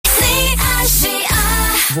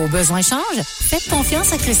Vos besoins changent? Faites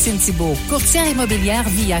confiance à Christine Thibault, courtière immobilière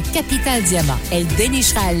via Capital Diamant. Elle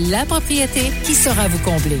dénichera la propriété qui saura vous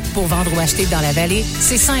combler. Pour vendre ou acheter dans la vallée,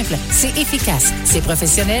 c'est simple, c'est efficace, c'est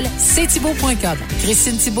professionnel, c'est Thibault.com.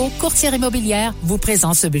 Christine Thibault, courtière immobilière, vous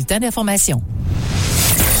présente ce bulletin d'information.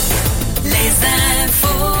 Les infos.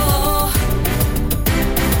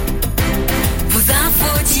 Vos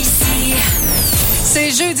infos d'ici.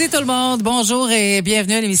 C'est jeudi tout le monde. Bonjour et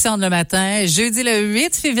bienvenue à l'émission de Le Matin. Jeudi le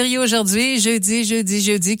 8 février aujourd'hui. Jeudi,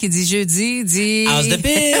 qui dit jeudi, dit... House de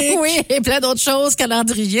pique! Oui, et plein d'autres choses.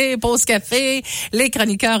 Calendrier, pause café, les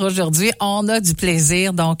chroniqueurs aujourd'hui. On a du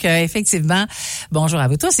plaisir. Donc, effectivement, bonjour à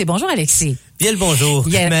vous tous et bonjour Alexis. Bien le bonjour.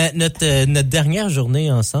 Mais notre dernière journée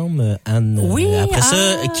ensemble, Anne. Oui. Après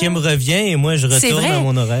ça, Kim revient et moi, je retourne à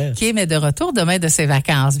mon horaire. Kim est de retour demain de ses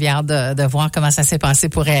vacances. Bien de voir comment ça s'est passé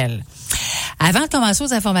pour elle. Avant de commencer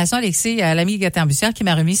aux informations, Alexis, l'ami Gaëtan-Bussière qui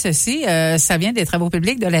m'a remis ceci, ça vient des travaux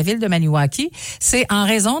publics de la ville de Maniwaki. C'est en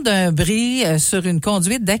raison d'un bris sur une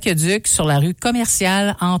conduite d'aqueduc sur la rue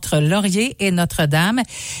commerciale entre Laurier et Notre-Dame.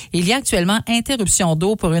 Il y a actuellement interruption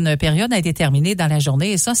d'eau pour une période indéterminée dans la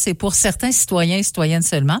journée et ça, c'est pour certains citoyens et citoyennes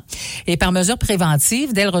seulement. Et par mesure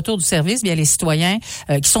préventive, dès le retour du service, bien les citoyens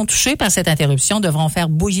qui sont touchés par cette interruption devront faire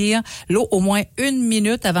bouillir l'eau au moins 1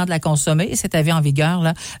 minute avant de la consommer. Et cet avis en vigueur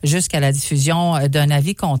là jusqu'à la diffusion d'un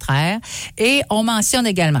avis contraire. Et on mentionne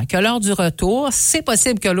également que lors du retour, c'est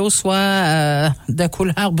possible que l'eau soit de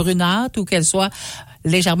couleur brunâtre ou qu'elle soit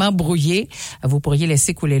légèrement brouillée. Vous pourriez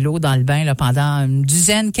laisser couler l'eau dans le bain là, pendant une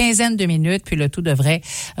quinzaine de minutes, puis le tout devrait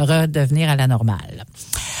redevenir à la normale.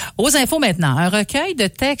 Aux infos maintenant, un recueil de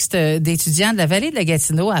textes d'étudiants de la vallée de la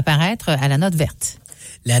Gatineau à apparaître à la Note verte.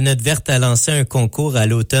 La Note verte a lancé un concours à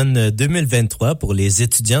l'automne 2023 pour les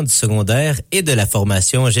étudiants du secondaire et de la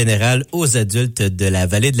formation générale aux adultes de la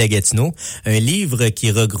vallée de la Gatineau. Un livre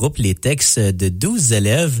qui regroupe les textes de 12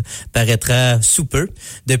 élèves paraîtra sous peu.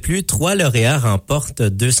 De plus, 3 lauréats remportent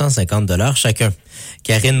 250 $ chacun.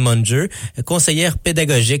 Karine Munger, conseillère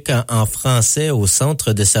pédagogique en français au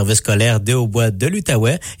Centre de services scolaires des Hauts-Bois de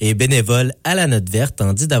l'Outaouais et bénévole à la Note verte,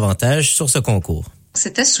 en dit davantage sur ce concours.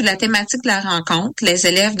 C'était sous la thématique de la rencontre. Les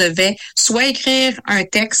élèves devaient soit écrire un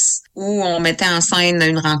texte où on mettait en scène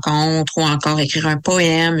une rencontre ou encore écrire un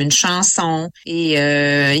poème, une chanson. Et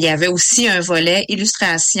il y avait aussi un volet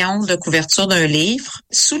illustration de couverture d'un livre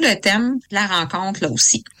sous le thème de la rencontre là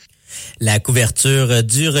aussi. La couverture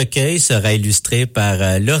du recueil sera illustrée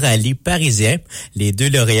par l'Oralie parisien. Les 2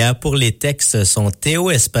 lauréats pour les textes sont Théo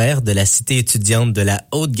Esper de la Cité étudiante de la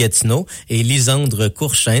Haute-Gatineau et Lisandre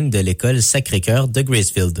Courchaine de l'École Sacré-Cœur de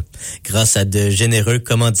Gracefield. Grâce à de généreux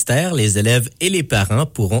commanditaires, les élèves et les parents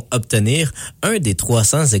pourront obtenir un des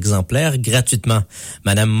 300 exemplaires gratuitement.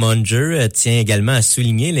 Madame Munger tient également à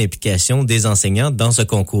souligner l'implication des enseignants dans ce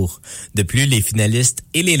concours. De plus, les finalistes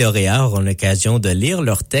et les lauréats auront l'occasion de lire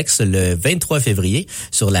leurs textes le 23 février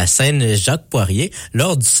sur la scène Jacques-Poirier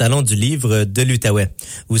lors du Salon du livre de l'Outaouais.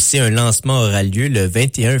 Aussi, un lancement aura lieu le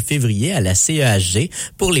 21 février à la CEHG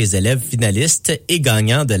pour les élèves finalistes et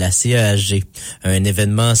gagnants de la CEHG. Un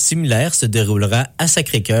événement similaire se déroulera à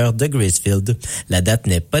Sacré-Cœur de Gracefield. La date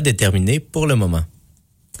n'est pas déterminée pour le moment.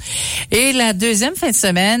 Et la deuxième fin de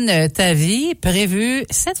semaine, ta vie prévue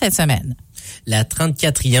cette fin de semaine. La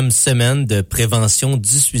 34e semaine de prévention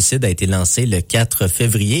du suicide a été lancée le 4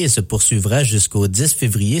 février et se poursuivra jusqu'au 10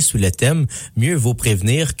 février sous le thème « Mieux vaut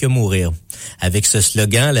prévenir que mourir ». Avec ce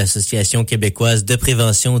slogan, l'Association québécoise de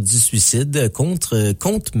prévention du suicide compte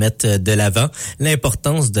mettre de l'avant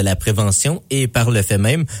l'importance de la prévention et par le fait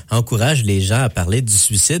même encourage les gens à parler du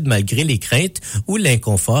suicide malgré les craintes ou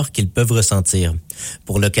l'inconfort qu'ils peuvent ressentir.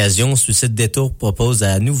 Pour l'occasion, Suicide Détour propose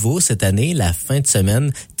à nouveau cette année la fin de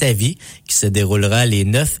semaine Ta vie qui se déroulera les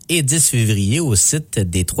 9 et 10 février au site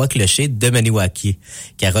des Trois Clochers de Maniwaki.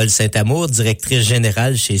 Carole Saint-Amour, directrice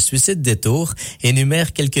générale chez Suicide Détour,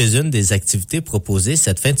 énumère quelques-unes des activités proposées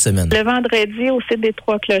cette fin de semaine. Le vendredi, au site des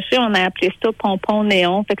Trois Clochers, on a appelé ça Pompon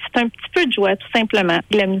Néon. Fait que c'est un petit peu de joie, tout simplement.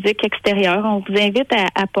 De la musique extérieure. On vous invite à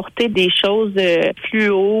apporter des choses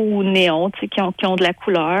fluo ou néon, tu sais, qui ont de la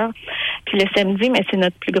couleur. Puis le samedi, mais c'est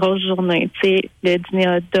notre plus grosse journée. Tu sais, le dîner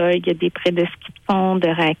hot dog, il y a des prêts de ski de fond, de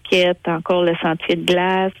raquettes, encore le sentier de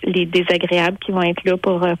glace, les désagréables qui vont être là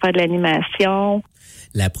pour faire de l'animation.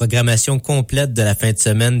 La programmation complète de la fin de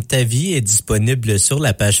semaine Ta vie est disponible sur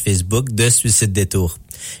la page Facebook de Suicide Détour.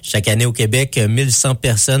 Chaque année au Québec, 1100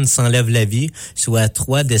 personnes s'enlèvent la vie, soit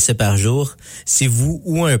 3 décès par jour. Si vous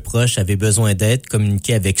ou un proche avez besoin d'aide,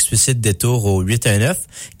 communiquez avec Suicide Détour au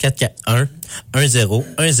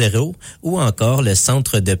 819-441-1010 ou encore le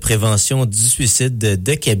Centre de prévention du suicide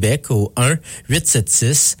de Québec au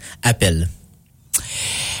 1-876-APPEL.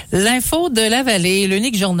 L'info de la vallée,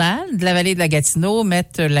 l'unique journal de la vallée de la Gatineau, met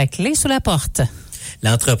la clé sous la porte.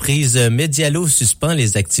 L'entreprise Medialo suspend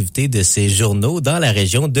les activités de ses journaux dans la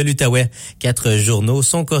région de l'Outaouais. 4 journaux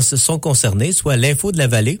sont concernés, soit l'Info de la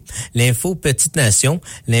Vallée, l'Info Petite Nation,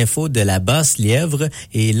 l'Info de la Basse-Lièvre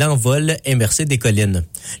et l'Envol MRC des Collines.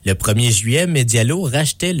 Le 1er juillet, Medialo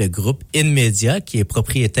rachetait le groupe InMedia, qui est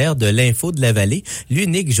propriétaire de l'Info de la Vallée,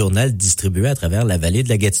 l'unique journal distribué à travers la vallée de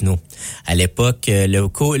la Gatineau. À l'époque,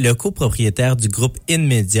 le copropriétaire du groupe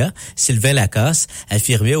InMedia, Sylvain Lacasse,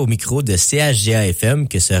 affirmait au micro de CHGA-FM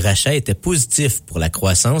que ce rachat était positif pour la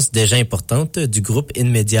croissance déjà importante du groupe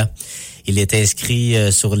InMedia. Il est inscrit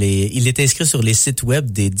sur les sites web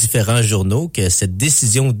des différents journaux que cette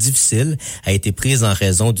décision difficile a été prise en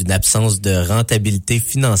raison d'une absence de rentabilité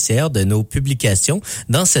financière de nos publications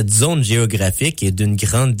dans cette zone géographique et d'une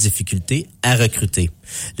grande difficulté à recruter.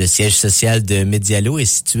 Le siège social de Medialo est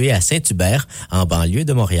situé à Saint-Hubert, en banlieue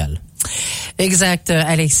de Montréal. Exact,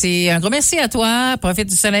 Alexis. Un gros merci à toi. Profite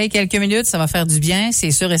du soleil quelques minutes. Ça va faire du bien, c'est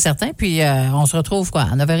sûr et certain. Puis, on se retrouve,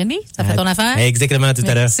 à 9h30? Ça fait ton affaire? Exactement, tout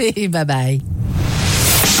à l'heure. Merci, bye-bye.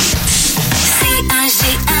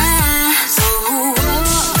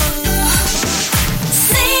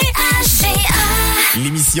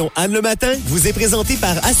 L'émission Anne le matin vous est présentée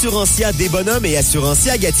par Assurantia des Bonhommes et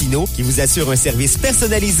Assurantia Gatineau qui vous assure un service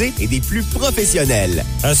personnalisé et des plus professionnels.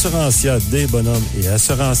 Assurantia des Bonhommes et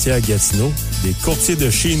Assurantia Gatineau, des courtiers de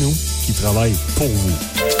chez nous qui travaillent pour vous.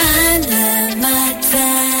 Anne le matin.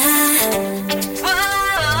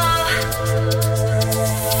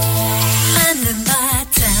 Anne le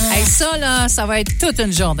matin. Hey, ça, là, ça va être toute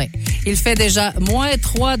une journée. Il fait déjà moins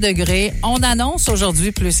 3 degrés. On annonce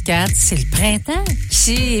aujourd'hui plus 4. C'est le printemps.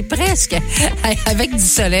 C'est presque. Avec du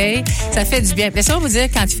soleil, ça fait du bien. Laissez-moi vous dire,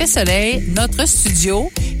 quand il fait soleil, notre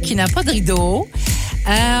studio, qui n'a pas de rideau,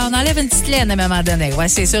 on enlève une petite laine à un moment donné. Ouais,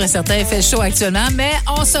 c'est sûr et certain, il fait chaud actuellement, mais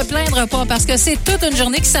on se plaindra pas parce que c'est toute une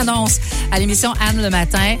journée qui s'annonce à l'émission Anne le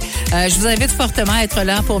matin. Je vous invite fortement à être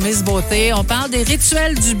là pour Miss Beauté. On parle des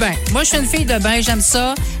rituels du bain. Moi, je suis une fille de bain, j'aime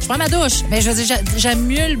ça. Je prends ma douche, mais je veux dire, j'aime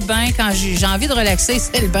mieux le bain quand j'ai envie de relaxer.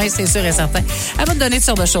 C'est le bain, c'est sûr et certain. À vous de donner toutes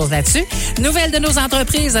sortes de choses là-dessus. Nouvelles de nos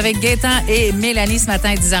entreprises avec Gaétan et Mélanie ce matin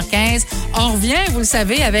à 10h15. On revient, vous le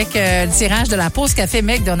savez, avec le tirage de la pause café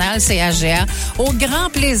McDonald's CHGA. Au grand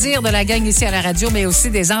plaisir de la gang ici à la radio, mais aussi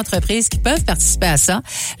des entreprises qui peuvent participer à ça.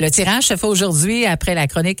 Le tirage se fait aujourd'hui après la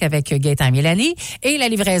chronique avec Gaétan et Mélanie et la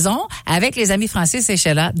livraison avec les amis Francis et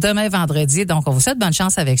Sheila demain vendredi. Donc, on vous souhaite bonne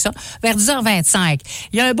chance avec ça. Vers 10h25,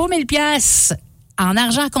 il y a un beau 1000 pièces en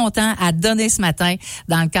argent comptant à donner ce matin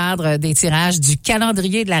dans le cadre des tirages du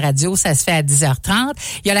calendrier de la radio. Ça se fait à 10h30.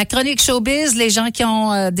 Il y a la chronique showbiz. Les gens qui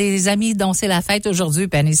ont des amis dont c'est la fête aujourd'hui,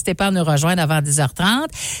 ben, n'hésitez pas à nous rejoindre avant 10h30.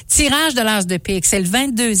 Tirage de l'as de pique, c'est le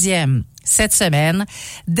 22e. Cette semaine,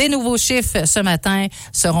 des nouveaux chiffres ce matin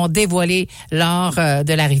seront dévoilés lors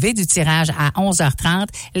de l'arrivée du tirage à 11h30.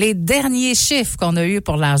 Les derniers chiffres qu'on a eus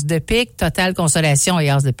pour l'as de pique, Total Consolation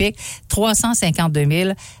et as de pique,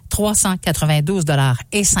 352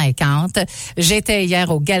 392,50 $. J'étais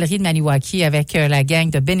hier aux Galeries de Maniwaki avec la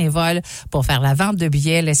gang de bénévoles pour faire la vente de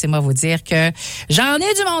billets. Laissez-moi vous dire que j'en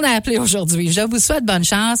ai du monde à appeler aujourd'hui. Je vous souhaite bonne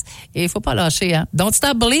chance et il faut pas lâcher, hein. Don't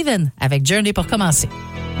Stop Believin' avec Journey pour commencer.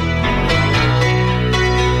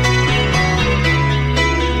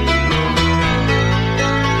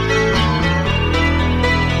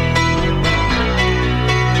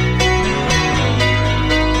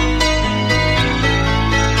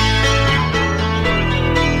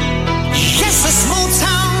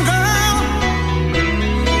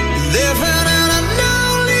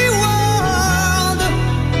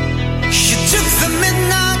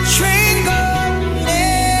 Midnight train going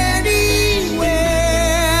anywhere.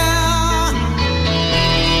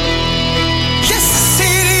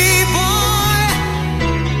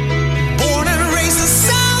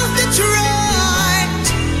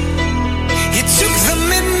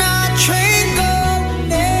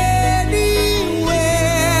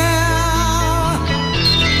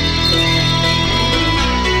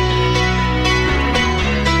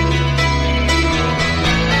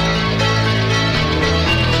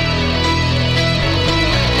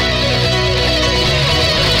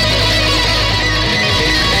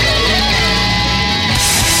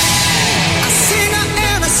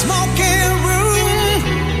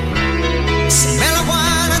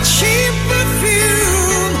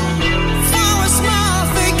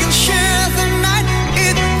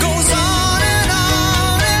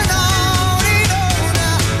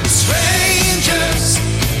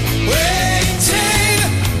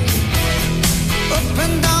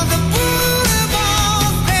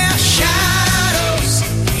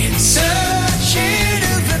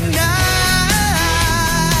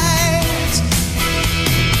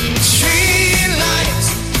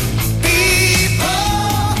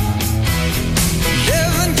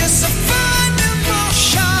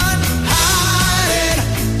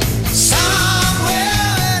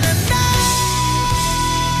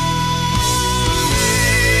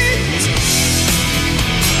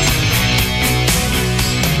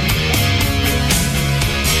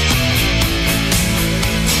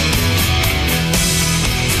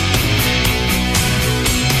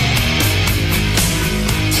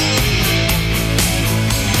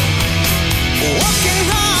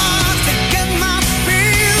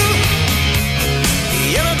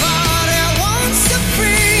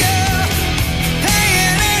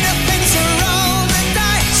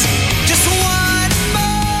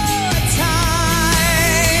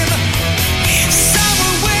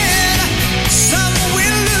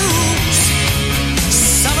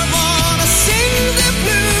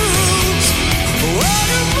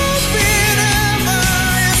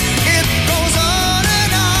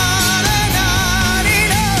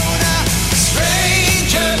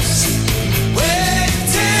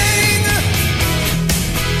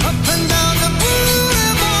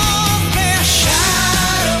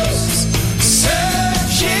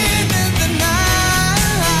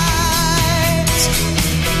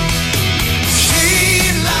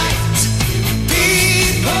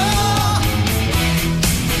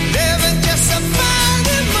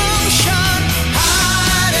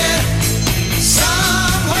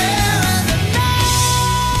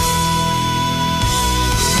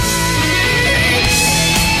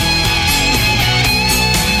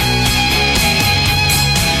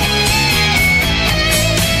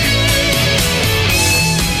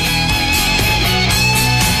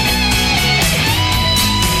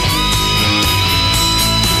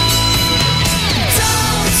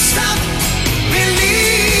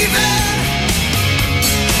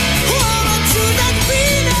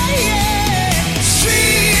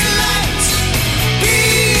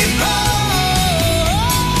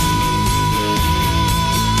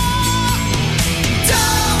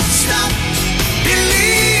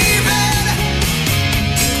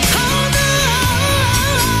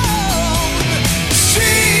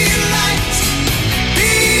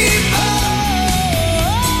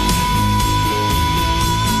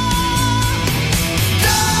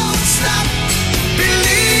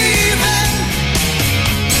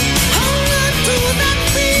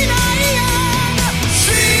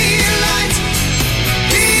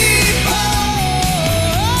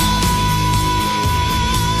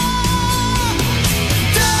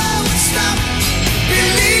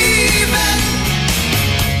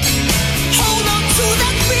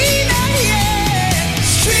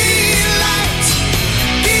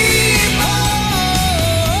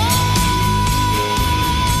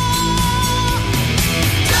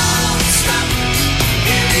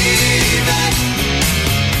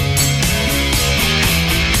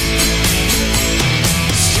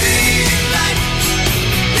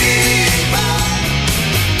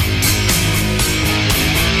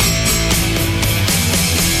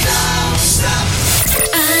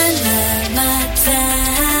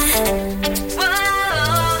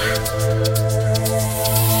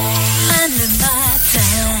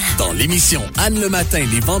 l'émission Anne le matin,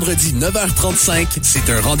 les vendredis 9h35,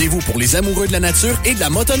 c'est un rendez-vous pour les amoureux de la nature et de la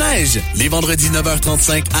motoneige. Les vendredis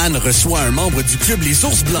 9h35, Anne reçoit un membre du club Les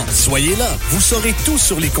Ours Blancs. Soyez là, vous saurez tout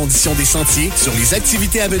sur les conditions des sentiers, sur les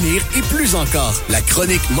activités à venir et plus encore. La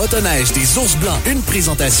chronique motoneige des Ours Blancs, une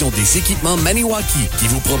présentation des équipements Maniwaki qui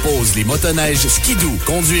vous propose les motoneiges skidoo.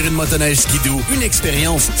 Conduire une motoneige skidoo, une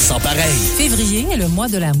expérience sans pareil. Février est le mois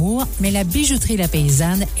de l'amour, mais la bijouterie La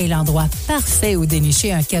Paysanne est l'endroit parfait où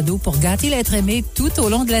dénicher un cadeau pour gâter l'être aimé tout au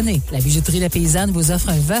long de l'année. La bijouterie La Paysanne vous offre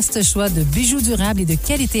un vaste choix de bijoux durables et de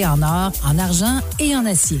qualité en or, en argent et en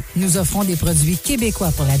acier. Nous offrons des produits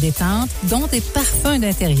québécois pour la détente, dont des parfums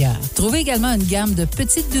d'intérieur. Trouvez également une gamme de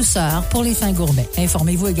petites douceurs pour les fins gourmets.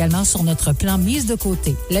 Informez-vous également sur notre plan mise de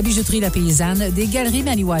côté. La bijouterie La Paysanne, des galeries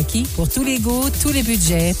Maniwaki, pour tous les goûts, tous les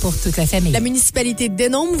budgets, pour toute la famille. La municipalité de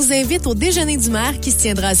Denôme vous invite au déjeuner du maire qui se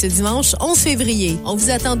tiendra ce dimanche 11 février. On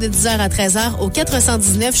vous attend de 10h à 13h au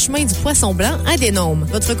 419 chemin du Poisson Blanc à Denôme.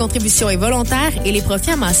 Votre contribution est volontaire et les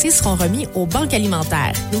profits amassés seront remis aux banques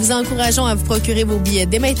alimentaires. Nous vous encourageons à vous procurer vos billets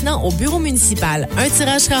dès maintenant au bureau municipal. Un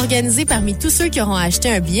tirage sera organisé parmi tous ceux qui auront acheté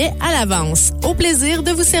un billet à l'avance. Au plaisir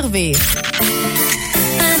de vous servir.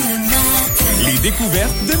 Les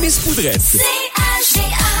découvertes de Miss Poudrette.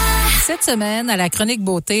 Cette semaine, à la chronique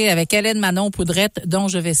beauté avec Hélène Manon Poudrette, dont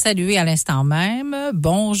je vais saluer à l'instant même.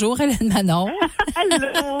 Bonjour Hélène Manon.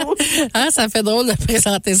 Allô. Hein, ça fait drôle de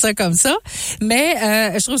présenter ça comme ça. Mais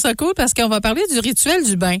je trouve ça cool parce qu'on va parler du rituel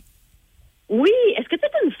du bain. Oui, est-ce que tu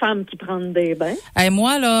es une femme qui prend des bains?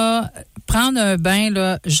 Moi, là, prendre un bain,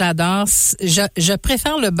 là, j'adore. Je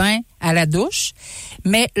préfère le bain à la douche,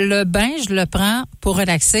 mais le bain, je le prends pour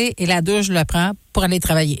relaxer et la douche, je le prends pour aller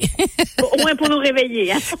travailler. Au moins pour nous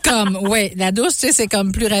réveiller. Hein? Oui, la douche, tu sais, c'est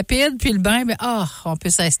comme plus rapide, puis le bain, mais on peut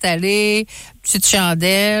s'installer, petite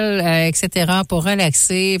chandelle, etc. pour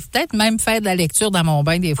relaxer, peut-être même faire de la lecture dans mon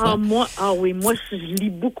bain des fois. Moi, je lis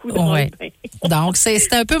beaucoup dans le bain. Donc,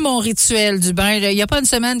 c'est un peu mon rituel du bain. Il n'y a pas une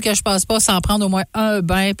semaine que je passe pas sans prendre au moins un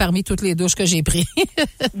bain parmi toutes les douches que j'ai prises.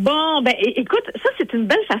 Bon, écoute, ça, c'est une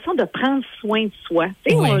belle façon de prendre soin de soi.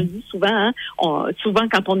 Tu sais, on le dit souvent, hein, souvent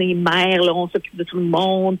quand on est mère, là, on s'occupe de tout le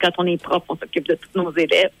monde. Quand on est prof, on s'occupe de tous nos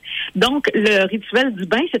élèves. Donc, le rituel du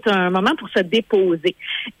bain, c'est un moment pour se déposer.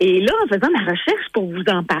 Et là, en faisant ma recherche pour vous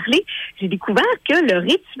en parler, j'ai découvert que le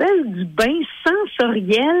rituel du bain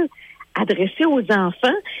sensoriel adressé aux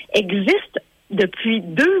enfants existe depuis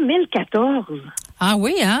 2014. Ah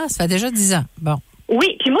oui, hein? Ça fait déjà 10 ans. Bon.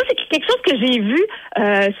 Oui, puis moi, c'est quelque chose que j'ai vu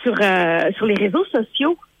sur les réseaux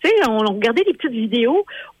sociaux. Tu sais, on regardait des petites vidéos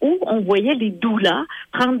où on voyait les doulas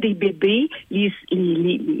prendre des bébés, les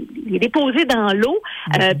déposer dans l'eau.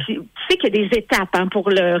 Puis tu sais qu'il y a des étapes pour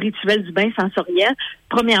le rituel du bain sensoriel.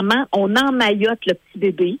 Premièrement, on emmaillote le petit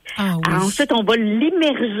bébé. Ah oui. Ensuite, on va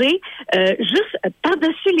l'immerger juste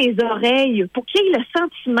par-dessus les oreilles pour qu'il y ait le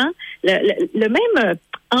sentiment, le même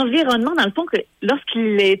environnement, dans le fond, que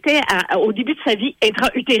lorsqu'il était au début de sa vie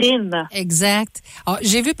intra-utérine. Exact. Alors,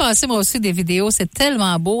 j'ai vu passer, moi aussi, des vidéos. C'est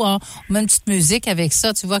tellement beau. Hein? On met une petite musique avec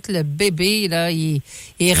ça. Tu vois que le bébé, là, il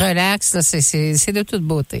relaxe. Là, c'est de toute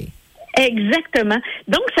beauté. Exactement.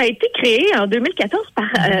 Donc, ça a été créé en 2014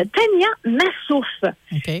 par Tania Massouf.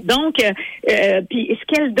 Okay. Donc, puis ce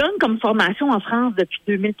qu'elle donne comme formation en France depuis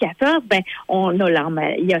 2014, on a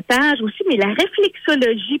l'emmaillotage aussi, mais la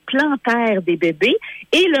réflexologie plantaire des bébés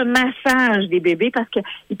et le massage des bébés, parce que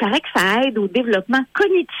il paraît que ça aide au développement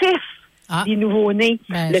cognitif des nouveau-nés,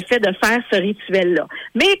 le fait de faire ce rituel-là.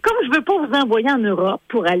 Mais comme je veux pas vous envoyer en Europe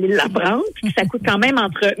pour aller l'apprendre, puis ça coûte quand même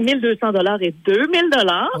entre 1 200 $ et 2 000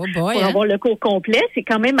 $ pour avoir le cours complet, c'est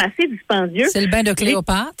quand même assez dispendieux. C'est le bain de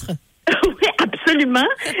Cléopâtre? Oui, absolument.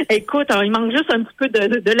 Écoute, il manque juste un petit peu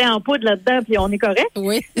de lait en poudre là-dedans, puis on est correct.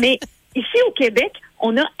 Oui. Mais ici au Québec,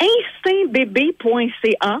 on a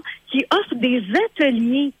instinktbébé.ca qui offre des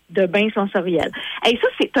ateliers de bain sensoriel. Et ça,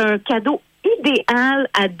 c'est un cadeau idéal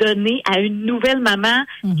à donner à une nouvelle maman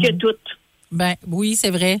qui a tout. Oui, c'est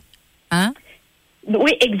vrai. Hein?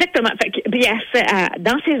 Oui, exactement.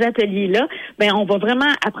 Dans ces ateliers-là, on va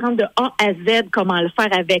vraiment apprendre de A à Z comment le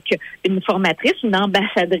faire avec une formatrice, une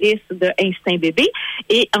ambassadrice de Instinct Bébé.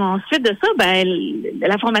 Et ensuite de ça,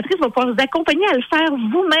 la formatrice va pouvoir vous accompagner à le faire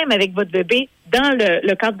vous-même avec votre bébé dans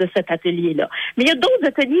le cadre de cet atelier-là. Mais il y a d'autres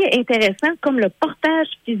ateliers intéressants comme le portage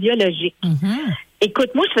physiologique.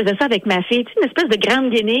 Écoute, moi, je faisais ça avec ma fille. Tu sais, une espèce de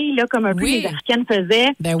grande guenille, là, comme un peu les Africaines faisaient.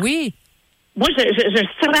 Ben oui. Moi, je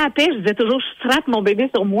strappais, je disais toujours, je strappe mon bébé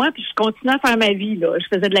sur moi, puis je continuais à faire ma vie, là. Je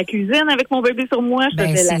faisais de la cuisine avec mon bébé sur moi, je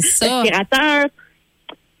faisais l'aspirateur.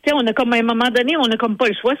 Tu sais, on a comme, à un moment donné, on n'a comme pas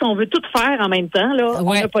le choix. Si on veut tout faire en même temps, là,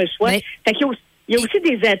 on n'a pas le choix. Fait qu'il Il y a aussi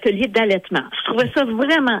des ateliers d'allaitement. Je trouvais ça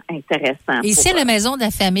vraiment intéressant. Ici, à la Maison de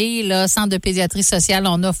la Famille, là, Centre de pédiatrie sociale,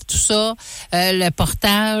 on offre tout ça, le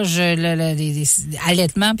portage, les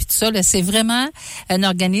allaitements, puis tout ça. Là, c'est vraiment un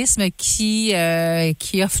organisme qui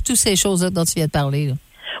offre toutes ces choses-là dont tu viens de parler. Là.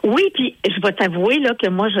 Oui, puis je vais t'avouer là que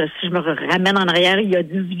moi, si je me ramène en arrière il y a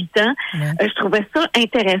 18 ans, je trouvais ça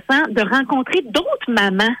intéressant de rencontrer d'autres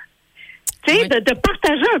mamans. Tu sais, de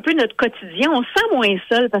partager un peu notre quotidien. On se sent moins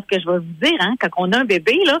seul parce que je vais vous dire, quand on a un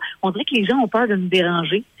bébé, là, on dirait que les gens ont peur de nous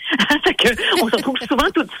déranger. Fait que on se retrouve souvent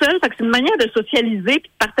toute seule. Fait que c'est une manière de socialiser puis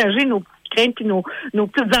de partager nos petites craintes puis nos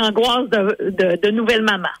petites angoisses de nouvelles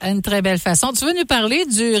mamans. Une très belle façon. Tu veux nous parler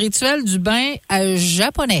du rituel du bain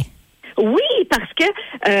japonais? Oui, parce que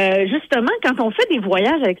justement, quand on fait des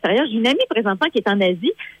voyages à l'extérieur, j'ai une amie présentement qui est en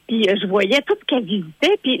Asie, puis je voyais tout ce qu'elle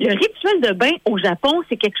visitait, puis le rituel de bain au Japon,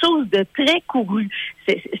 c'est quelque chose de très couru.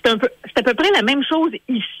 C'est à peu près la même chose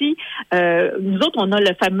ici. Nous autres, on a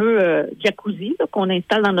le fameux jacuzzi là, qu'on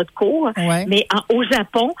installe dans notre cour, mais au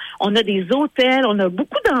Japon, on a des hôtels, on a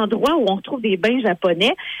beaucoup d'endroits où on retrouve des bains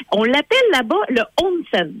japonais. On l'appelle là-bas le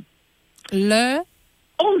onsen. Le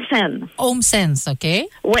onsen. Onsen, OK.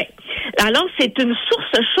 Oui. Alors, c'est une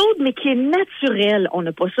source chaude, mais qui est naturelle. On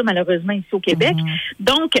n'a pas ça, malheureusement, ici au Québec.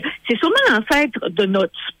 Donc, c'est sûrement l'ancêtre de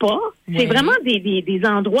notre spa. C'est vraiment des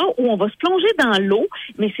endroits où on va se plonger dans l'eau,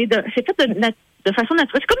 mais c'est fait de façon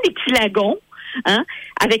naturelle. C'est comme des petits lagons,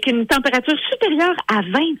 avec une température supérieure à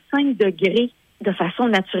 25 degrés de façon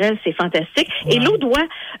naturelle. C'est fantastique. Et l'eau doit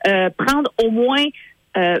comprendre au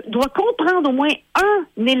moins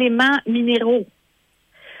un élément minéraux.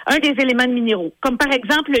 Un des éléments minéraux, comme par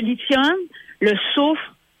exemple le lithium, le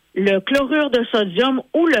soufre, le chlorure de sodium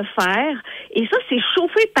ou le fer. Et ça, c'est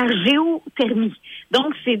chauffé par géothermie.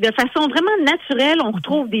 Donc, c'est de façon vraiment naturelle. On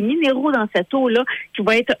retrouve des minéraux dans cette eau-là qui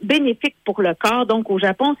va être bénéfique pour le corps. Donc, au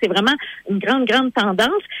Japon, c'est vraiment une grande, grande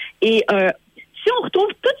tendance. Et si on retrouve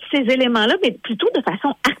tous ces éléments-là, mais plutôt de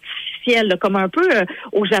façon artificielle, là, comme un peu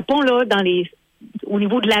au Japon, là, au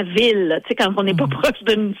niveau de la ville, tu sais, quand on n'est pas proche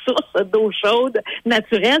d'une source d'eau chaude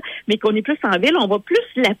naturelle, mais qu'on est plus en ville, on va plus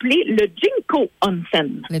l'appeler le Jinko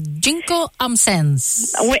Onsen. Le Jinko Onsen.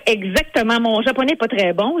 Oui, exactement. Mon japonais n'est pas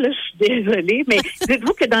très bon, là, je suis désolée, mais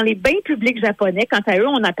dites-vous que dans les bains publics japonais, quant à eux,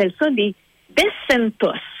 on appelle ça les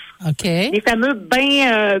descentos. OK. Les fameux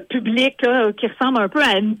bains publics là, qui ressemblent un peu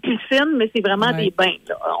à une piscine, mais c'est vraiment des bains.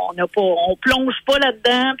 Là. On plonge pas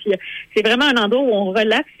là-dedans. Puis c'est vraiment un endroit où on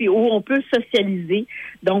relaxe et où on peut socialiser.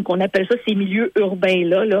 Donc, on appelle ça ces milieux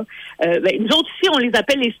urbains-là. Là. Nous autres, ici, on les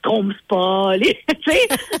appelle les Strom Spa.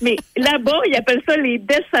 Mais là-bas, ils appellent ça les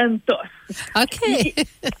Descentos. OK.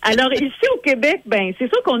 Alors, ici, au Québec, c'est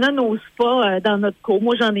sûr qu'on a nos spas dans notre cour.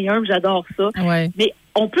 Moi, j'en ai un, j'adore ça. Ouais. Mais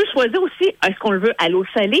on peut choisir aussi, est-ce qu'on le veut à l'eau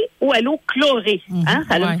salée ou à l'eau chlorée?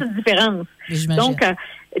 Ça a une petite différence. Donc,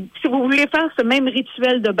 si vous voulez faire ce même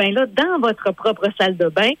rituel de bain-là dans votre propre salle de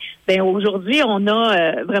bain, aujourd'hui, on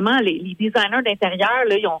a vraiment les designers d'intérieur,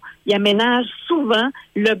 là, ils aménagent souvent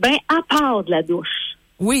le bain à part de la douche.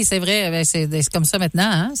 Oui, c'est vrai. C'est comme ça maintenant.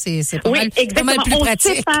 Hein? C'est pas mal plus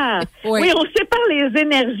pratique. Sépare. Oui, on sépare les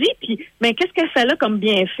énergies. Puis, qu'est-ce que ça a comme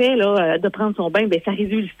bienfait là, de prendre son bain? Ça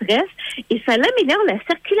réduit le stress et ça améliore la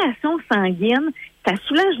circulation sanguine. Ça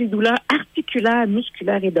soulage les douleurs articulaires,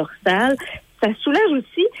 musculaires et dorsales. Ça soulage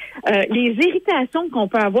aussi les irritations qu'on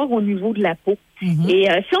peut avoir au niveau de la peau. Et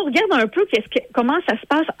si on regarde un peu comment ça se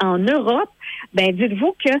passe en Europe,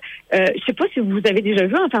 dites-vous que, je sais pas si vous avez déjà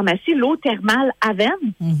vu en pharmacie l'eau thermale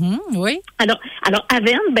Avène. Oui. Alors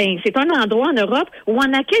Avène, c'est un endroit en Europe où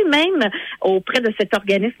on accueille même auprès de cet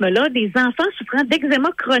organisme-là des enfants souffrant d'eczéma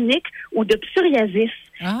chronique ou de psoriasis.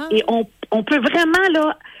 Et on peut vraiment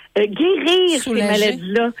là guérir ces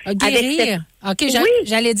maladies-là. Guérir. OK,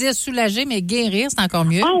 j'allais dire soulager, mais guérir, c'est encore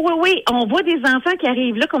mieux. Oh oui. On voit des enfants qui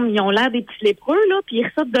arrivent là, comme ils ont l'air des petits lépreux, là, puis ils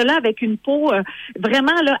ressortent de là avec une peau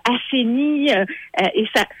vraiment là assainie. Et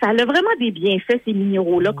ça a vraiment des bienfaits, ces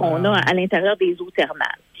minéraux-là qu'on a à l'intérieur des eaux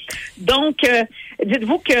thermales. Donc,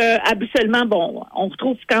 dites-vous que habituellement, on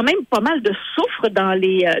retrouve quand même pas mal de soufre dans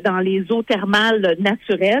les eaux thermales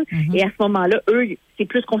naturelles. Et à ce moment-là, eux, c'est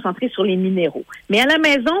plus concentré sur les minéraux. Mais à la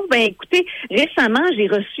maison, écoutez, récemment, j'ai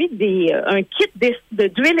reçu un kit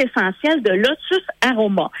d'huile essentielle de Lotus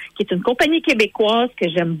Aroma, qui est une compagnie québécoise que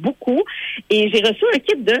j'aime beaucoup. Et j'ai reçu un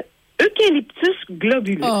kit de Eucalyptus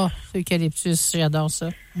globulus. Oh, eucalyptus, j'adore ça.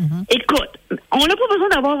 Écoute, on n'a pas besoin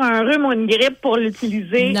d'avoir un rhume ou une grippe pour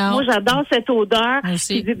l'utiliser. Non. Moi, j'adore cette odeur.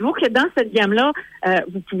 Aussi. Dites-vous que dans cette gamme-là,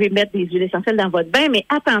 vous pouvez mettre des huiles essentielles dans votre bain, mais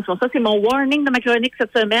attention, ça c'est mon warning de ma chronique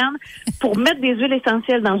cette semaine. Pour mettre des huiles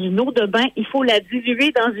essentielles dans une eau de bain, il faut la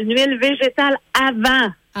diluer dans une huile végétale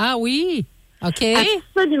avant. Ah oui? OK.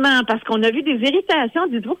 Absolument, parce qu'on a vu des irritations.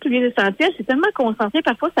 Dites-vous que l'huile essentielle, c'est tellement concentré,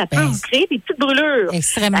 parfois, ça peut créer des petites brûlures.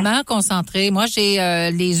 Extrêmement concentré. Moi, j'ai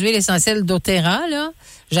les huiles essentielles d'Oterra, là.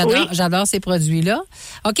 J'adore ces produits-là.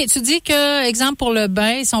 OK, tu dis que, exemple, pour le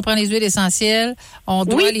bain, si on prend les huiles essentielles, on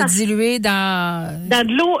doit les diluer dans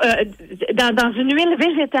de l'eau, dans une huile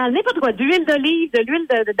végétale, n'importe quoi, d'huile d'olive, de l'huile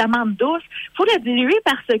d'amande douce. Il faut la diluer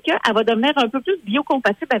parce qu'elle va devenir un peu plus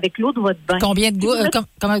biocompatible avec l'eau de votre bain. Combien de gouttes,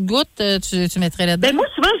 combien de gouttes tu mettrais là-dedans? Ben moi,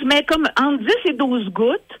 souvent, je mets comme entre 10 et 12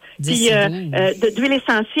 gouttes. Puis d'huile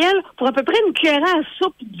essentielle pour à peu près une cuillère à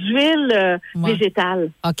soupe d'huile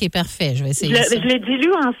végétale. OK, parfait. Je vais essayer ça. Je les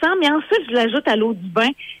dilue ensemble et ensuite, je l'ajoute à l'eau du bain.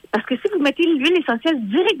 Parce que si vous mettez l'huile essentielle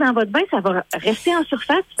direct dans votre bain, ça va rester en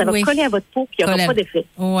surface, ça va coller à votre peau, puis il n'y aura pas d'effet.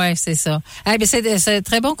 Oui, c'est ça. C'est un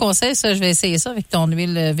très bon conseil, ça. Je vais essayer ça avec ton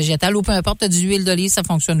huile végétale ou peu importe, du huile d'olive, ça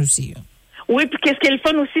fonctionne aussi. Oui, puis qu'est-ce qui est le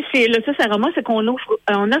fun aussi chez Lotus Aroma, c'est qu'on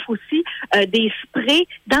offre aussi des sprays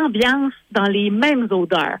d'ambiance dans les mêmes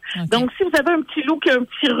odeurs. Okay. Donc, si vous avez un petit loup qui a un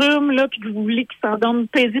petit rhume, là, puis que vous voulez qu'il s'endorme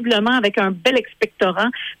paisiblement avec un bel expectorant,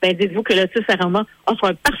 ben dites-vous que Lotus Aroma offre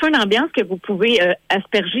un parfum d'ambiance que vous pouvez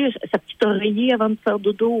asperger sa petite oreiller avant de faire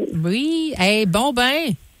dodo. Oui, bon bain!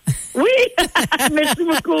 Oui! Merci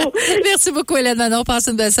beaucoup! Merci beaucoup, Hélène Manon. Passe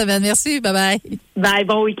une belle semaine. Merci. Bye-bye. Bye,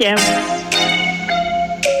 bon week-end.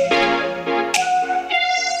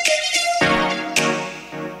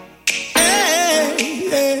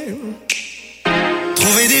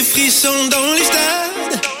 Trouver des frissons dans les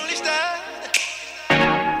stades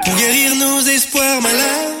pour guérir nos espoirs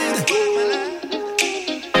malades.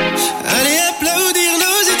 Allez applaudir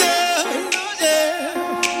nos idoles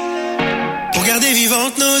pour garder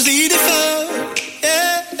vivantes nos idées folles.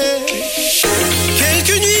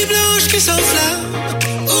 Quelques nuits blanches qui s'enflamment,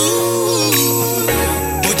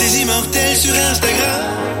 beautés immortelles sur Instagram.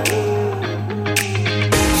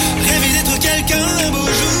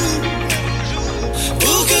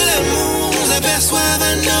 Aperçoivent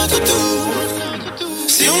à notre tour.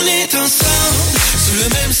 Si on est ensemble sous le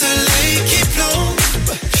même soleil qui plombe,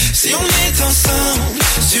 si on est ensemble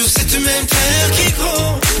sur cette même terre qui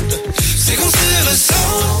gronde, c'est qu'on se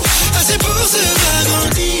ressemble, assez pour se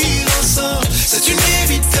agrandir ensemble. C'est une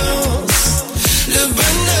évidence. Le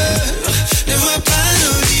bonheur ne voit pas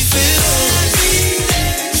nos différences.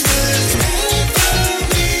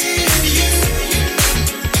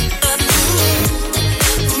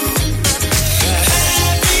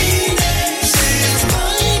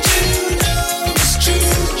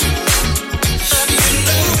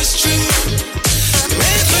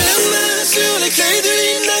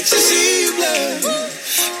 Accessible.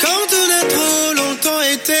 Quand on a trop longtemps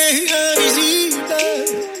été invisible,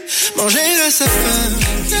 manger à sa faim,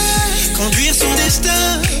 conduire son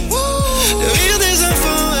destin, le rire des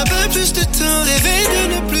enfants, un peu plus de temps, rêver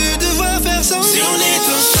de ne plus devoir faire sans. Si on est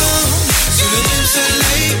ensemble sous le même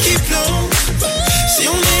soleil qui plombe, si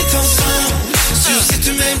on est ensemble sur cette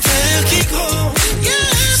même terre qui gronde,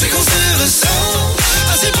 c'est qu'on se ressemble,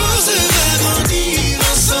 assez pour se agrandir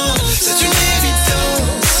ensemble. C'est une évidence.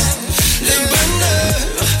 Le bonheur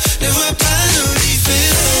ne voit pas nos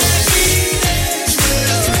différences.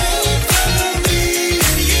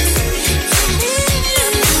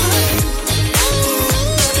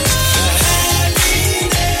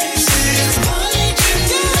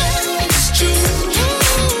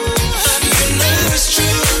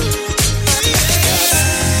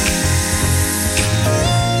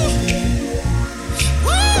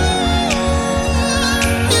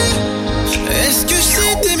 Est-ce que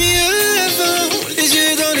c'était mieux avant, les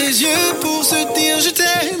yeux dans les yeux pour se dire je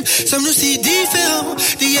t'aime? Sommes-nous si différents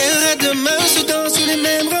d'hier à demain, se dansent sous les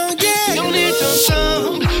mêmes rengaines? Si on est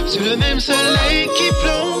ensemble sous le même soleil qui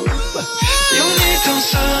plombe, si on est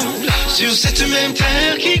ensemble sur cette même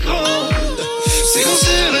terre qui gronde, c'est qu'on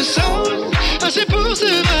se ressemble, assez pour se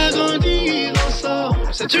agrandir ensemble.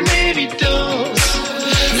 C'est une évidence.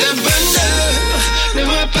 Le bonheur ne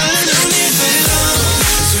voit pas nos différences.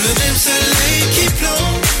 Sous le même soleil qui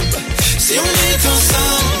plombe, si on est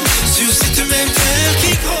ensemble sur cette même terre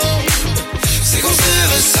qui gronde, c'est qu'on se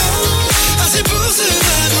ressemble, assez pour se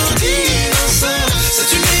agrandir ensemble.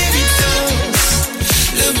 C'est une évidence.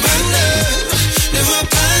 Le bonheur ne voit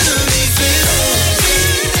pas nos différences.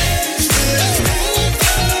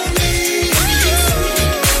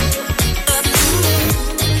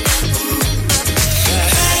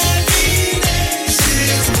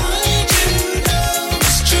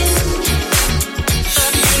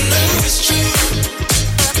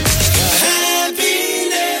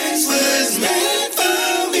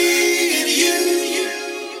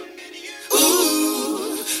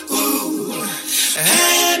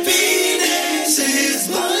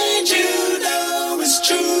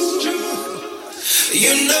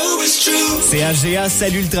 CHGA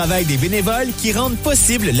salue le travail des bénévoles qui rendent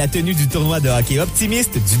possible la tenue du tournoi de hockey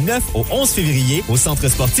optimiste du 9 au 11 février au Centre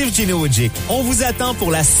sportif Gino Odjick. On vous attend pour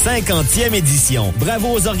la 50e édition. Bravo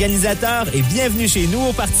aux organisateurs et bienvenue chez nous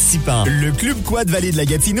aux participants. Le Club Quad Vallée de la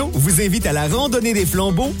Gatineau vous invite à la randonnée des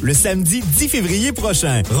flambeaux le samedi 10 février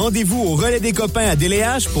prochain. Rendez-vous au Relais des copains à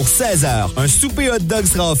Déléage pour 16h. Un souper hot dog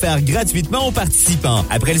sera offert gratuitement aux participants.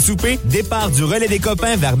 Après le souper, départ du Relais des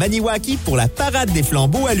copains vers Maniwaki pour la parade des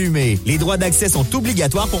flambeaux allumés. Les droits d'accès sont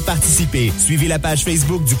obligatoires pour participer. Suivez la page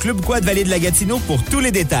Facebook du Club Quad Vallée de la Gatineau pour tous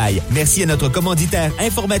les détails. Merci à notre commanditaire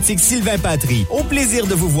informatique Sylvain Patry. Au plaisir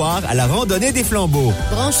de vous voir à la randonnée des flambeaux.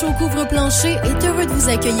 Brancho Couvre-Plancher est heureux de vous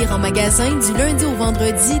accueillir en magasin du lundi au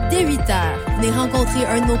vendredi dès 8h. Venez rencontrer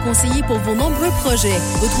un de nos conseillers pour vos nombreux projets.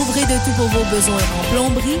 Vous trouverez de tout pour vos besoins en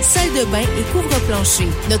plomberie, salle de bain et couvre-plancher.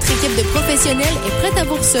 Notre équipe de professionnels est prête à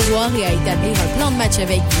vous recevoir et à établir un plan de match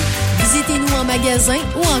avec vous. Visitez-nous en magasin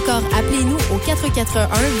ou encore appelez-nous au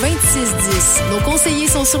 481-2610. Nos conseillers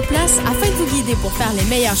sont sur place afin de vous guider pour faire les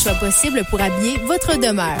meilleurs choix possibles pour habiller votre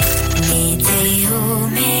demeure. Météo,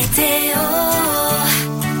 météo,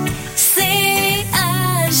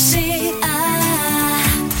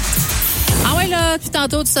 Depuis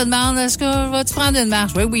tantôt, tu te demandes, est-ce que vas-tu prendre une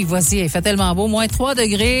marche? Oui, vas-y, il fait tellement beau. Moins 3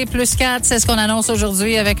 degrés, plus 4, c'est ce qu'on annonce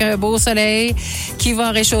aujourd'hui avec un beau soleil qui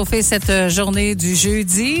va réchauffer cette journée du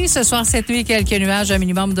jeudi. Ce soir, cette nuit, quelques nuages, un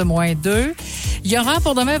minimum de moins 2. Il y aura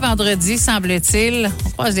pour demain vendredi, semble-t-il, on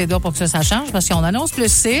croise les doigts pour que ça change parce qu'on annonce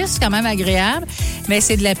plus 6, quand même agréable, mais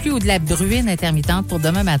c'est de la pluie ou de la bruine intermittente pour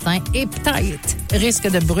demain matin et peut-être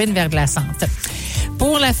risque de bruine verglaçante.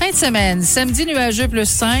 Pour la fin de semaine, samedi nuageux plus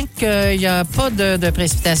 5, il n'y a pas de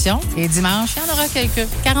précipitations. Et dimanche, il y en aura quelques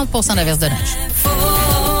 40% d'averses de neige.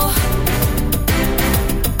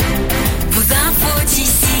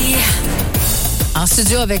 En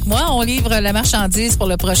studio avec moi, on livre la marchandise pour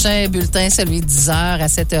le prochain bulletin, celui de 10h à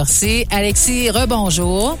cette heure-ci. Alexis,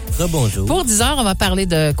 rebonjour. Rebonjour. Pour 10h, on va parler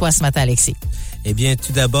de quoi ce matin, Alexis? Eh bien,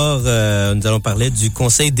 tout d'abord, nous allons parler du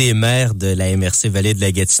Conseil des maires de la MRC Vallée de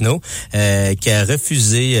la Gatineau qui a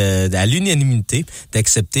refusé à l'unanimité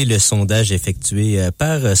d'accepter le sondage effectué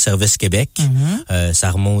par Service Québec. Mm-hmm. Ça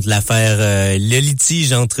remonte l'affaire, le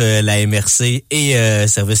litige entre la MRC et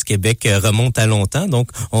Service Québec remonte à longtemps, donc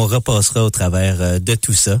on repassera au travers de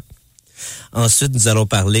tout ça. Ensuite, nous allons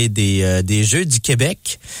parler des Jeux du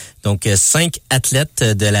Québec. Donc, 5 athlètes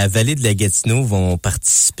de la Vallée de la Gatineau vont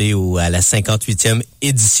participer à la 58e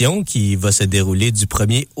édition qui va se dérouler du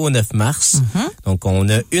 1er au 9 mars. Mm-hmm. Donc, on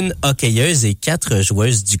a une hockeyeuse et 4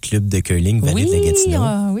 joueuses du club de curling Vallée de la Gatineau.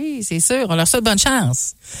 Oui, c'est sûr. On leur souhaite bonne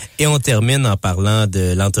chance. Et on termine en parlant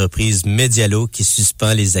de l'entreprise Medialo qui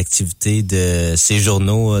suspend les activités de ses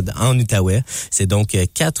journaux en Outaouais. C'est donc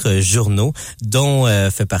 4 journaux dont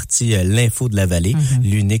fait partie l'Info de la Vallée,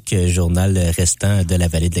 l'unique journal restant de la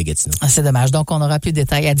Vallée de la Gatineau. C'est dommage. Donc, on aura plus de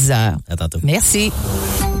détails à 10h. À tantôt. Merci.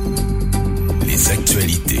 Les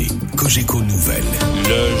actualités Cogeco Nouvelles.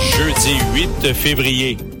 Le jeudi 8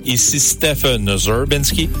 février, ici Stephen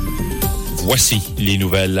Zerbinski. Voici les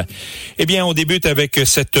nouvelles. Eh bien, on débute avec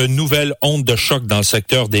cette nouvelle onde de choc dans le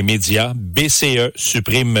secteur des médias. BCE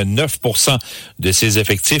supprime 9% de ses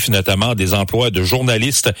effectifs, notamment des emplois de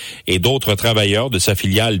journalistes et d'autres travailleurs de sa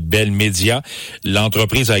filiale Bell Media.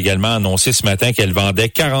 L'entreprise a également annoncé ce matin qu'elle vendait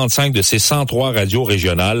 45 de ses 103 radios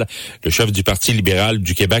régionales. Le chef du Parti libéral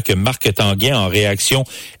du Québec, Marc Tanguay, en réaction,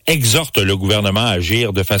 exhorte le gouvernement à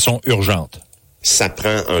agir de façon urgente. Ça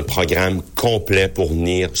prend un programme complet pour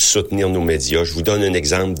venir soutenir nos médias. Je vous donne un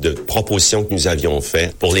exemple de proposition que nous avions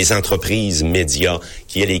fait pour les entreprises médias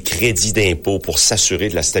qui aient les crédits d'impôt pour s'assurer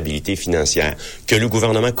de la stabilité financière. Que le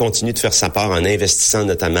gouvernement continue de faire sa part en investissant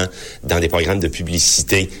notamment dans des programmes de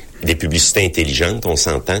publicité, des publicités intelligentes, on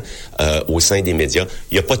s'entend, au sein des médias.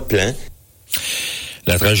 Il n'y a pas de plan.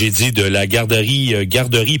 La tragédie de la garderie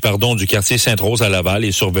du quartier Sainte-Rose à Laval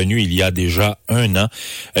est survenue il y a déjà 1 an.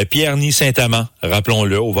 Pierre-Ny Saint-Amand,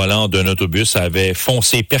 rappelons-le, au volant d'un autobus, avait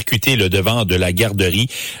percuté le devant de la garderie.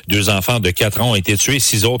 2 enfants de 4 ans ont été tués,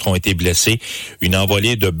 6 autres ont été blessés. Une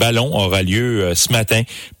envolée de ballons aura lieu ce matin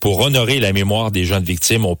pour honorer la mémoire des jeunes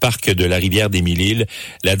victimes au parc de la rivière des Mille-Îles.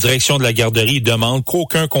 La direction de la garderie demande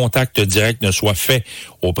qu'aucun contact direct ne soit fait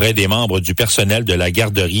auprès des membres du personnel de la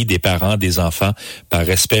garderie, des parents, des enfants, par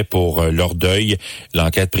respect pour leur deuil.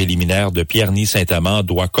 L'enquête préliminaire de Pierre-Ny Saint-Amand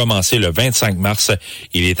doit commencer le 25 mars.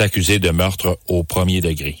 Il est accusé de meurtre au 1er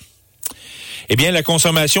degré. Eh bien, la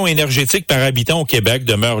consommation énergétique par habitant au Québec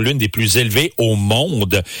demeure l'une des plus élevées au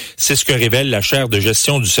monde. C'est ce que révèle la chaire de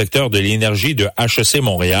gestion du secteur de l'énergie de HEC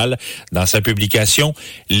Montréal dans sa publication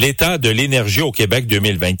 « L'état de l'énergie au Québec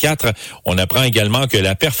 2024 ». On apprend également que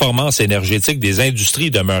la performance énergétique des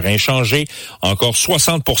industries demeure inchangée. Encore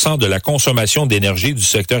 60% de la consommation d'énergie du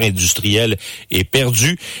secteur industriel est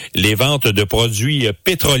perdue. Les ventes de produits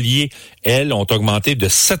pétroliers, elles, ont augmenté de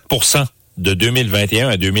 7% de 2021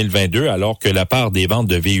 à 2022, alors que la part des ventes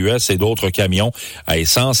de VUS et d'autres camions à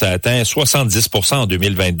essence a atteint 70% en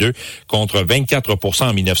 2022 contre 24%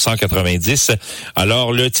 en 1990.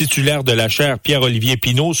 Alors, le titulaire de la chaire, Pierre-Olivier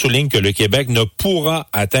Pinault, souligne que le Québec ne pourra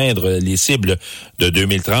atteindre les cibles de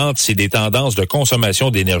 2030 si les tendances de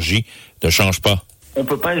consommation d'énergie ne changent pas. On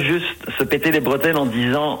peut pas juste se péter les bretelles en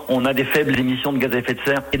disant on a des faibles émissions de gaz à effet de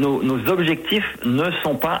serre. Et nos objectifs ne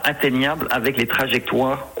sont pas atteignables avec les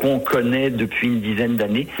trajectoires qu'on connaît depuis une dizaine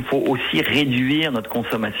d'années. Il faut aussi réduire notre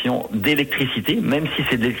consommation d'électricité, même si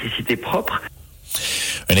c'est de l'électricité propre.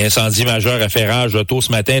 Un incendie majeur a fait rage tôt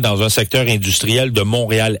ce matin dans un secteur industriel de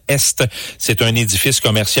Montréal-Est. C'est un édifice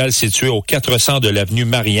commercial situé au 400 de l'avenue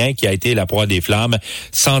Marien qui a été la proie des flammes.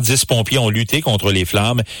 110 pompiers ont lutté contre les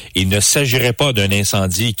flammes. Il ne s'agirait pas d'un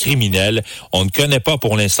incendie criminel. On ne connaît pas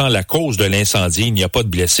pour l'instant la cause de l'incendie. Il n'y a pas de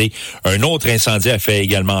blessés. Un autre incendie a fait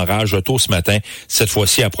également rage tôt ce matin, cette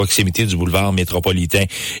fois-ci à proximité du boulevard métropolitain.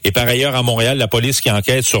 Et par ailleurs, à Montréal, la police qui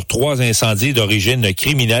enquête sur 3 incendies d'origine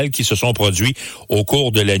criminelle qui se sont produits au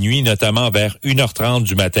cours de la nuit, notamment vers 1h30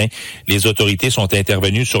 du matin. Les autorités sont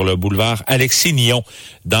intervenues sur le boulevard Alexis-Nillon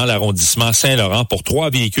dans l'arrondissement Saint-Laurent pour 3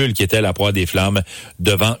 véhicules qui étaient la proie des flammes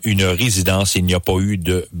devant une résidence. Il n'y a pas eu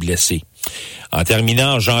de blessés. En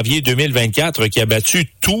terminant, janvier 2024 qui a battu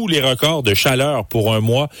tous les records de chaleur pour un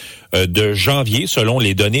mois de janvier, selon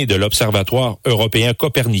les données de l'Observatoire européen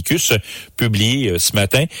Copernicus, publié ce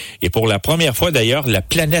matin. Et pour la première fois d'ailleurs, la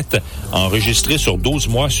planète a enregistré sur 12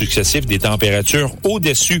 mois successifs des températures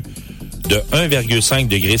au-dessus de 1,5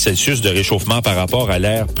 degré Celsius de réchauffement par rapport à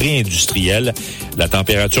l'ère pré-industrielle. La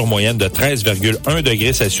température moyenne de 13,1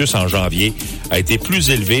 degrés Celsius en janvier a été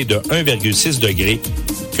plus élevée de 1,6 degré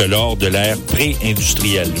que lors de l'ère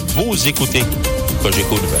pré-industrielle. Vous écoutez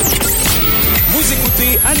Cogeco Nouvelles. Vous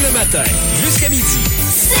écoutez Anne le matin, jusqu'à midi.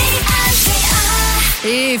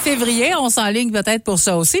 Et février, on s'enligne peut-être pour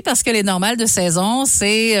ça aussi parce que les normales de saison,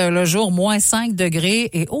 c'est le jour moins 5 degrés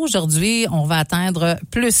et aujourd'hui, on va atteindre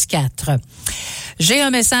plus 4. J'ai un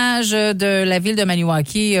message de la ville de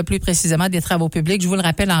Maniwaki, plus précisément des travaux publics. Je vous le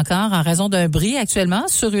rappelle encore, en raison d'un bris actuellement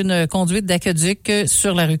sur une conduite d'aqueduc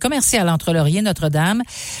sur la rue commerciale entre Laurier et Notre-Dame.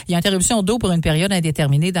 Il y a interruption d'eau pour une période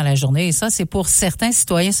indéterminée dans la journée et ça, c'est pour certains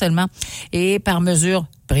citoyens seulement. Et par mesure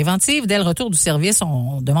préventive, dès le retour du service,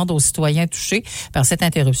 on demande aux citoyens touchés par cette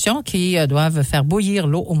interruption qui doivent faire bouillir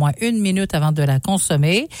l'eau au moins 1 minute avant de la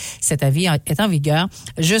consommer. Cet avis est en vigueur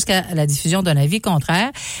jusqu'à la diffusion d'un avis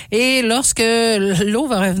contraire. Et lorsque l'eau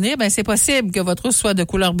va revenir, ben c'est possible que votre eau soit de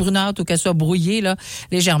couleur brunâtre ou qu'elle soit brouillée là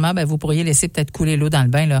légèrement. Ben vous pourriez laisser peut-être couler l'eau dans le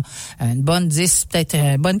bain là une bonne 10, peut-être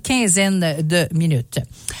une bonne quinzaine de minutes.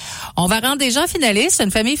 On va rendre des gens finalistes,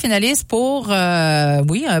 une famille finaliste pour un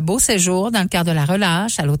beau séjour dans le cadre de la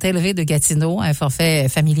relâche à l'Hôtel V de Gatineau, un forfait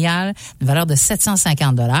familial d'une valeur de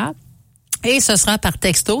 750 $. Et ce sera par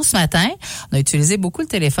texto ce matin. On a utilisé beaucoup le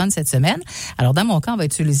téléphone cette semaine. Alors, dans mon cas, on va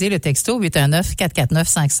utiliser le texto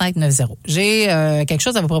 819-449-5590. J'ai quelque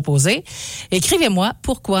chose à vous proposer. Écrivez-moi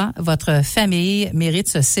pourquoi votre famille mérite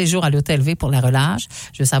ce séjour à l'Hôtel V pour la relâche.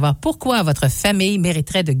 Je veux savoir pourquoi votre famille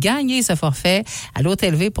mériterait de gagner ce forfait à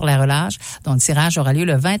l'Hôtel V pour la relâche, dont le tirage aura lieu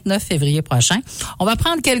le 29 février prochain. On va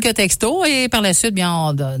prendre quelques textos et par la suite, bien,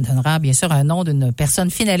 on donnera bien sûr un nom d'une personne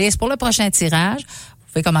finaliste pour le prochain tirage.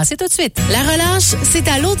 Vous pouvez commencer tout de suite. La relâche, c'est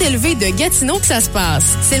à l'Hôtel V de Gatineau que ça se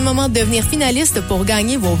passe. C'est le moment de devenir finaliste pour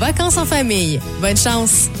gagner vos vacances en famille. Bonne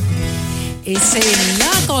chance! Et c'est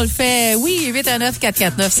là qu'on le fait. Oui,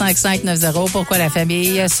 819-449-5590. Pourquoi la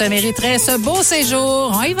famille se mériterait ce beau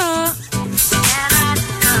séjour? On y va!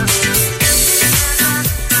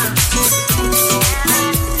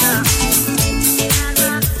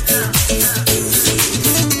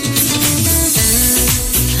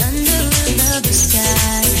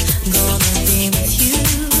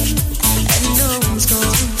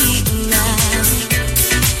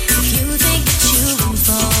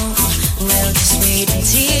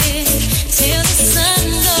 Till the sun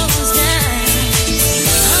goes down.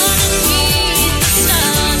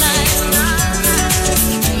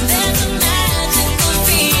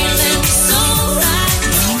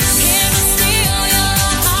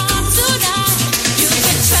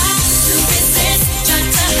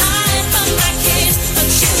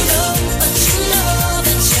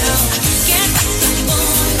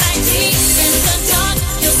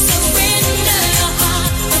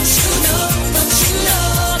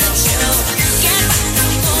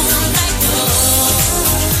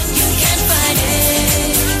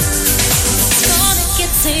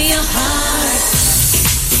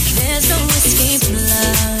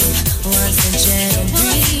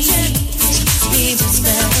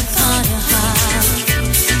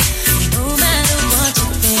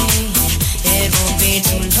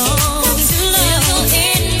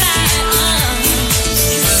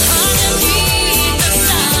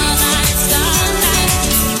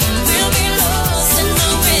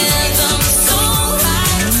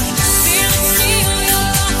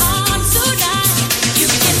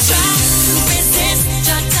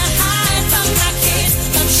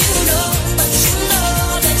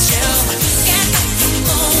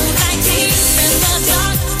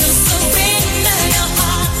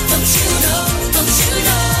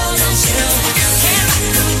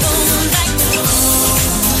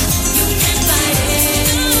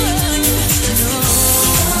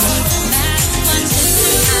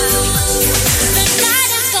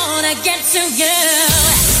 get to you.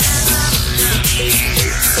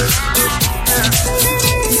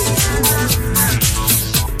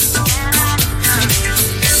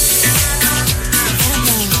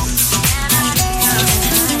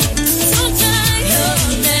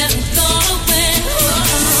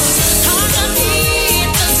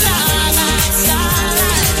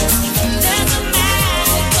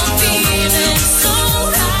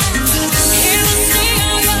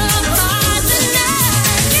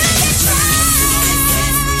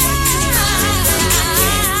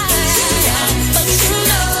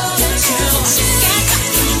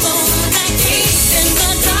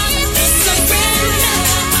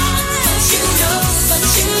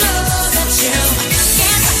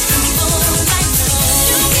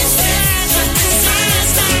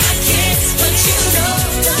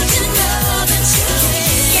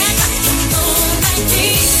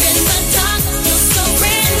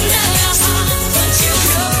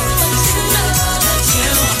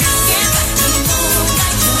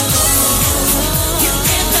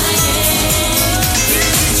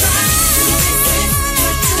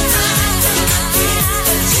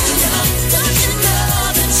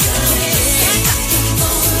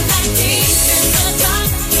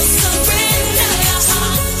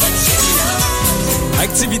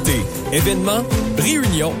 Activités, événements,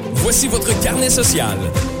 réunions, voici votre carnet social.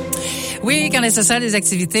 Oui, carnet social des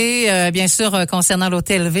activités, bien sûr, concernant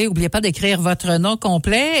l'Hôtel V, n'oubliez pas d'écrire votre nom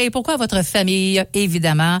complet et pourquoi votre famille,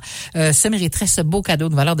 évidemment, se mériterait ce beau cadeau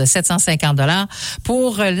de valeur de 750 $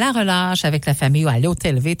 pour la relâche avec la famille à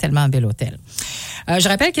l'Hôtel V, tellement un bel hôtel. Je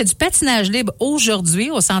rappelle qu'il y a du patinage libre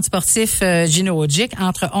aujourd'hui au centre sportif Gino Odjick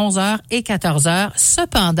entre 11h et 14h.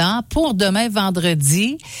 Cependant, pour demain,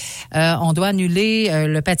 vendredi, on doit annuler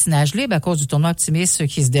le patinage libre à cause du tournoi optimiste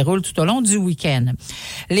qui se déroule tout au long du week-end.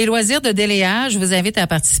 Les loisirs de délayage, je vous invite à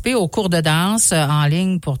participer au cours de danse en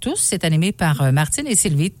ligne pour tous. C'est animé par Martine et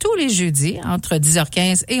Sylvie tous les jeudis entre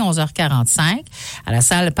 10h15 et 11h45 à la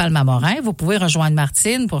salle Palma-Morin. Vous pouvez rejoindre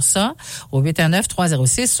Martine pour ça au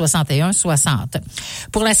 819-306-6160.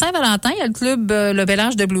 Pour la Saint-Valentin, il y a le club Le Bel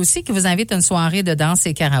Âge de Bloussy qui vous invite à une soirée de danse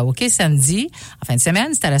et karaoké samedi. En fin de semaine,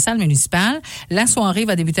 c'est à la salle municipale. La soirée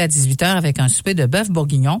va débuter à 18h avec un souper de bœuf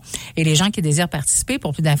bourguignon. Et les gens qui désirent participer,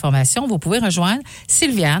 pour plus d'informations, vous pouvez rejoindre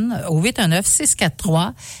Sylviane au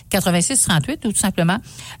 819-643-8638 ou tout simplement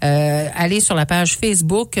aller sur la page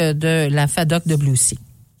Facebook de la FADOC de Bloussy.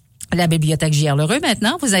 La bibliothèque J.R. Lheureux,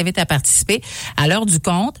 maintenant, vous invite à participer à l'heure du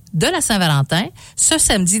conte de la Saint-Valentin. Ce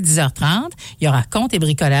samedi, 10h30, il y aura conte et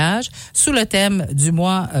bricolage sous le thème du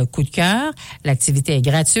mois coup de cœur. L'activité est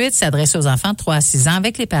gratuite, s'adresse aux enfants de 3 à 6 ans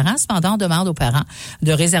avec les parents. Cependant, on demande aux parents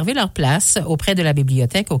de réserver leur place auprès de la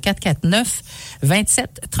bibliothèque au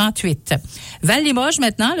 449-2738. Val-Limoges,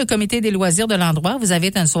 maintenant, le comité des loisirs de l'endroit vous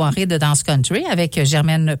invite à une soirée de danse country avec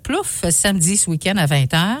Germaine Plouffe samedi ce week-end à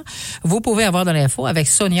 20h. Vous pouvez avoir de l'info avec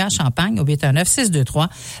Sonia Champagne au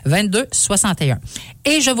 819-623-2261.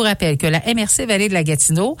 Et je vous rappelle que la MRC Vallée de la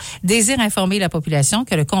Gatineau désire informer la population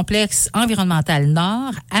que le complexe environnemental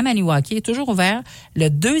Nord à Maniwaki est toujours ouvert le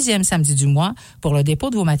 2e samedi du mois pour le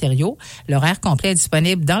dépôt de vos matériaux. L'horaire complet est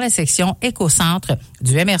disponible dans la section éco-centre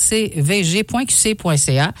du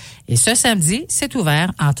mrcvg.qc.ca et ce samedi, c'est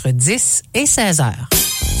ouvert entre 10 et 16 heures.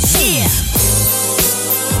 Yeah!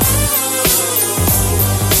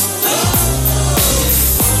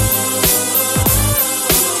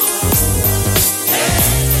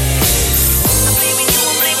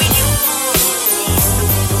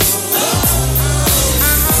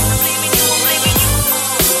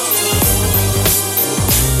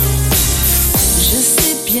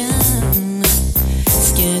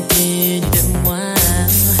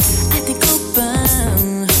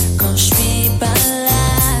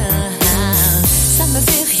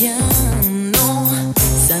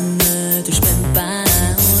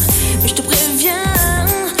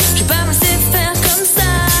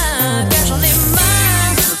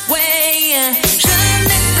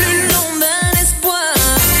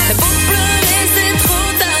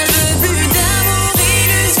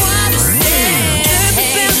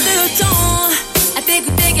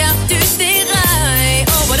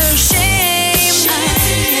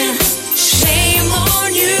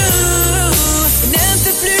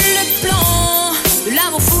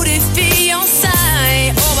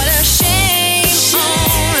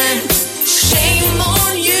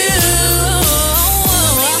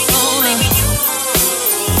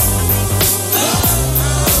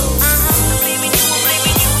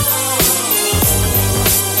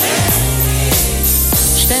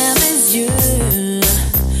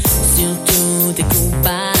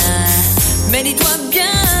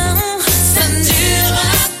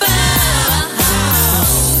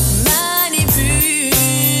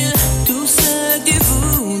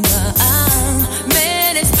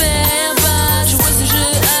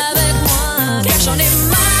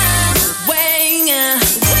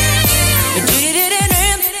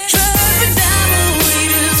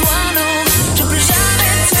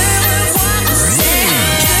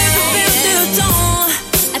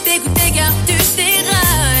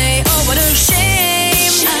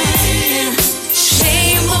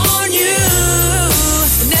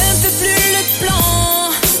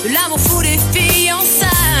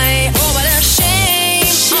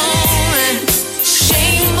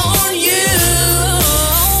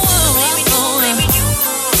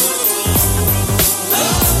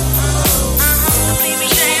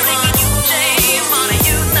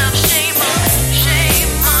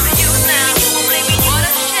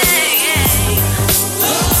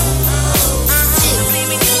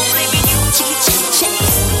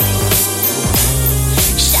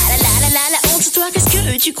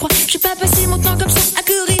 tu crois? Je vais pas passer mon temps comme ça à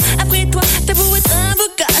courir après toi. T'as beau être un beau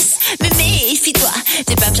gosse, mais méfie-toi.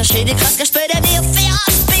 T'es pas me chercher des crosses que je peux devenir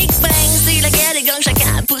féroce. Big bang, c'est la guerre des gangs,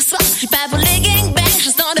 chacun pour soi. Je suis pas pour les gangbangs,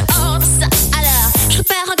 juste en dehors de ça. Alors, je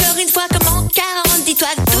repars encore une fois comme en 40. Dis-toi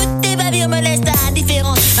que toutes tes bavures me laissent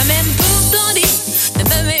indifférente. Même pourtant dit de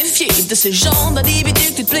me méfier de ce genre d'individu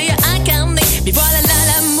que tu te plais à incarner. Mais voilà là,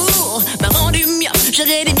 l'amour m'a rendu mieux.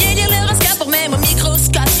 J'aurais dû bien lire l'horoscope, même au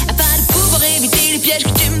microscope. Afin de pouvoir éviter les pièges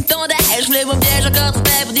que tu me tendais. Je voulais mon piège encore trop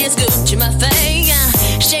fait pour dire ce que tu m'as fait.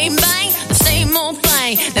 Shame bang, c'est mon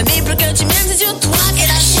pain. Même plus que tu m'aimes, c'est sur toi qu'elle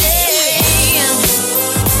a chérie.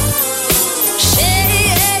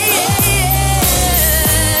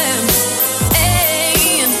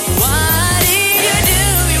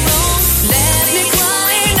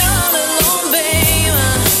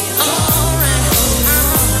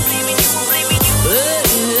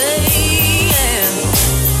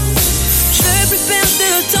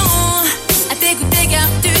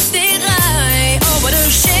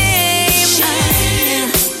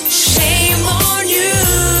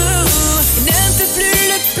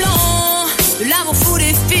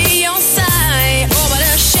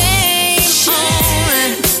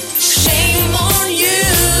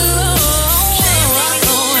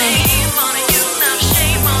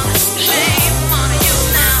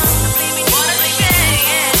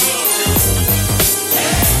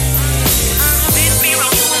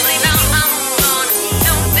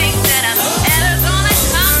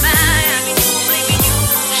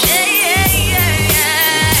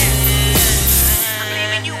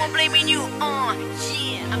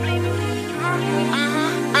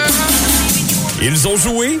 Ils ont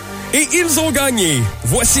joué et ils ont gagné.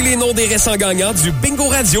 Voici les noms des récents gagnants du Bingo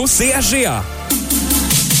Radio CHGA.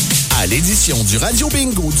 À l'édition du Radio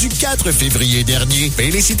Bingo du 4 février dernier,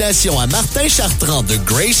 félicitations à Martin Chartrand de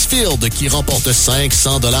Gracefield qui remporte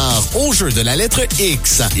 500 $ au jeu de la lettre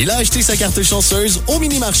X. Il a acheté sa carte chanceuse au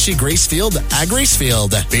mini-marché Gracefield à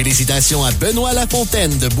Gracefield. Félicitations à Benoît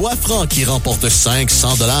Lafontaine de Boisfranc qui remporte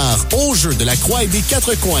 500 $ au jeu de la Croix et des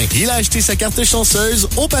Quatre Coins. Il a acheté sa carte chanceuse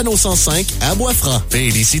au panneau 105 à Boisfranc.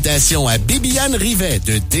 Félicitations à Bibiane Rivet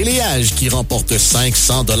de Déléage qui remporte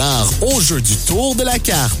 500 $ au jeu du Tour de la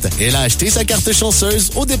carte. Elle a acheté sa carte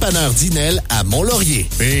chanceuse au dépanneur Dinel à Mont-Laurier.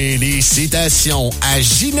 Félicitations à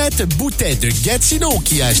Ginette Boutet de Gatineau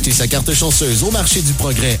qui a acheté sa carte chanceuse au marché du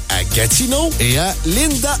Progrès à Gatineau et à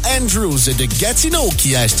Linda Andrews de Gatineau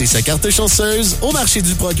qui a acheté sa carte chanceuse au marché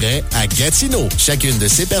du Progrès à Gatineau. Chacune de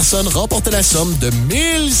ces personnes remporte la somme de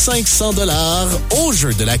 1500 $ au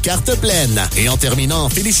jeu de la carte pleine. Et en terminant,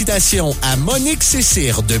 félicitations à Monique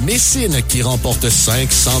Cécire de Messine qui remporte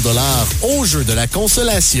 500 $ au jeu de la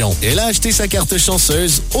consolation. Elle a acheté sa carte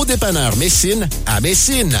chanceuse au dépanneur Messine à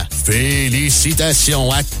Messine.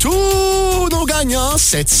 Félicitations à tous nos gagnants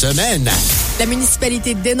cette semaine. La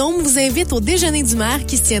municipalité de Denôme vous invite au déjeuner du maire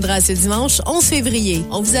qui se tiendra ce dimanche 11 février.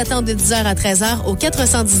 On vous attend de 10h à 13h au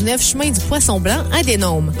 419 chemin du Poisson Blanc à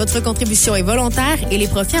Denôme. Votre contribution est volontaire et les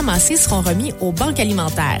profits amassés seront remis aux banques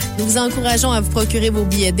alimentaires. Nous vous encourageons à vous procurer vos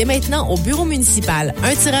billets dès maintenant au bureau municipal.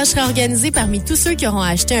 Un tirage sera organisé parmi tous ceux qui auront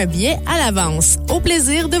acheté un billet à l'avance. Au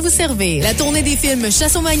plaisir de vous servir. La tournée des films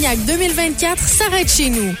Chasse aux maniaques 2024 s'arrête chez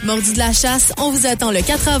nous. Mordu de la chasse, on vous attend le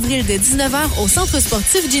 4 avril de 19h au Centre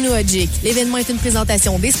sportif Gino Hodgick. L'événement est une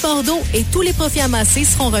présentation des sports d'eau et tous les profits amassés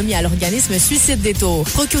seront remis à l'organisme Suicide Détour.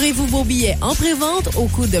 Procurez-vous vos billets en pré-vente au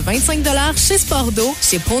coût de 25 $ chez Sport d'eau,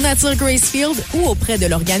 chez Pro Nature Gracefield ou auprès de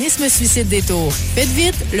l'organisme Suicide Détour. Faites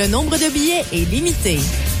vite, le nombre de billets est limité.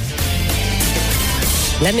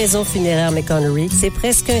 La Maison funéraire McConnery, c'est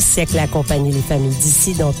presque un siècle à accompagner les familles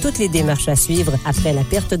d'ici dans toutes les démarches à suivre après la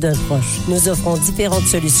perte d'un proche. Nous offrons différentes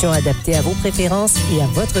solutions adaptées à vos préférences et à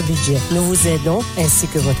votre budget. Nous vous aidons, ainsi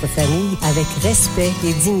que votre famille, avec respect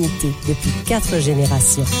et dignité depuis 4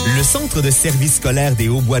 générations. Le Centre de services scolaires des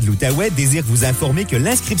Hauts-Bois de l'Outaouais désire vous informer que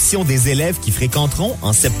l'inscription des élèves qui fréquenteront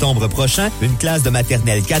en septembre prochain une classe de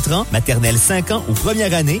maternelle 4 ans, maternelle 5 ans ou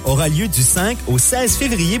première année aura lieu du 5 au 16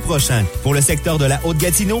 février prochain. Pour le secteur de la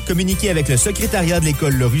Haute-Gatineau, communiquez avec le secrétariat de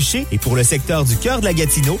l'école Le Rucher et pour le secteur du Cœur de la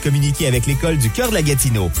Gatineau, communiquez avec l'école du Cœur de la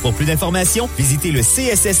Gatineau. Pour plus d'informations, visitez le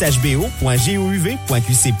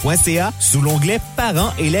csshbo.gouv.qc.ca sous l'onglet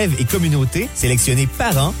Parents, élèves et communautés, sélectionnez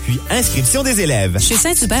Parents, puis Inscription des élèves. Chez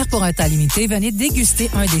Saint-Hubert, pour un temps limité, venez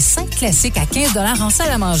déguster un des 5 classiques à 15 $ en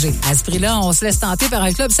salle à manger. À ce prix-là, on se laisse tenter par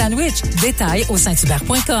un club sandwich. Détails au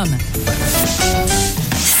sainthubert.com.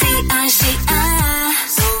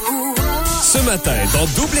 Ce matin, dans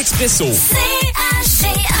Double Expresso.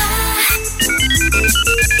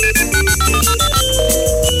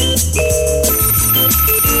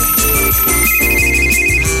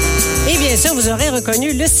 Et bien sûr, vous aurez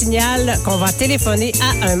reconnu le signal qu'on va téléphoner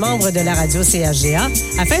à un membre de la radio CHGA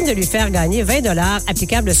afin de lui faire gagner 20 $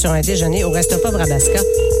 applicables sur un déjeuner au Resto Pub Rabaska.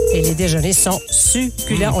 Et les déjeuners sont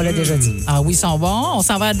succulents, on l'a déjà dit. Ah oui, ils sont bons. On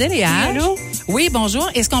s'en va à Déléage. Allô? Oui, bonjour.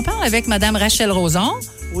 Est-ce qu'on parle avec Mme Rachel Roson?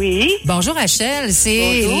 Oui. Bonjour, Rachel.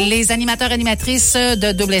 C'est Bonjour. les animateurs-animatrices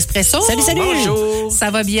de Double Espresso. Salut, salut. Bonjour. Ça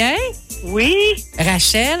va bien? Oui.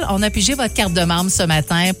 Rachel, on a pigé votre carte de membre ce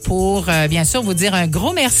matin pour, bien sûr, vous dire un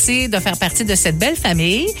gros merci de faire partie de cette belle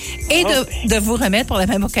famille et de vous remettre pour la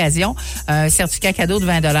même occasion un certificat cadeau de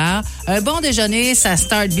 20 $. Un bon déjeuner, ça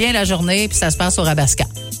start bien la journée puis ça se passe au Rabaska.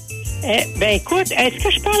 Ben écoute, est-ce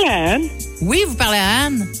que je parle à Anne? Oui, vous parlez à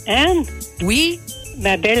Anne. Anne? Oui.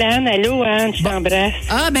 Ma belle Anne, allô Anne, je t'embrasse.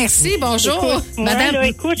 Ah, merci, bonjour. Écoute, moi, Madame. là,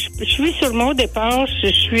 écoute, je suis sur mon départ, je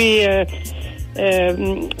suis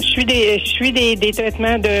des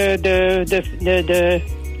traitements de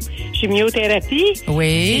chimiothérapie. Oui.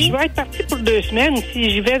 Et je vais être partie pour 2 semaines. Si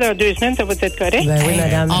j'y vais dans 2 semaines, ça va être correct? Ben oui,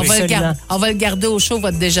 madame. On va le garder au chaud,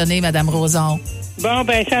 votre déjeuner, Madame Roson. Bon,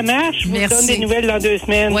 ben ça marche. Je vous donne des nouvelles dans 2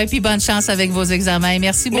 semaines. Oui, puis bonne chance avec vos examens.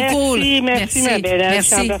 Merci beaucoup. Merci, ma belle.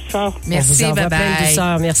 Merci. Merci, bye-bye. Plein de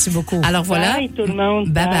douceur. Merci beaucoup. Alors voilà. Bye, tout le monde.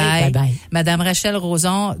 Bye bye. Bye bye. Madame Rachel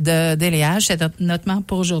Roson de Déléage, c'est notre membre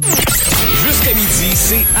pour aujourd'hui. Jusqu'à midi,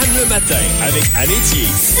 c'est Anne le matin avec Anne Etier.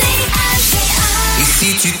 Et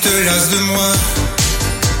si tu te lasses de moi,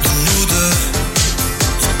 de nous deux,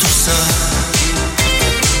 de tout ça,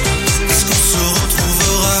 est-ce qu'on se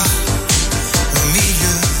retrouvera au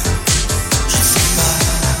milieu? Je ne sais pas.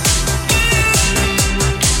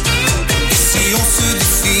 Et si on se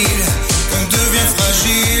défile, qu'on devient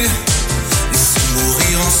fragile, laissons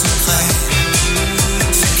mourir en secret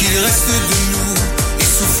ce qu'il reste de nous et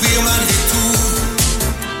souffrir malgré tout.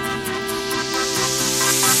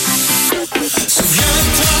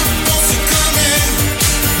 Souviens-toi, on se connaît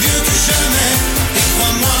mieux que jamais. Et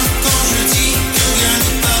crois-moi quand je dis que rien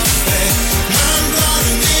n'est parfait. Même dans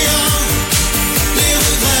le néant, les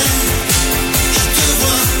regrets, je te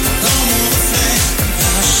vois dans mon reflet.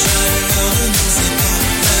 La chaleur de nos ébats,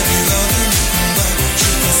 la lueur de nos combats. Je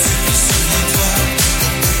t'en supplie, souviens-toi.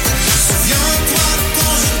 Souviens-toi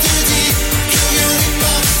quand je te dis que rien n'est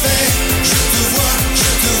parfait. Je te vois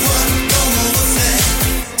dans mon reflet.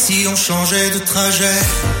 Si on changeait de trajet,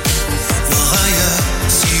 voir ailleurs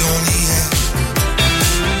si on y est,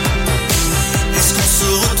 est-ce qu'on se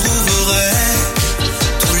retrouverait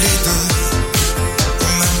tous les deux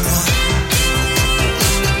au même mois?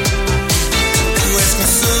 Ou est-ce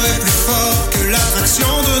qu'on serait plus fort que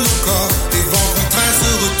l'attraction de nos corps? Des vents contraires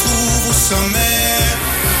se retrouvent au sommet.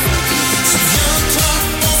 Souviens-toi,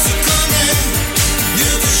 on se connaît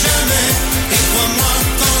mieux que jamais. Et crois-moi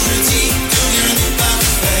quand je dis que rien n'est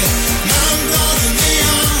parfait. Même dans le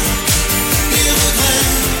néant, les regrets,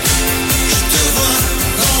 je te vois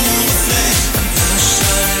dans mon reflet. La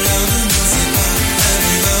chaleur de nos ébats, la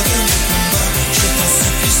lueur de nos combats. Je t'en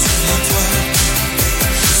supplie, souviens-toi.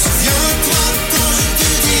 Souviens-toi quand je te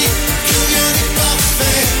dis que rien n'est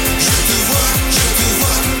parfait. Je te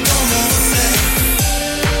vois dans mon reflet.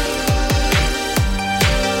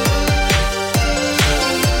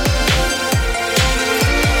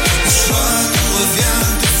 Le choix nous revient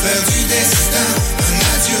de faire du destin un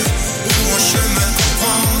adieu ou un chemin qu'on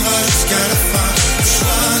prendra jusqu'à la fin. Le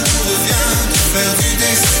choix nous revient de faire du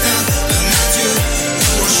destin un adieu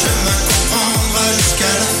ou un chemin qu'on prendra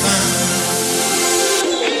jusqu'à la fin.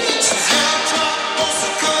 Souviens-toi, on se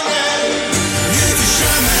connaît mieux que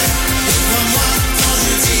jamais. Et crois-moi quand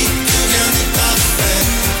je dis que rien n'est parfait.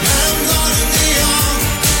 Même dans le néant,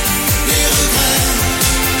 les regrets,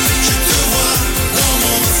 je te vois dans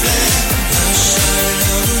mon reflet. La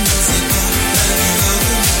chaleur de nos ébats, la lueur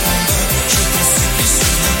de nos combats. Je t'en supplie,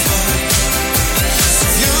 souviens-toi.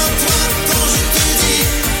 Souviens-toi quand je te dis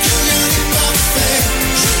que rien n'est parfait.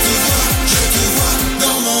 Je te vois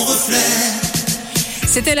dans mon reflet.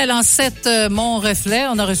 C'était la lancette Mon Reflet.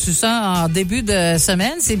 On a reçu ça en début de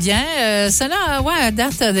semaine. C'est bien. Cela,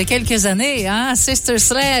 date de quelques années. Hein? Sister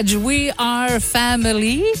Sledge, We Are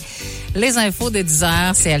Family. Les infos de 10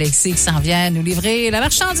 heures, c'est Alexis qui s'en vient nous livrer la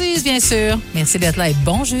marchandise, bien sûr. Merci d'être là et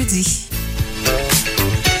bon jeudi.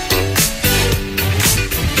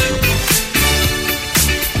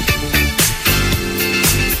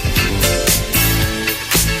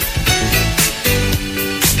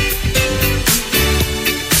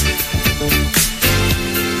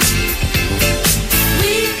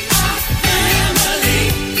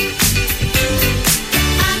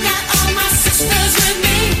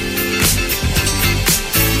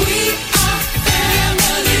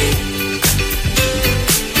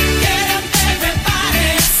 Yeah.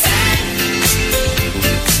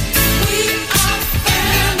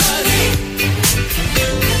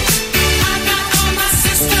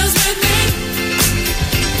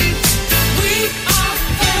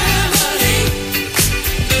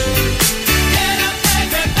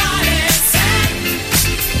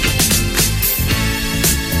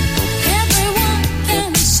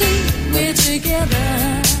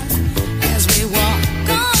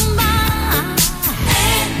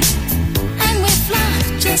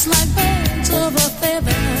 just like birds of a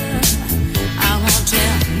feather. I won't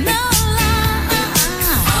tell no lie.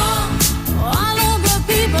 All of the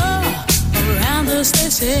people around us, they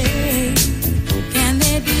say, can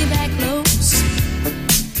they be that close?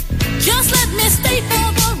 Just let me state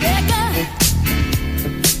for the record,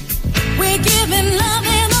 we're giving love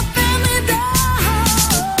in a family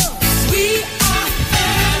dose. We are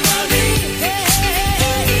family.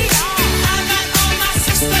 Hey, I got all my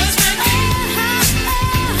sisters with me.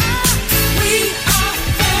 We are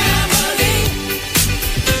family.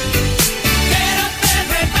 Get up,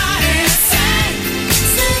 everybody, and sing.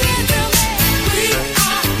 Sing it to me. We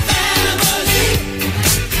are family.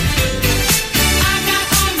 I got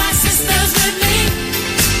all my sisters with me.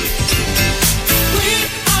 We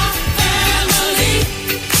are family.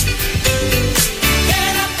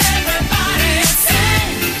 Get up, everybody, and sing.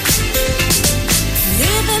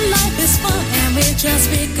 Living life is fun, and we just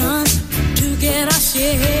begun to get our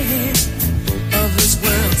share of this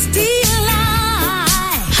world's delight.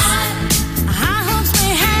 High hopes we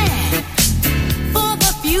have for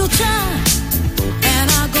the future,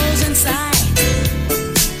 and our goals in sight.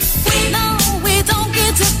 We know we don't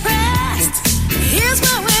get depressed. Here's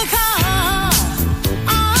what we call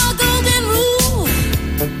our golden rule.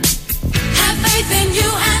 Have faith in you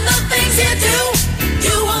and the things you do.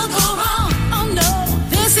 You won't go wrong. Oh no,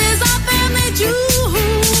 this is our family jewel.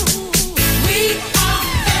 We are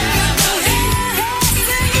family.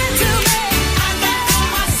 Sing it to me. I got all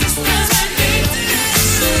my sisters with me.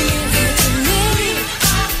 Sing it to me. We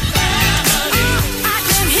are family. I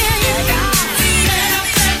can hear you, guys. Get up,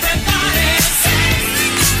 everybody, and sing.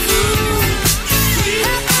 We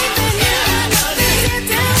have faith in you and the things you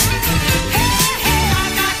do. Hey, I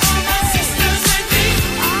got all my sisters with me.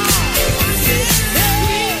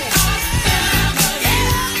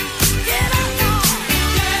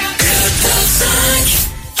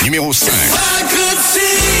 Numéro 5. I could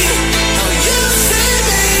see how you see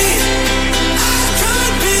me. I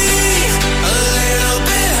could be a little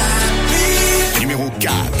bit happy. Numéro 4. I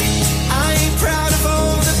ain't proud of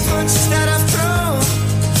all the punches that I've thrown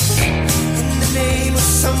in the name of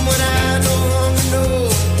someone I no longer know.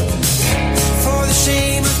 For the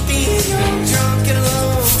shame of being young, drunk and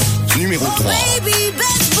alone. Numéro 3. Baby,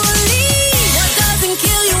 best believe what doesn't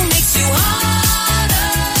kill you makes you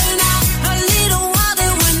harder. Now a little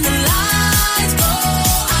wilder when the lights go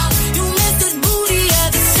out. You miss this booty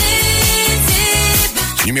at the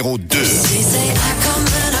city. Numéro 2. They say I come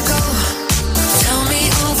and I go. Tell me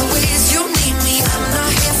all the ways you need me. I'm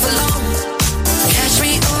not here for long. Catch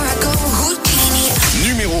me or I go Houdini.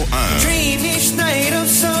 Numéro 1. Dream each night of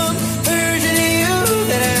some version of you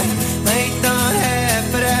that I might not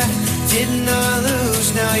have, but I did not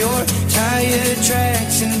lose. Now you're tire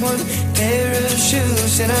tracks and one pair of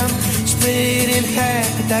shoes, and I'm split in half.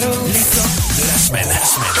 But that'll De la semaine.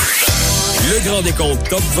 Le grand décompte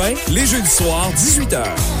top 20, les jeudis soirs, 18h.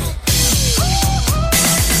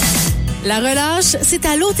 La relâche, c'est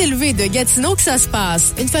à l'Hôtel élevé de Gatineau que ça se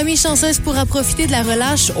passe. Une famille chanceuse pourra profiter de la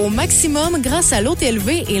relâche au maximum grâce à l'Hôtel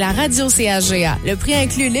élevé et la radio CHGA. Le prix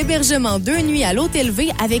inclut l'hébergement 2 nuits à l'Hôtel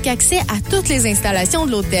élevé avec accès à toutes les installations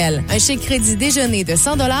de l'hôtel. Un chèque crédit déjeuner de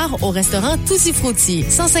 100 $ au restaurant Tutti Frutti,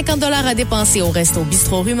 150 $ à dépenser au resto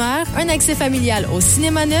Bistrot Rumeur, un accès familial au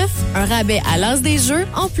cinéma neuf, un rabais à l'as des jeux,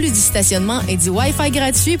 en plus du stationnement et du Wi-Fi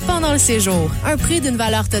gratuit pendant le séjour. Un prix d'une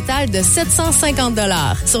valeur totale de 750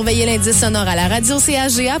 $. Surveillez l'indice sonore à la radio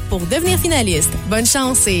CHGA pour devenir finaliste. Bonne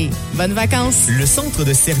chance et bonnes vacances. Le Centre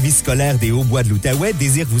de service scolaire des Hauts-Bois de l'Outaouais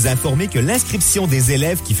désire vous informer que l'inscription des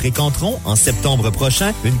élèves qui fréquenteront en septembre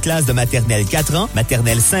prochain une classe de maternelle 4 ans,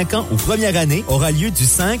 maternelle 5 ans ou première année aura lieu du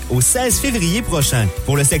 5 au 16 février prochain.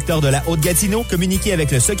 Pour le secteur de la Haute-Gatineau, communiquez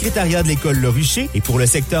avec le secrétariat de l'école Le Rucher et pour le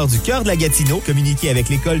secteur du Cœur de la Gatineau, communiquez avec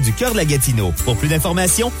l'école du Cœur de la Gatineau. Pour plus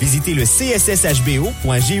d'informations, visitez le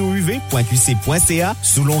csshbo.gouv.qc.ca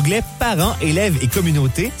sous l'onglet Parents, élèves et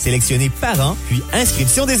communautés, sélectionnez Parents, puis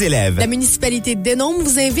Inscription des élèves. La municipalité de Denôme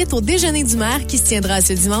vous invite au déjeuner du maire qui se tiendra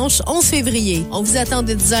ce dimanche 11 février. On vous attend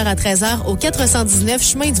de 10h à 13h au 419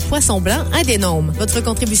 chemin du Poisson Blanc à Denôme. Votre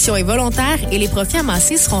contribution est volontaire et les profits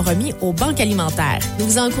amassés seront remis aux banques alimentaires. Nous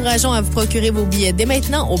vous encourageons à vous procurer vos billets dès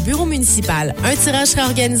maintenant au bureau municipal. Un tirage sera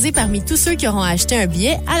organisé parmi tous ceux qui auront acheté un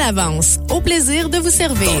billet à l'avance. Au plaisir de vous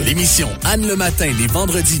servir. Dans l'émission Anne le matin, les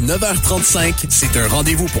vendredis 9h35, c'est un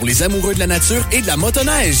rendez-vous pour les amoureux de la nature et de la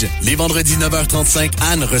motoneige. Les vendredis 9h35,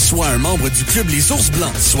 Anne reçoit un membre du club Les Ours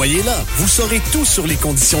Blancs. Soyez là. Vous saurez tout sur les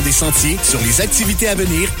conditions des sentiers, sur les activités à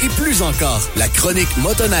venir et plus encore. La chronique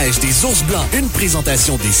motoneige des Ours Blancs, une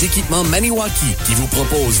présentation des équipements Maniwaki qui vous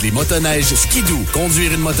propose les motoneiges skidoo.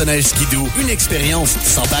 Conduire une motoneige skidoo, une expérience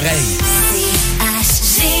sans pareil.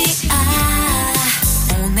 CHGA.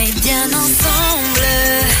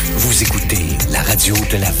 radio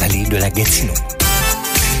de la vallée de la Gatineau.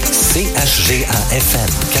 CHGA-FM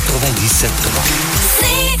 97.3.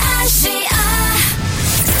 CHGA.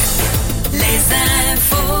 Les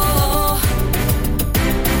infos.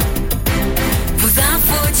 Vos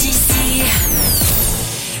infos d'ici.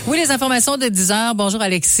 Oui, les informations de 10 heures. Bonjour,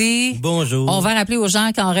 Alexis. Bonjour. On va rappeler aux gens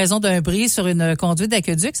qu'en raison d'un bris sur une conduite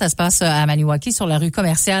d'aqueduc, ça se passe à Maniwaki, sur la rue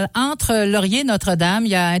commerciale, entre Laurier et Notre-Dame.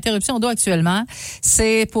 Il y a interruption d'eau actuellement.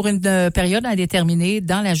 C'est pour une période indéterminée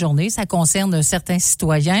dans la journée. Ça concerne certains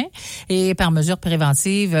citoyens. Et par mesure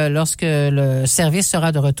préventive, lorsque le service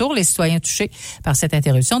sera de retour, les citoyens touchés par cette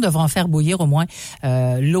interruption devront faire bouillir au moins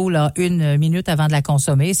l'eau là 1 minute avant de la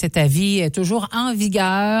consommer. Cet avis est toujours en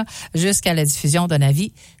vigueur jusqu'à la diffusion d'un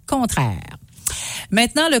avis contraire.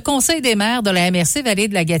 Maintenant, le Conseil des maires de la MRC Vallée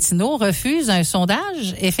de la Gatineau refuse un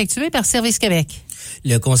sondage effectué par Service Québec.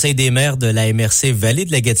 Le Conseil des maires de la MRC Vallée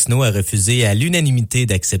de la Gatineau a refusé à l'unanimité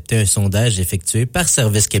d'accepter un sondage effectué par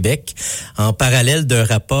Service Québec en parallèle d'un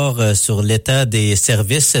rapport sur l'état des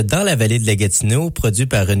services dans la Vallée de la Gatineau produit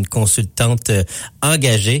par une consultante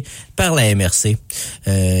engagée par la MRC.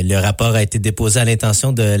 Le rapport a été déposé à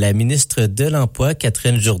l'intention de la ministre de l'Emploi,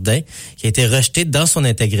 Catherine Jourdain, qui a été rejeté dans son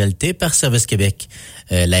intégralité par Service Québec.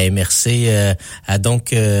 La MRC a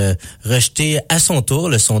donc rejeté à son tour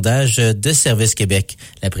le sondage de Service Québec.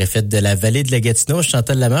 La préfète de la Vallée de la Gatineau,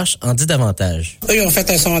 Chantal Lamarche, en dit davantage. Eux, ils ont fait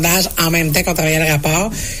un sondage en même temps qu'on travaillait le rapport.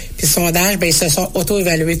 Puis le sondage, ils se sont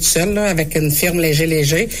auto-évalués tout seuls, là, avec une firme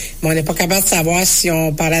léger. Mais on n'est pas capable de savoir si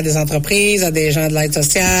on parlait à des entreprises, à des gens de l'aide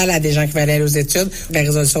sociale, à des gens qui veulent aller aux études. La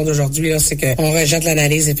résolution d'aujourd'hui, là, c'est qu'on rejette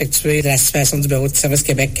l'analyse effectuée de la situation du bureau de Service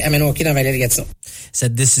Québec à Maniwaki dans la Vallée de Gatineau.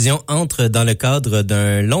 Cette décision entre dans le cadre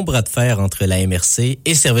d'un long bras de fer entre la MRC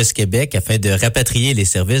et Service Québec afin de rapatrier les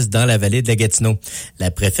services dans la Vallée de la Gatineau.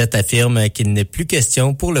 La préfète affirme qu'il n'est plus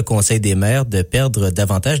question pour le Conseil des maires de perdre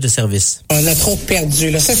davantage de services. On a trop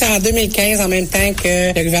perdu. Là. Ça, c'est en 2015, en même temps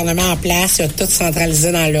que le gouvernement en place, il a tout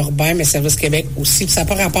centralisé dans l'urbain, mais Service Québec aussi. Puis ça n'a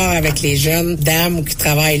pas rapport avec les jeunes dames qui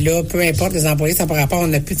travaillent là, peu importe les employés, ça n'a pas rapport, on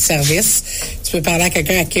n'a plus de service. Tu peux parler à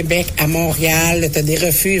quelqu'un à Québec, à Montréal, tu as des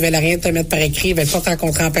refus, ils veulent rien te mettre par écrit, ils veulent pas te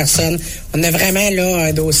rencontrer en personne. On a vraiment là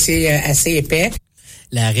un dossier assez épais.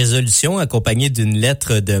 La résolution, accompagnée d'une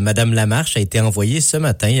lettre de Mme Lamarche, a été envoyée ce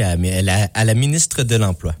matin à la ministre de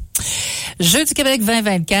l'Emploi. Jeux du Québec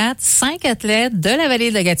 2024, 5 athlètes de la Vallée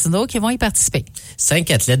de la Gatineau qui vont y participer.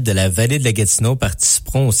 5 athlètes de la Vallée de la Gatineau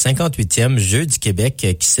participeront au 58e Jeux du Québec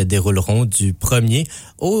qui se dérouleront du 1er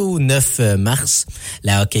au 9 mars.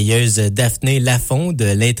 La hockeyeuse Daphné Lafont de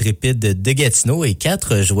l'Intrépide de Gatineau et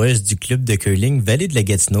 4 joueuses du club de curling Vallée de la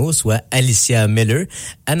Gatineau, soit Alicia Miller,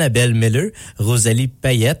 Annabelle Miller, Rosalie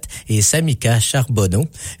Payette et Samika Charbonneau,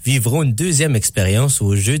 vivront une deuxième expérience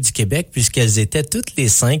aux Jeux du Québec puisqu'elles étaient toutes les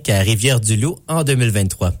 5 à Rivière-du-Loup en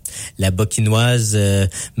 2023. La bokinoise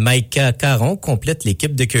Maïka Caron complète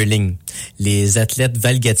l'équipe de curling. Les athlètes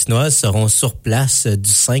valgatinoises seront sur place du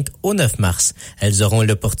 5 au 9 mars. Elles auront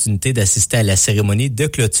l'opportunité d'assister à la cérémonie de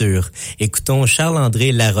clôture. Écoutons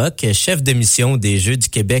Charles-André Larocque, chef de mission des Jeux du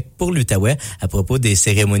Québec pour l'Outaouais, à propos des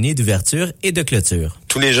cérémonies d'ouverture et de clôture.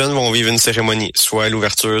 Tous les jeunes vont vivre une cérémonie, soit à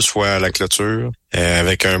l'ouverture, soit à la clôture,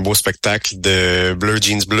 avec un beau spectacle de bleu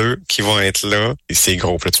jeans bleu qui vont être là. Et c'est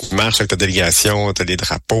gros. Là, tu marches avec ta délégation, t'as des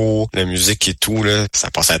drapeaux, la musique et tout, là,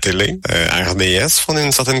 ça passe à la télé. RDS font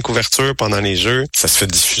une certaine couverture pendant les Jeux. Ça se fait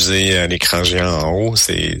diffuser à l'écran géant en haut.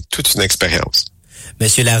 C'est toute une expérience.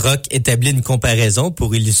 Monsieur Larocque établit une comparaison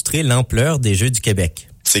pour illustrer l'ampleur des Jeux du Québec.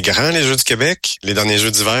 C'est grand, les Jeux du Québec. Les derniers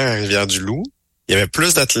Jeux d'hiver à Rivière-du-Loup, il y avait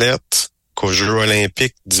plus d'athlètes qu'aux Jeux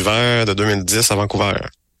olympiques d'hiver de 2010 à Vancouver.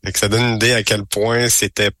 Fait que ça donne une idée à quel point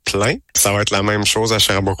c'était plein. Ça va être la même chose à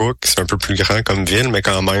Sherbrooke. C'est un peu plus grand comme ville, mais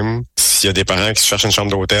quand même, s'il y a des parents qui se cherchent une chambre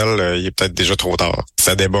d'hôtel, il est peut-être déjà trop tard.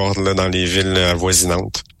 Ça déborde là dans les villes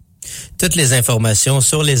avoisinantes. Toutes les informations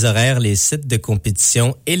sur les horaires, les sites de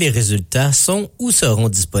compétition et les résultats sont ou seront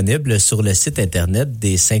disponibles sur le site Internet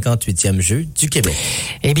des 58e Jeux du Québec.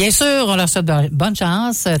 Et bien sûr, on leur souhaite bonne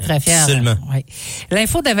chance, très fiers. Absolument. Oui.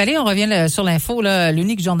 L'info de la Vallée, on revient sur l'info, là,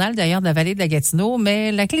 l'unique journal d'ailleurs de la Vallée de la Gatineau,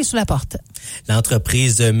 mais la clé est sous la porte.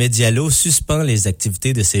 L'entreprise Medialo suspend les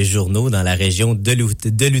activités de ses journaux dans la région de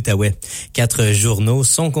l'Outaouais. 4 journaux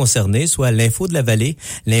sont concernés, soit l'Info de la Vallée,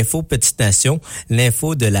 l'Info Petite Nation,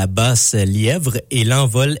 l'Info de la Basse-Lièvre et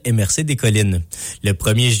l'envol MRC des collines. Le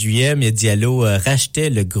 1er juillet, Medialo rachetait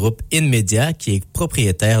le groupe InMedia, qui est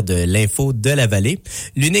propriétaire de l'Info de la Vallée,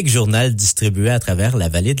 l'unique journal distribué à travers la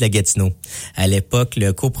vallée de la Gatineau. À l'époque,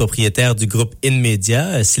 le copropriétaire du groupe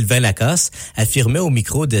InMedia, Sylvain Lacasse, affirmait au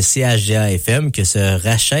micro de CHGA-FM que ce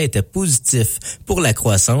rachat était positif pour la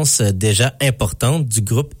croissance déjà importante du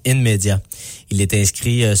groupe InMedia. Il est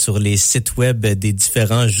inscrit sur les sites web des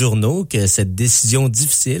différents journaux que cette décision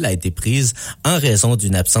difficile a été prise en raison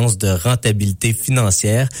d'une absence de rentabilité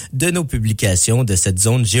financière de nos publications de cette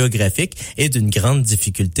zone géographique et d'une grande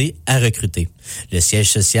difficulté à recruter. Le siège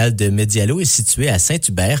social de Medialo est situé à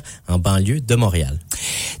Saint-Hubert, en banlieue de Montréal.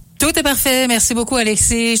 Tout est parfait. Merci beaucoup,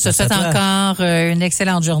 Alexis. Je te souhaite encore une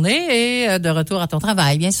excellente journée et de retour à ton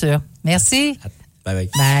travail, bien sûr. Merci. Bye bye.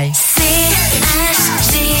 Bye.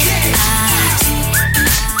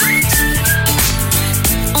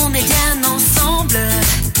 On est bien ensemble.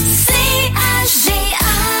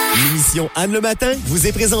 L'émission Anne le matin vous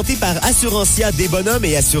est présentée par Assurantia des Bonhommes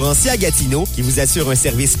et Assurantia Gatineau, qui vous assure un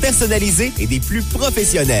service personnalisé et des plus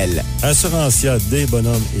professionnels. Assurantia des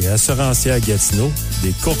Bonhommes et Assurantia Gatineau,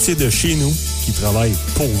 des courtiers de chez nous qui travaillent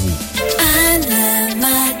pour vous. Anne le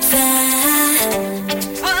matin.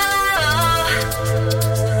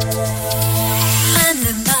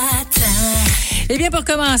 Eh bien, pour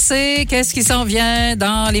commencer, qu'est-ce qui s'en vient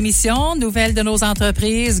dans l'émission? Nouvelles de nos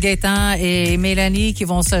entreprises, Gaétan et Mélanie qui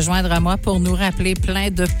vont se joindre à moi pour nous rappeler plein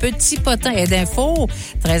de petits potins et d'infos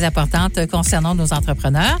très importantes concernant nos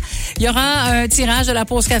entrepreneurs. Il y aura un tirage de la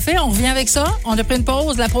pause café. On revient avec ça. On a pris une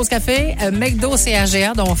pause, la pause café, McDo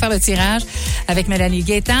CHGA, dont on va faire le tirage avec Mélanie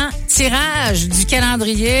Gaétan. Tirage du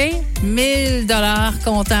calendrier, 1 000 $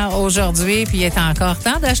 comptant aujourd'hui, puis il est encore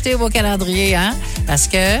temps d'acheter vos calendriers, hein? Parce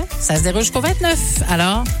que ça se déroule jusqu'au 29.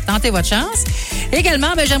 Alors, tentez votre chance. Également,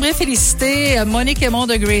 j'aimerais féliciter Monique Aymon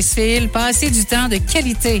de Gracefield, passer du temps de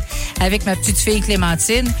qualité avec ma petite fille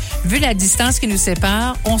Clémentine. Vu la distance qui nous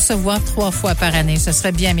sépare, on se voit 3 fois par année. Ce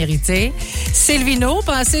serait bien mérité. Sylvino,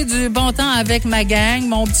 passer du bon temps avec ma gang,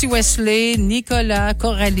 mon petit Wesley, Nicolas,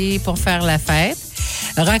 Coralie pour faire la fête.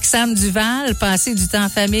 Roxane Duval, passer du temps en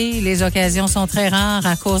famille. Les occasions sont très rares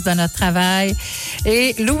à cause de notre travail.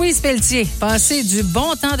 Et Louise Pelletier, passer du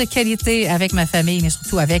bon temps de qualité avec ma famille, mais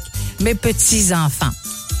surtout avec mes petits-enfants.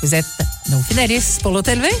 Vous êtes nos finalistes pour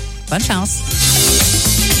l'Hôtel V. Bonne chance.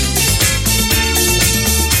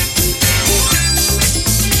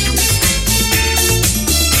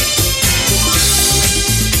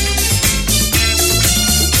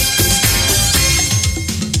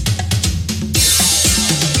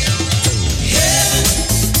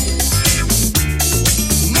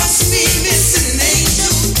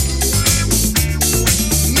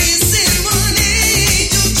 Missing one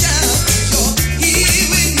angel, child, you're here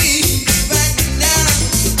with me right now.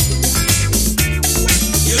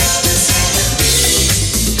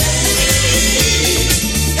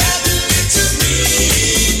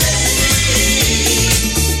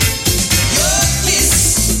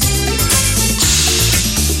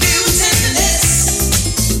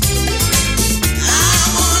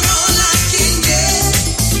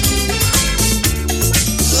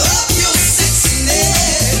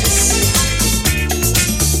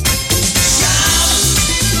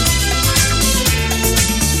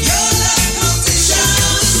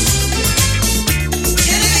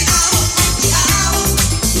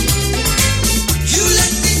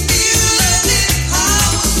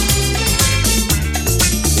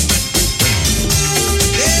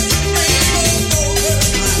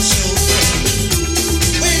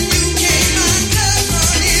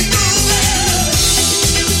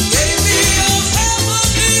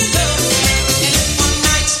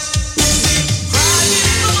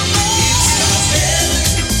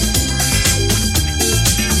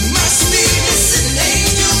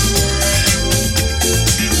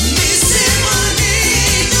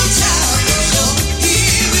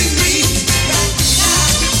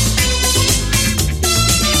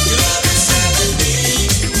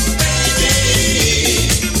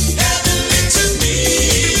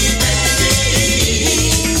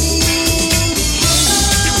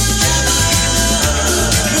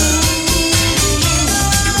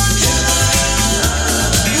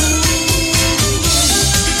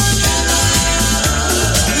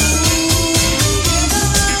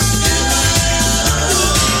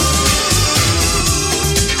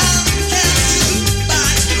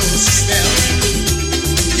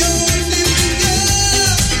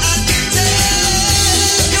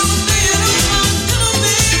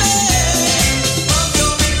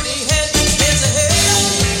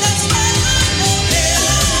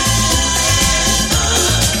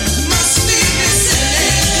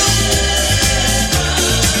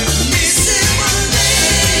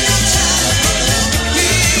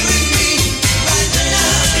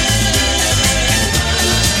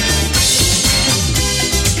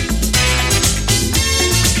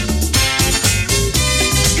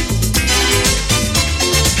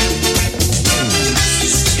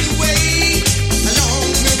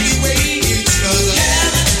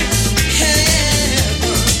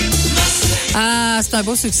 c'est un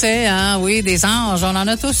beau succès, hein? Oui, des anges. On en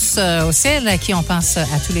a tous au ciel à qui on pense à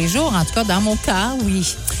tous les jours. En tout cas, dans mon cas,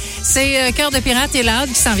 oui. C'est Cœur de Pirate et Loud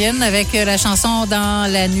qui s'en viennent avec la chanson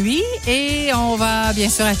Dans la nuit. Et on va bien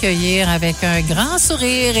sûr accueillir avec un grand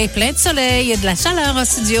sourire et plein de soleil et de la chaleur au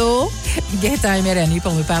studio Gaëtan et Mélanie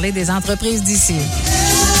pour nous parler des entreprises d'ici.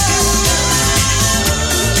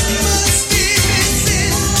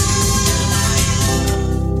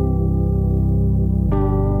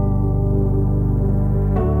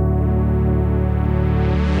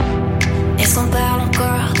 Est-ce qu'on parle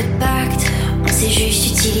encore de pacte? On s'est juste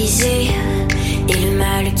utilisé. Et le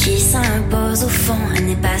mal qui s'impose au fond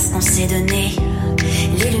n'est pas ce qu'on s'est donné.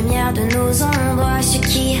 Les lumières de nos endroits, ce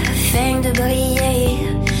qui feignent de briller.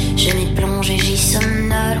 Je m'y plonge et j'y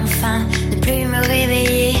somnole, enfin, ne plus me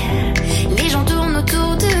réveiller. Les gens tournent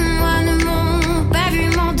autour de moi, ne m'ont pas vu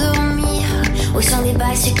m'endormir. Au son des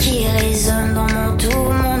basses qui résonnent dans mon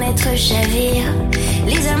tout, mon être chavire.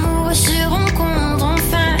 Les amoureux se rencontrent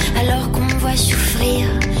enfin, alors qu'on me voit souffrir.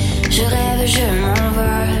 Je rêve, je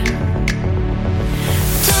m'envole.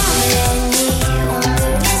 Dans la nuit, on me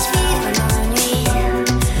laisse vivre l'ennui.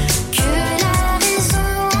 Que la raison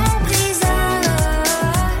emprisonne.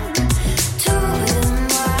 Tout de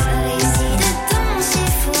moi réside dans ces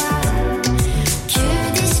fois. Que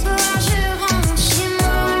d'espoir je rentre chez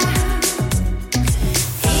moi.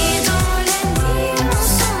 Et dans la nuit on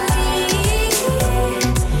s'ennuie.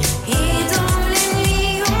 Et dans la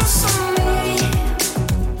nuit on s'ennuie.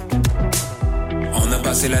 On a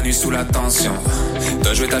passé la nuit sous la tension.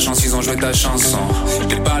 T'as joué ta chance, ils ont joué ta chanson.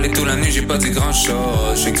 J'ai parlé toute la nuit, j'ai pas dit grand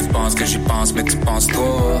chose. Je sais que tu penses que j'y pense, mais tu penses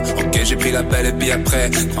trop. Ok, j'ai pris l'appel et puis après.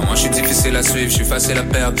 Crois-moi, je suis difficile à suivre, je suis facile à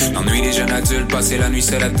perdre. L'ennui des jeunes adultes, passer la nuit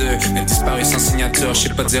c'est la deux. Même disparu sans signature, je sais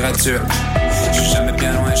pas dire adieu. Je suis jamais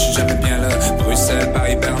bien loin, je suis jamais bien là. Bruxelles,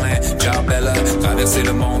 Paris, Berlin, Jarbella. Traverser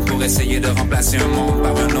le monde pour essayer de remplacer un monde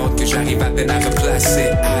par un autre que j'arrive à peine à replacer.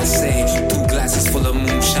 I say, two glasses full of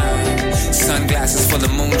moonshine. Sunglasses full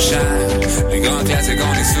of moonshine. Les grands classiques,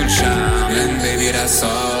 on est sous le charme. And baby, that's all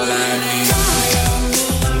I need.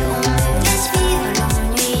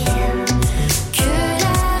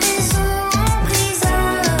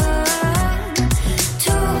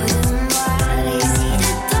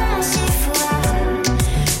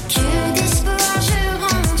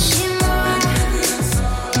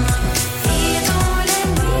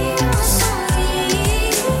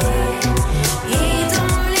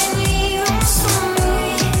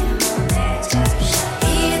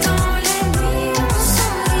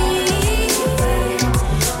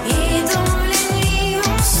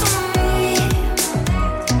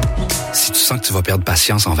 Que tu vas perdre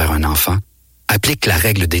patience envers un enfant, applique la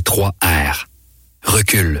règle des 3 R.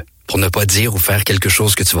 Recule pour ne pas dire ou faire quelque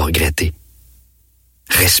chose que tu vas regretter.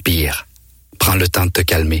 Respire. Prends le temps de te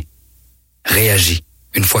calmer. Réagis.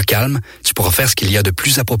 Une fois calme, tu pourras faire ce qu'il y a de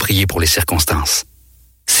plus approprié pour les circonstances.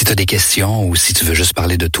 Si tu as des questions ou si tu veux juste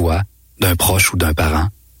parler de toi, d'un proche ou d'un parent,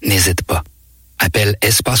 n'hésite pas. Appelle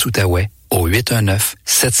Espace Outaouais au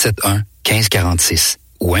 819-771-1546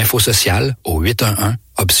 ou Info Social au 811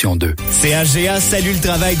 option 2. CHGA salue le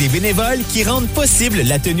travail des bénévoles qui rendent possible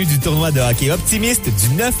la tenue du tournoi de hockey optimiste du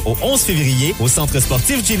 9 au 11 février au Centre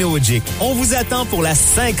sportif Gino Ojic. On vous attend pour la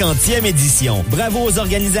 50e édition. Bravo aux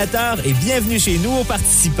organisateurs et bienvenue chez nous aux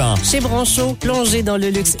participants. Chez Broncho, plongez dans le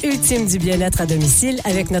luxe ultime du bien-être à domicile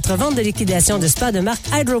avec notre vente de liquidation de spa de marque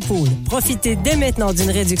Hydropool. Profitez dès maintenant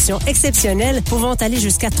d'une réduction exceptionnelle pouvant aller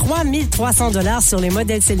jusqu'à 3 300 $ sur les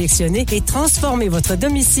modèles sélectionnés et transformer votre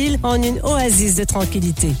domicile en une oasis de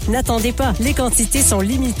tranquillité. N'attendez pas, les quantités sont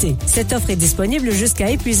limitées. Cette offre est disponible jusqu'à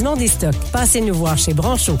épuisement des stocks. Passez nous voir chez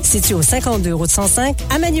Branchot, situé au 52 route 105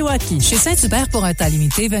 à Maniwaki. Chez Saint-Hubert, pour un temps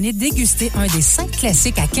limité, venez déguster un des 5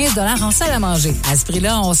 classiques à 15 $ en salle à manger. À ce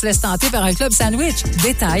prix-là, on se laisse tenter par un club sandwich.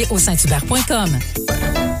 Détails au sainthubert.com.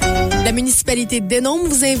 La municipalité de Denôme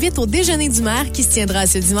vous invite au déjeuner du maire qui se tiendra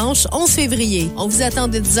ce dimanche 11 février. On vous attend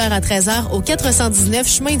de 10h à 13h au 419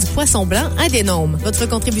 chemin du Poisson Blanc à Denôme. Votre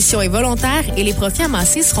contribution est volontaire et les profits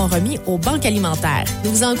amassés seront remis aux banques alimentaires.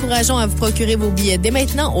 Nous vous encourageons à vous procurer vos billets dès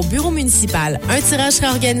maintenant au bureau municipal. Un tirage sera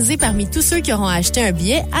organisé parmi tous ceux qui auront acheté un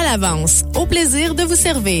billet à l'avance. Au plaisir de vous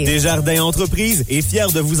servir. Desjardins Entreprises est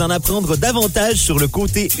fier de vous en apprendre davantage sur le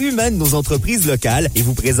côté humain de nos entreprises locales et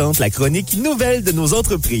vous présente la chronique nouvelle de nos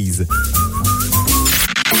entreprises.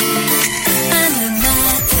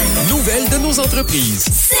 Nouvelles de nos entreprises.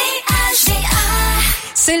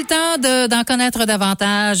 C'est le temps d'en connaître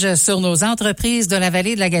davantage sur nos entreprises de la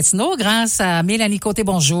vallée de la Gatineau grâce à Mélanie Côté,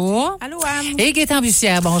 bonjour. Allô, Anne. Et Gaétan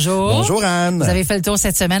Bussière, bonjour. Bonjour, Anne. Vous avez fait le tour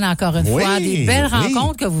cette semaine encore une fois, des belles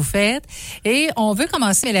rencontres que vous faites. Et on veut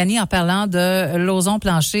commencer, Mélanie, en parlant de l'ozon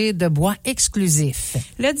plancher de bois exclusif.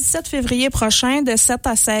 Le 17 février prochain, de 7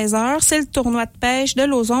 à 16 heures, c'est le tournoi de pêche de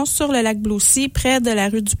l'ozon sur le lac Bloussy, près de la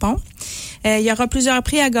rue du Pont. Il y aura plusieurs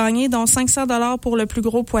prix à gagner, dont 500 $ pour le plus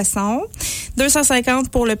gros poisson, 250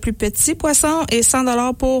 pour le plus petit poisson et 100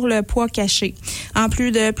 $ pour le poids caché, en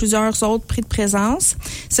plus de plusieurs autres prix de présence.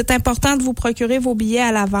 C'est important de vous procurer vos billets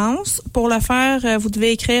à l'avance. Pour le faire, vous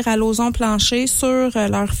devez écrire à l'ozon plancher sur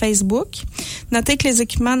leur Facebook. Notez que les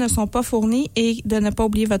équipements ne sont pas fournis et de ne pas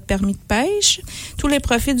oublier votre permis de pêche. Tous les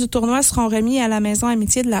profits du tournoi seront remis à la Maison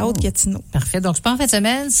Amitié de la Haute-Gatineau. Parfait. Donc, c'est pas en fin de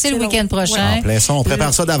semaine, c'est le week-end prochain. En plein son, on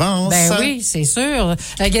prépare ça d'avance. Ben oui, c'est sûr.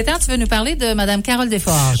 Gaétan, tu veux nous parler de Mme Carole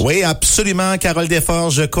Desforges? Oui, absolument. Carole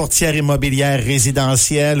Desforges, courtière immobilière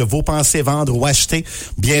résidentielle. Vous pensez vendre ou acheter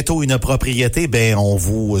bientôt une propriété? Ben, on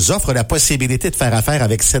vous offre la possibilité de faire affaire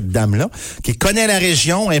avec cette dame-là qui connaît la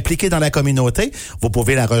région, impliquée dans la communauté. Vous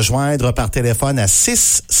pouvez la rejoindre par téléphone à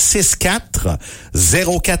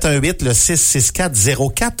 664-0418, le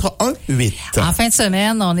 664-0418. En fin de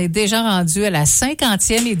semaine, on est déjà rendu à la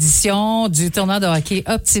 50e édition du tournoi de hockey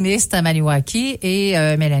optimiste à Maniwaki. Et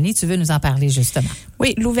Mélanie, tu veux nous en parler justement?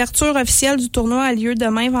 Oui, l'ouverture officielle du tournoi a lieu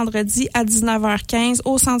demain vendredi à 19h15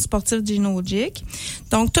 au centre sportif Gino Gic.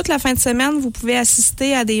 Donc, toute la fin de semaine, vous pouvez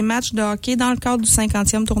assister à des matchs de hockey dans le cadre du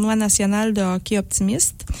 50e tournoi national de hockey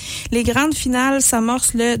optimiste. Les grandes finales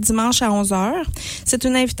s'amorcent le dimanche à 11h. C'est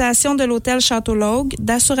une invitation de l'hôtel Château-Laugue,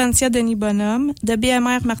 d'Assurantia Denis Bonhomme, de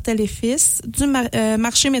BMR Martel et Fils, du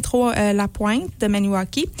marché métro La Pointe de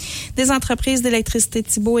Maniwaki, des entreprises d'électricité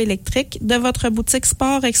Thibault Électrique, de votre boutique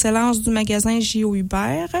Sport Excellence du magasin J.O. Hubert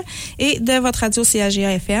et de votre radio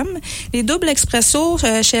CAGA FM. Les doubles expresso,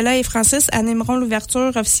 Sheila et Francis, animeront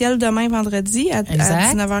l'ouverture officielle demain vendredi à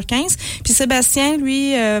 19h15. Puis Sébastien,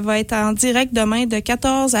 lui, va être en direct demain de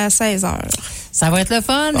 14 à 16h. Ça va être le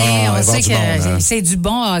fun et on sait que c'est du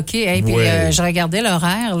bon hockey. Et puis je regardais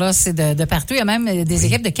l'horaire, là, c'est de partout. Il y a même des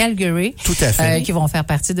équipes de Calgary qui vont faire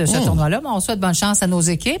partie de ce tournoi-là. Mais on souhaite bonne chance à nos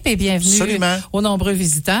équipes et bienvenue aux nombreux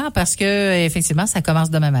visiteurs parce que effectivement, ça commence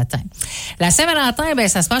demain matin. La Saint-Valentin, ben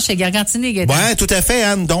ça se passe chez Gargantini. Ouais, tout à fait,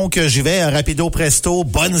 Anne. Donc j'y vais rapido presto.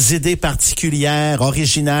 Bonnes idées particulières,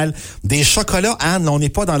 originales, des chocolats. Anne, on n'est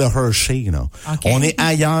pas dans le Hershey, là. Okay. On est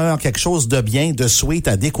ailleurs, quelque chose de bien, de sweet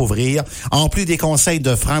à découvrir. En plus des conseils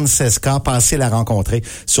de Francesca, passez la rencontrer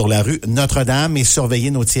sur la rue Notre-Dame et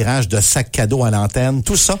surveillez nos tirages de sacs cadeaux à l'antenne.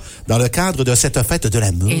 Tout ça dans le cadre de cette fête de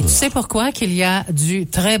l'amour. Et tu sais pourquoi qu'il y a du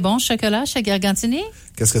très bon chocolat chez Gargantini?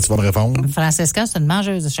 Qu'est-ce que tu vas me répondre? Francesca, c'est une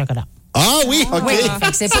mangeuse de chocolat. Ah oui, OK. Oui,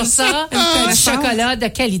 c'est pour ça du chocolat de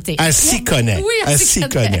qualité. Elle s'y connaît. Oui, elle s'y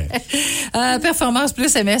connaît. Performance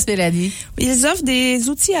plus MS, Mélanie. Ils offrent des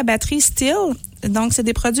outils à batterie Steel. Donc, c'est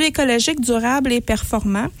des produits écologiques, durables et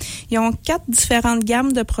performants. Ils ont 4 différentes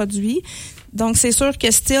gammes de produits. Donc, c'est sûr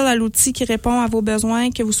que Steel a l'outil qui répond à vos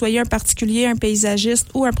besoins, que vous soyez un particulier, un paysagiste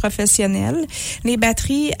ou un professionnel. Les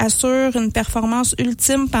batteries assurent une performance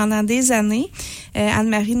ultime pendant des années.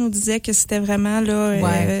 Anne-Marie nous disait que c'était vraiment là.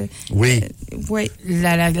 Oui.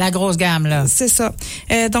 La grosse gamme là. C'est ça.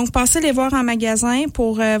 Donc, passez les voir en magasin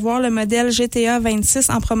pour voir le modèle GTA 26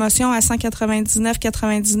 en promotion à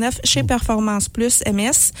 199,99 chez Performance Plus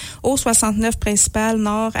MS au 69 principal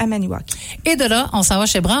Nord à Maniwaki. Et de là, on s'en va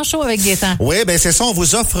chez Branchot avec Gaétan. Oui, ben c'est ça, on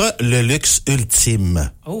vous offre le luxe ultime.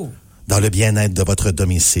 Oh. Dans le bien-être de votre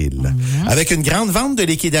domicile. Avec une grande vente de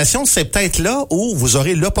liquidation, c'est peut-être là où vous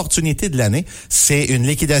aurez l'opportunité de l'année. C'est une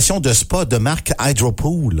liquidation de spa de marque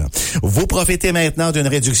Hydropool. Vous profitez maintenant d'une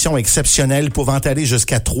réduction exceptionnelle pouvant aller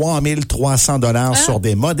jusqu'à 3300 $ sur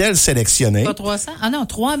des modèles sélectionnés. Pas 300? Ah non,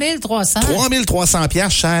 3300. 3300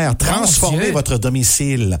 piastres, cher. Transformez votre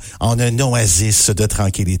domicile en un oasis de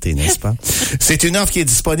tranquillité, n'est-ce pas? C'est une offre qui est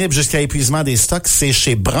disponible jusqu'à épuisement des stocks. C'est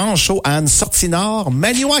chez Branchot, Anne, Sortie-Nord,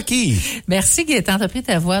 Maniwaki. Merci Gaétan, t'as pris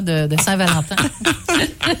ta voix de Saint-Valentin.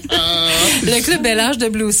 Le Club Bel Âge de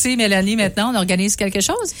Bloussy, Mélanie, maintenant, on organise quelque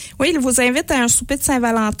chose? Oui, il vous invite à un souper de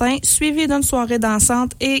Saint-Valentin suivi d'une soirée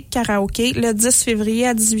dansante et karaoké le 10 février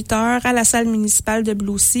à 18h à la salle municipale de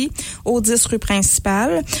Bloussy, au 10 rue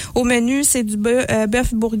principale. Au menu, c'est du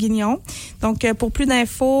bœuf bourguignon. Donc, pour plus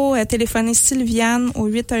d'infos, téléphonez Sylviane au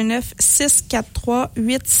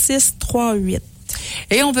 819-643-8638.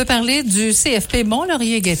 Et on veut parler du CFP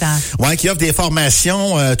Mont-Laurier-Gaétan. Ouais, qui offre des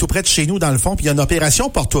formations tout près de chez nous, dans le fond. Puis il y a une opération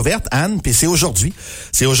porte ouverte, Anne, puis c'est aujourd'hui.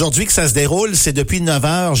 C'est aujourd'hui que ça se déroule. C'est depuis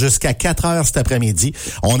 9h jusqu'à 4h cet après-midi.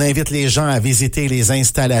 On invite les gens à visiter les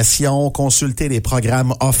installations, consulter les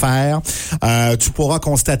programmes offerts. Tu pourras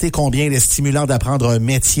constater combien il est stimulant d'apprendre un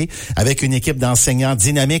métier avec une équipe d'enseignants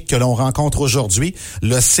dynamiques que l'on rencontre aujourd'hui.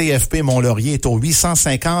 Le CFP Mont-Laurier est au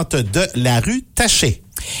 850 de la rue Taché.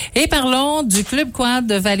 Et parlons du Club Quad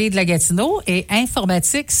de Vallée de la Gatineau et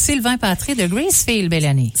informatique Sylvain Patré de Gracefield,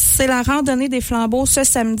 Mélanie. C'est la randonnée des flambeaux ce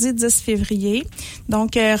samedi 10 février.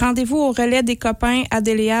 Donc, rendez-vous au relais des copains à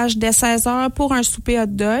Déléage dès 16h pour un souper hot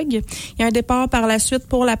dog. Il y a un départ par la suite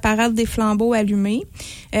pour la parade des flambeaux allumés.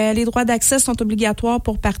 Les droits d'accès sont obligatoires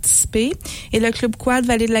pour participer. Et le Club Quad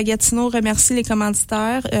Vallée de la Gatineau remercie les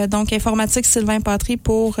commanditaires. Donc, informatique Sylvain Patré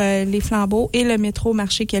pour les flambeaux et le métro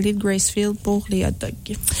Marché Calais de Gracefield pour les hot dogs.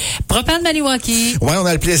 Propane Maniwaki. Ouais, on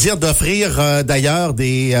a le plaisir d'offrir d'ailleurs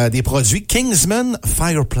des produits Kingsman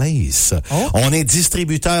Fireplace. Oh. On est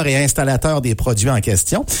distributeur et installateur des produits en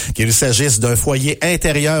question. Qu'il s'agisse d'un foyer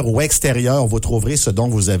intérieur ou extérieur, vous trouverez ce dont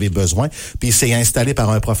vous avez besoin. Puis c'est installé par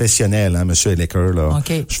un professionnel, hein, Monsieur Lecker, là.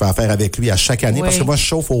 Okay. Je fais affaire avec lui à chaque année parce que moi je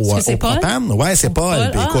chauffe au propane. Ouais, c'est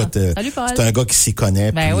Paul. Écoute, c'est un gars qui s'y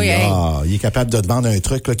connaît. Ben puis, il est capable de te vendre un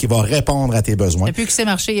truc là, qui va répondre à tes besoins. Depuis que c'est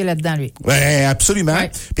marché, il est là-dedans, lui. Ouais, absolument. Ouais.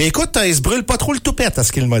 Puis écoute, il se brûle pas trop le toupette, à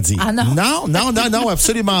ce qu'il m'a dit. Ah non? Non,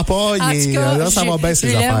 absolument pas. Là, ça va bien,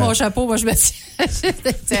 ses affaires. Mon chapeau, moi, je me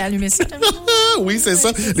tiens à allumer ça. Oui, c'est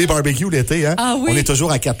ça. Les barbecues l'été, hein. Ah oui? On est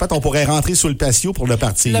toujours à quatre pattes. On pourrait rentrer sous le patio pour le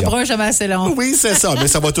partir. Le brun jamais assez long. Oui, c'est ça. Mais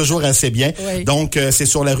ça va toujours assez bien. Oui. Donc, c'est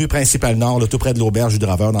sur la rue principale nord, là, tout près de l'auberge du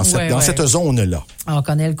Draveur, dans cette zone-là. On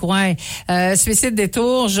connaît le coin. Suicide des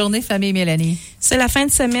Tours, journée famille Mélanie. C'est la fin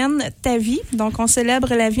de semaine Ta vie. Donc, on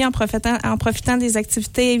célèbre la vie en profitant des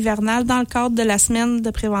activités hivernales dans le cadre de la semaine de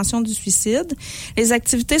prévention du suicide. Les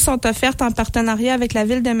activités sont offertes en partenariat avec la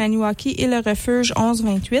ville de Maniwaki et le refuge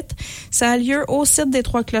 1128. Ça a lieu au site des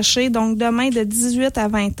Trois-Clochers, donc demain de 18 à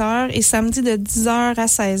 20h et samedi de 10h à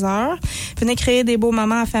 16h. Venez créer des beaux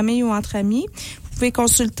moments en famille ou entre amis. Vous pouvez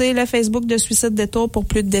consulter le Facebook de Suicide des Tours pour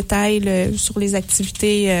plus de détails sur les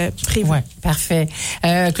activités prévues. Oui, parfait.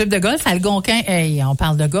 Club de golf, Algonquin. Hey, on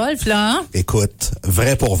parle de golf, là, hein? Écoute,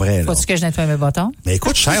 vrai pour vrai. Faut-tu que je nettoie mes bâtons? Mais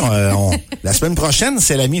écoute, cher, la semaine prochaine,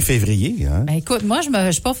 c'est la mi-février. Hein? Ben écoute, moi,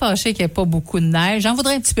 je suis pas fâchée qu'il n'y ait pas beaucoup de neige. J'en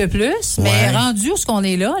voudrais un petit peu plus, mais rendu où ce qu'on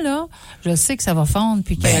est là, je sais que ça va fondre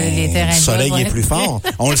puis que les terrains de golf... Le soleil est plus fort.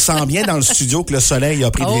 On le sent bien dans le studio que le soleil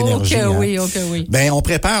a pris de l'énergie. Oui. Ben, on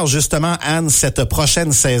prépare justement, Anne, cette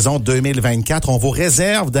prochaine saison 2024. On vous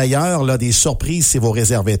réserve d'ailleurs là des surprises si vous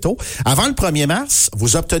réservez tôt. Avant le 1er mars,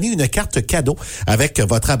 vous obtenez une carte cadeau avec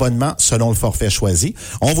votre abonnement selon le forfait choisi.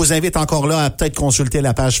 On vous invite encore là à peut-être consulter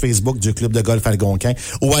la page Facebook du Club de golf Algonquin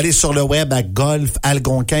ou aller sur le web à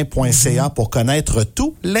golfalgonquin.ca pour connaître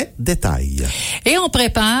tous les détails. Et on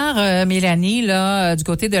prépare, Mélanie, là, du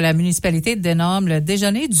côté de la municipalité de Denham, le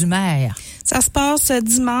déjeuner du maire. Ça se passe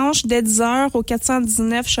dimanche dès 10h au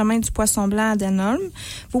 419 chemin du Poisson-Blanc à Denham.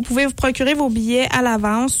 Vous pouvez vous procurer vos billets à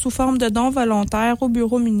l'avance sous forme de dons volontaires aux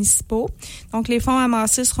bureaux municipaux. Donc, les fonds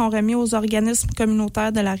amassés seront remis aux organismes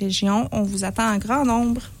communautaires de la région. On vous attend en grand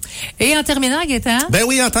nombre. Et en terminant, Gaétan? Ben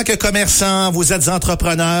oui, en tant que commerçant, vous êtes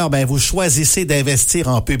entrepreneur, ben vous choisissez d'investir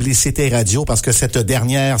en publicité radio parce que cette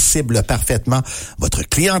dernière cible parfaitement votre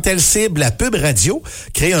clientèle cible. La pub radio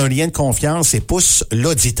crée un lien de confiance et pousse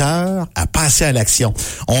l'auditeur à passer à l'action.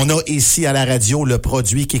 On a ici à la radio le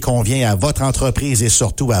produit qui convient à votre entreprise et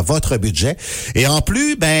surtout à votre budget. Et en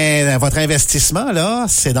plus, ben votre investissement là,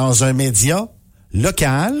 c'est dans un média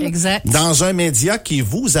local, exact. Dans un média qui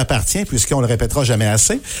vous appartient, puisqu'on le répétera jamais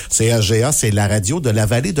assez. CAGA, c'est la radio de la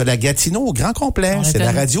vallée de la Gatineau au grand complet. C'est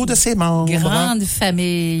la radio de ses membres. Grande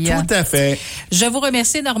famille. Tout à fait. Je vous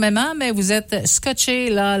remercie énormément, mais vous êtes scotchés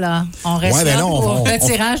là. On reste là pour le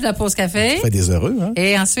tirage de la pause café. On fait des heureux, hein.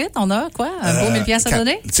 Et ensuite, on a quoi? Un beau 1000 pièces à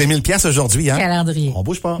donner? C'est 1000 pièces aujourd'hui, hein. Calendrier. On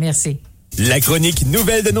bouge pas. Merci. La chronique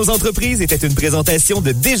Nouvelle de nos entreprises était une présentation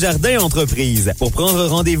de Desjardins Entreprises. Pour prendre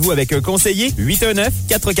rendez-vous avec un conseiller,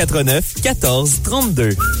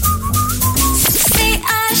 819-449-1432.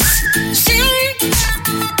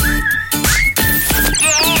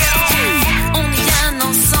 On est bien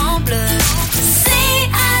ensemble.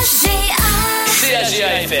 CAGA.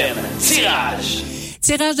 CAGA FM. Tirage.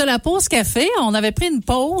 Tirage de la pause café. On avait pris une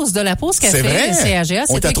pause de la pause café. C'est vrai? CAGA.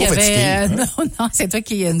 On t'a trop fatigué. Non, c'est toi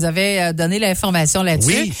qui nous avais donné l'information là-dessus.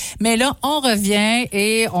 Oui. Mais là, on revient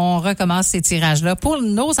et on recommence ces tirages-là pour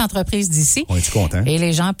nos entreprises d'ici. On est-tu content? Et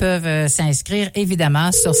les gens peuvent s'inscrire,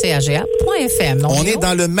 évidemment, sur caga.fm. On est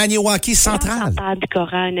dans le Maniwaki central.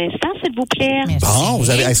 Bucora, un instant, s'il vous plaît. Merci. Bon,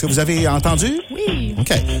 est-ce que vous avez entendu? Oui.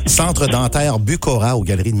 OK. Centre dentaire Bucora aux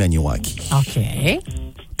Galeries de Maniwaki. OK.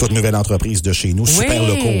 Toute nouvelle entreprise de chez nous, super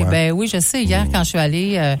locaux. Hein? Ben oui, je sais. Hier, quand je suis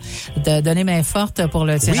allée donner main forte pour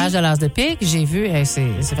le tirage de l'as de pique, j'ai vu,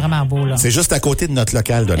 c'est vraiment beau, là. C'est juste à côté de notre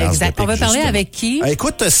local de l'as de pique. On va parler justement. avec qui?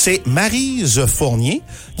 Écoute, c'est Maryse Fournier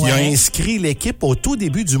qui a inscrit l'équipe au tout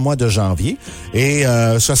début du mois de janvier. Et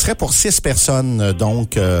ce serait pour 6 personnes,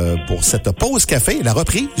 donc, pour cette pause café, la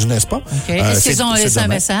reprise, n'est-ce pas? OK. Est-ce qu'ils ont laissé un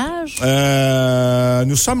message?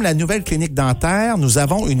 Nous sommes la nouvelle clinique dentaire. Nous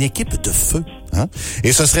avons une équipe de feu. Hein?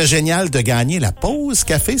 Et ce serait génial de gagner la pause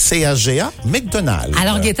café CHGA McDonald's.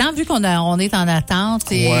 Alors, Gaétan, vu qu'on est en attente,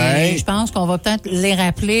 et je pense qu'on va peut-être les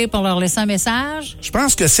rappeler pour leur laisser un message. Je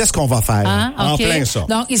pense que c'est ce qu'on va faire. Hein? En Okay. plein ça.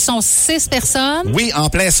 Donc, ils sont 6 personnes. Oui, en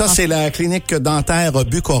plein ça, c'est la clinique dentaire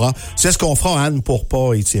Bucora. C'est ce qu'on fera, Anne, pour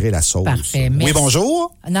pas étirer la sauce. Parfait. Merci. Oui,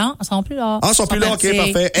 bonjour. Non, ils sont plus là. Ah, ils sont plus là. OK,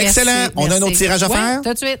 parfait. Merci, excellent. On a un autre tirage à faire?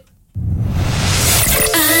 Tout de suite.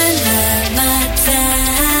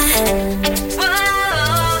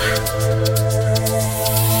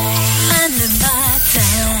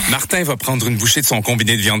 Martin va prendre une bouchée de son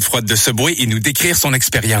combiné de viande froide de Subway et nous décrire son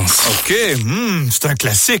expérience. OK, c'est un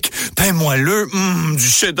classique. Pain moelleux, du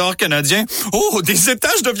cheddar canadien. Oh, des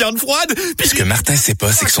étages de viande froide. Puis ce que Martin sait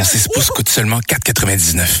pas, c'est que son 6 pouces coûte seulement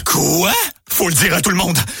 4,99. Quoi? Faut le dire à tout le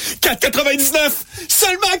monde. 4,99!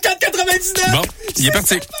 Seulement 4,99! Bon, il est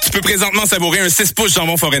parti. Tu peux présentement savourer un 6 pouces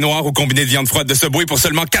jambon forêt noir au combiné de viande froide de Subway pour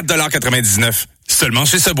seulement 4,99 $. Seulement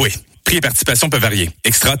chez Subway. Prix et participation peuvent varier.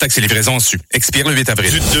 Extra, taxes et livraison en su. Expire le 8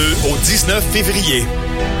 avril. Du 2 au 19 février.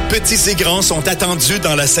 Petits et grands sont attendus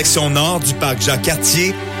dans la section nord du parc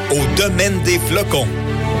Jacques-Cartier, au Domaine des Flocons.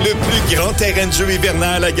 Le plus grand terrain de jeu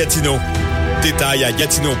hivernal à Gatineau. Détails à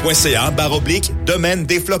gatineau.ca/Domaine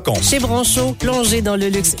des Flocons. Chez Bronchot, plongez dans le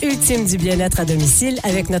luxe ultime du bien-être à domicile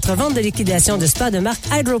avec notre vente de liquidation de spa de marque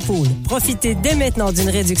Hydropool. Profitez dès maintenant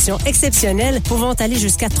d'une réduction exceptionnelle pouvant aller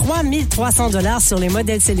jusqu'à 3 300 $ sur les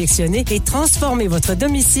modèles sélectionnés et transformez votre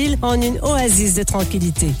domicile en une oasis de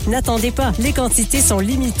tranquillité. N'attendez pas, les quantités sont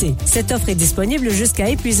limitées. Cette offre est disponible jusqu'à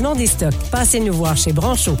épuisement des stocks. Passez nous voir chez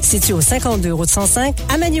Bronchot, situé au 52 route 105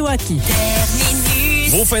 à Maniwaki.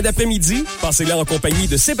 Vos fins d'après-midi, passez-les en compagnie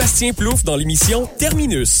de Sébastien Plouffe dans l'émission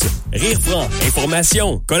Terminus. Rire franc,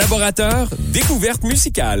 information, collaborateurs, découverte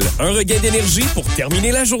musicale. Un regain d'énergie pour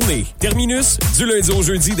terminer la journée. Terminus, du lundi au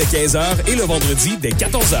jeudi dès 15h et le vendredi dès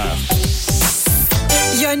 14h.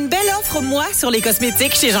 Il y a une belle offre, moi, sur les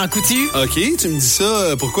cosmétiques chez Jean Coutu. OK, tu me dis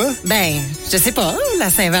ça, pourquoi? Ben, je sais pas, la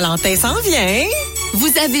Saint-Valentin s'en vient. Vous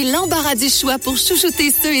avez l'embarras du choix pour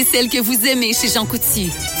chouchouter ceux et celles que vous aimez chez Jean Coutu.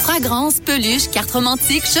 Fragrances, peluches, cartes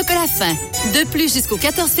romantiques, chocolat fin. De plus, jusqu'au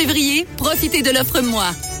 14 février, profitez de l'offre Moi.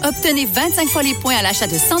 Obtenez 25 fois les points à l'achat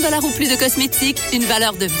de 100 $ ou plus de cosmétiques, une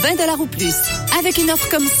valeur de 20 $ ou plus. Avec une offre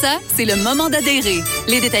comme ça, c'est le moment d'adhérer.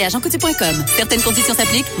 Les détails à jeancoutu.com. Certaines conditions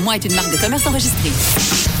s'appliquent. Moi est une marque de commerce enregistrée.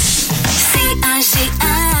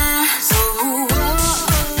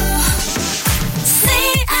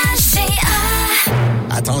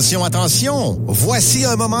 Attention, attention! Voici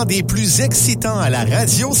un moment des plus excitants à la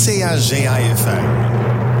radio CHGA-FM.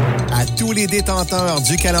 À tous les détenteurs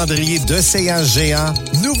du calendrier de CHGA,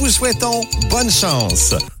 nous vous souhaitons bonne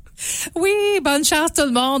chance. Oui, bonne chance tout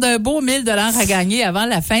le monde. Un beau 1 000 $ à gagner avant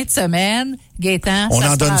la fin de semaine. Gaétan, on ça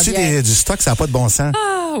en se donne-tu du stock? Ça n'a pas de bon sens.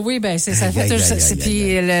 Ah oui, ben c'est ça. Puis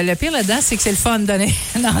le pire là-dedans, c'est que c'est le fun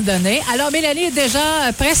d'en donner. Alors, Mélanie est déjà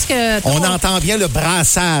presque... On entend bien le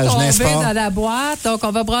brassage, n'est-ce pas? Dans la boîte. Donc,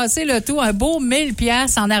 on va brasser le tout. Un beau 1 000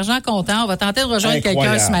 $ en argent comptant. On va tenter de rejoindre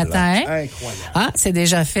quelqu'un ce matin. Incroyable. Ah, c'est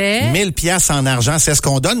déjà fait. 1 000 $ en argent, c'est ce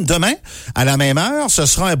qu'on donne demain. À la même heure, ce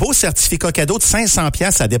sera un beau certificat cadeau de 500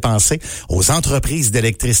 $ à dépenser aux entreprises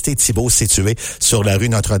d'électricité Thibault situées sur la rue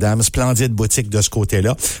Notre-Dame. Splendide boutique de ce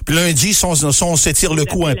côté-là. Puis lundi, on s'étire le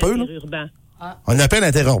cou un peu. Là. On appelle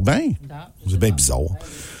interurbain. C'est bien bizarre.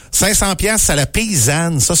 500 $ à la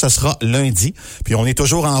paysanne, ça sera lundi. Puis on est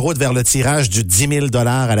toujours en route vers le tirage du 10 000 $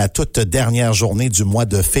 à la toute dernière journée du mois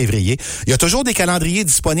de février. Il y a toujours des calendriers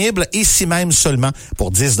disponibles, ici même seulement,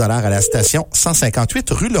 pour 10 $ à la station 158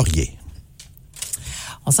 rue Laurier.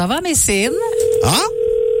 On s'en va à Messine. Ah?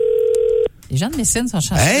 Les gens de Messine sont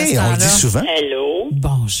chanceux. Hey, on le dit souvent. Hello.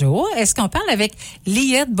 Bonjour. Est-ce qu'on parle avec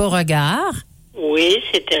Liette Beauregard? Oui,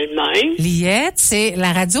 c'est elle-même. Liette, c'est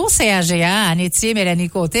la radio CAGA, Anne Etier, Mélanie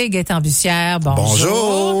Côté et Gaëtan Bussière.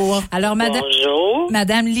 Bonjour. Alors,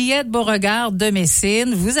 Madame Liette Beauregard de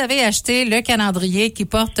Messine, vous avez acheté le calendrier qui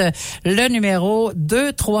porte le numéro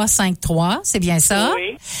 2353, c'est bien ça?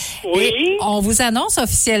 Oui. Et on vous annonce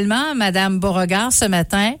officiellement, Madame Beauregard, ce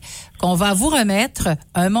matin, qu'on va vous remettre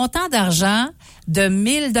un montant d'argent de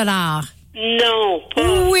 1 000 $. Non, pas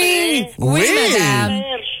Oui, madame.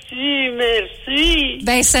 Merci.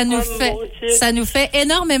 Ben, ça nous fait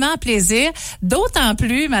énormément plaisir. D'autant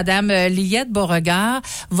plus, Madame Liette Beauregard,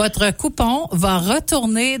 votre coupon va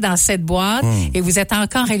retourner dans cette boîte et vous êtes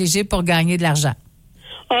encore éligible pour gagner de l'argent.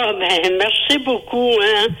 Ah, ben, merci beaucoup,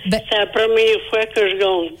 hein. C'est la première fois que je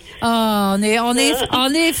gagne.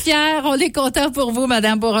 On est fiers, on est contents pour vous,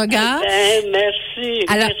 Madame Beauregard. Ben, merci.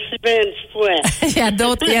 Alors, merci bien du fois.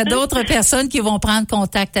 il y a d'autres personnes qui vont prendre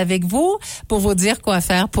contact avec vous pour vous dire quoi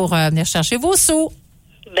faire pour venir chercher vos sous.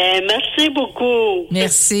 Ben, merci beaucoup.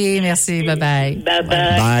 Merci. Bye-bye.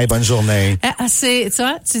 Bye-bye. Bye, bonne journée. Tu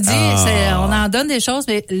vois, tu dis, on en donne des choses,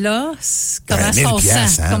 mais là, comment est-ce qu'on se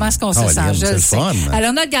sent? Comment est-ce qu'on se sent? Je le sais.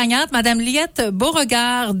 Alors, notre gagnante, Madame Liette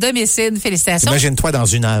Beauregard de Messine, félicitations. Imagine-toi dans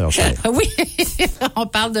 1 heure, cher. Oui, on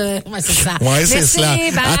parle de... Ouais, c'est ça. Ouais, c'est cela.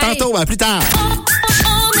 Bye. À tantôt, à plus tard.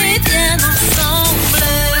 On est bien ensemble.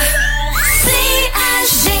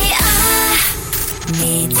 CAGA.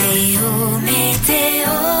 Météo.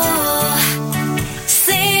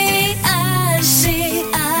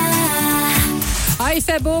 Il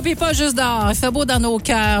fait beau, puis pas juste dehors. Il fait beau dans nos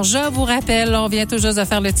cœurs. Je vous rappelle, on vient tout juste de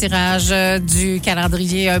faire le tirage du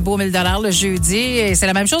calendrier Un beau 1 000 $ le jeudi. Et c'est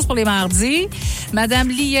la même chose pour les mardis. Madame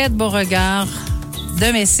Liette Beauregard de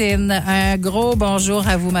Messine, un gros bonjour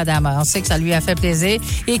à vous, madame. On sait que ça lui a fait plaisir.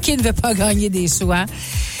 Et qui ne veut pas gagner des sous, hein?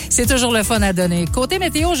 C'est toujours le fun à donner. Côté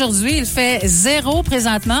météo, aujourd'hui, il fait 0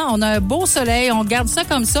 présentement. On a un beau soleil. On garde ça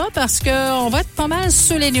comme ça parce qu'on va être pas mal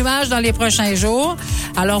sous les nuages dans les prochains jours.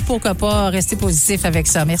 Alors, pourquoi pas rester positif avec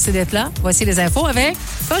ça? Merci d'être là. Voici les infos avec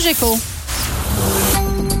Cogeco.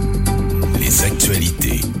 Les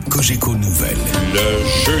actualités Cogeco Nouvelles. Le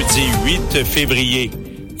jeudi 8 février,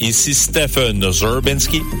 ici Stephen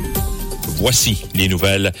Zerbinski. Voici les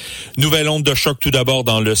nouvelles. Nouvelle onde de choc tout d'abord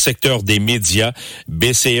dans le secteur des médias.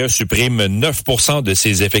 BCE supprime 9% de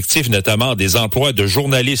ses effectifs, notamment des emplois de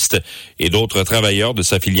journalistes et d'autres travailleurs de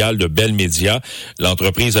sa filiale de Bell Media.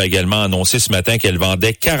 L'entreprise a également annoncé ce matin qu'elle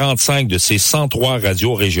vendait 45 de ses 103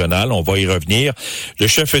 radios régionales. On va y revenir. Le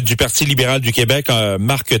chef du Parti libéral du Québec,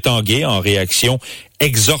 Marc Tanguay, en réaction,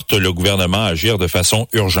 exhorte le gouvernement à agir de façon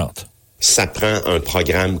urgente. Ça prend un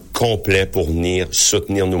programme complet pour venir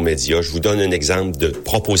soutenir nos médias. Je vous donne un exemple de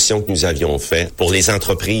proposition que nous avions fait pour les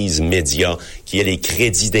entreprises médias, qui aient les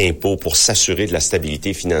crédits d'impôt pour s'assurer de la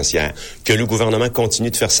stabilité financière. Que le gouvernement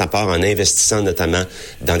continue de faire sa part en investissant notamment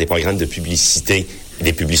dans des programmes de publicité,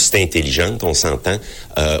 des publicités intelligentes, on s'entend,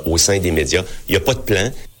 au sein des médias. Il n'y a pas de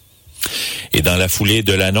plan. Et dans la foulée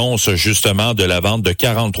de l'annonce, justement, de la vente de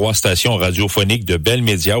 43 stations radiophoniques de Bell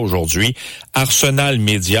Media aujourd'hui, Arsenal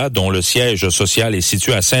Media, dont le siège social est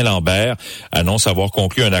situé à Saint-Lambert, annonce avoir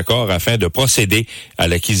conclu un accord afin de procéder à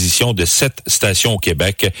l'acquisition de 7 stations au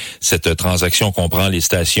Québec. Cette transaction comprend les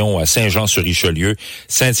stations à Saint-Jean-sur-Richelieu,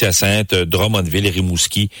 Saint-Hyacinthe, Drummondville,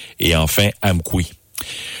 Rimouski et enfin Amqui.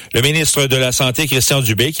 Le ministre de la Santé, Christian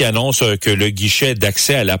Dubé, qui annonce que le guichet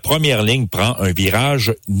d'accès à la première ligne prend un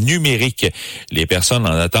virage numérique. Les personnes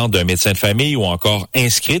en attente d'un médecin de famille ou encore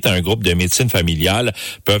inscrites à un groupe de médecine familiale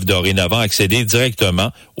peuvent dorénavant accéder directement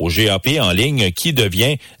au GAP en ligne qui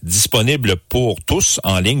devient disponible pour tous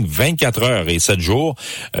en ligne 24 heures et 7 jours.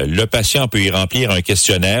 Le patient peut y remplir un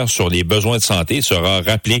questionnaire sur les besoins de santé et sera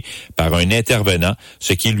rappelé par un intervenant,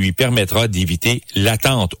 ce qui lui permettra d'éviter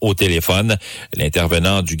l'attente au téléphone.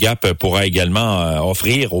 L'intervenant du GAP pourra également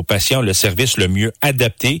offrir au patient le service le mieux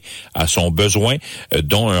adapté à son besoin,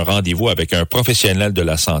 dont un rendez-vous avec un professionnel de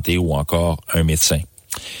la santé ou encore un médecin.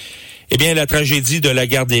 Eh bien, la tragédie de la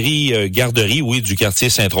garderie, du quartier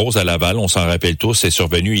Sainte-Rose à Laval, on s'en rappelle tous, est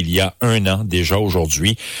survenue il y a 1 an déjà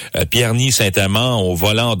aujourd'hui. Pierre-Ny Saint-Amand, au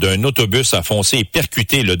volant d'un autobus, a foncé et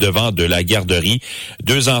percuté le devant de la garderie.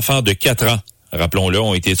 2 enfants de 4 ans, rappelons-le,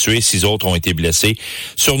 ont été tués, 6 autres ont été blessés.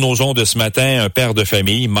 Sur nos ondes de ce matin, un père de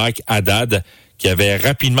famille, Mike Haddad, qui avait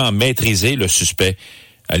rapidement maîtrisé le suspect,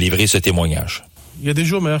 a livré ce témoignage. Il y a des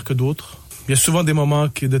jours meilleurs que d'autres. Il y a souvent des moments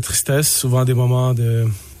de tristesse, souvent des moments de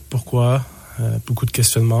pourquoi, beaucoup de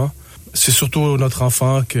questionnements. C'est surtout notre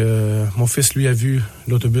enfant que mon fils, lui, a vu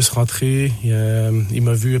l'autobus rentrer. Il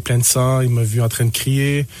m'a vu plein de sang, il m'a vu en train de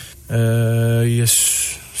crier. Il a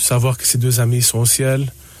su savoir que ses 2 amis sont au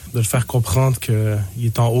ciel, de le faire comprendre qu'il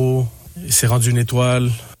est en haut, il s'est rendu une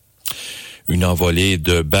étoile. Une envolée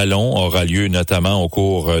de ballons aura lieu notamment au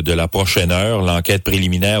cours de la prochaine heure. L'enquête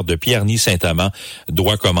préliminaire de Pierre-Ny Saint-Amand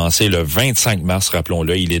doit commencer le 25 mars.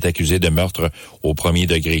 Rappelons-le, il est accusé de meurtre au premier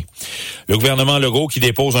degré. Le gouvernement Legault qui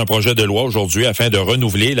dépose un projet de loi aujourd'hui afin de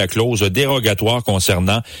renouveler la clause dérogatoire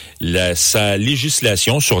concernant sa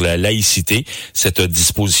législation sur la laïcité. Cette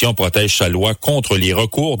disposition protège sa loi contre les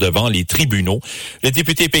recours devant les tribunaux. Le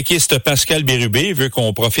député péquiste Pascal Bérubé veut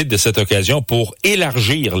qu'on profite de cette occasion pour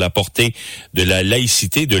élargir la portée de la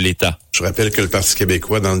laïcité de l'État. Je rappelle que le Parti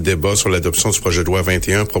québécois, dans le débat sur l'adoption du projet de loi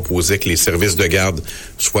 21, proposait que les services de garde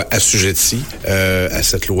soient assujettis à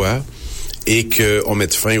cette loi et qu'on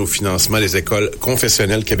mette fin au financement des écoles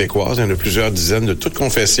confessionnelles québécoises. Il y en a plusieurs dizaines de toutes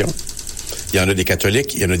confessions. Il y en a des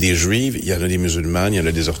catholiques, il y en a des juives, il y en a des musulmanes, il y en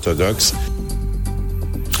a des orthodoxes.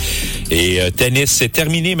 Et tennis, c'est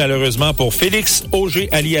terminé malheureusement pour Félix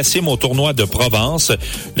Auger-Aliassime au tournoi de Provence.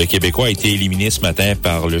 Le Québécois a été éliminé ce matin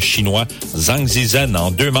par le Chinois Zhang Zizhen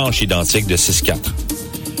en 2 manches identiques de 6-4.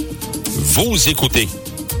 Vous écoutez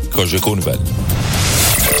Cogeco Nouvelles.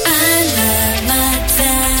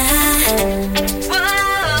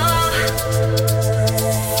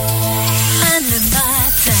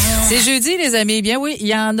 C'est jeudi, les amis. Bien oui, il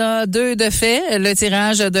y en a 2 de fait. Le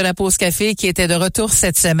tirage de la pause café qui était de retour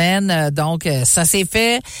cette semaine. Donc, ça s'est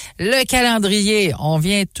fait. Le calendrier, on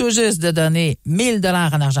vient tout juste de donner 1000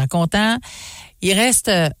 $ en argent comptant. Il reste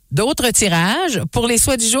d'autres tirages pour les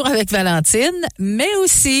soins du jour avec Valentine, mais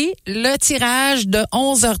aussi le tirage de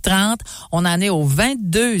 11h30. On en est au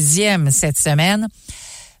 22e cette semaine.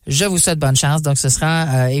 Je vous souhaite bonne chance. Donc, ce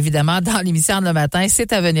sera évidemment dans l'émission de le matin.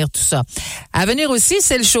 C'est à venir tout ça. À venir aussi,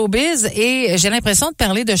 c'est le showbiz et j'ai l'impression de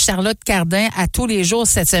parler de Charlotte Cardin à tous les jours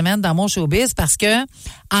cette semaine dans mon showbiz parce que,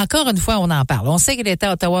 encore une fois, on en parle. On sait qu'elle était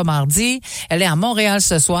à Ottawa mardi. Elle est à Montréal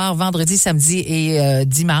ce soir, vendredi, samedi et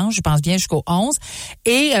dimanche. Je pense bien jusqu'au 11.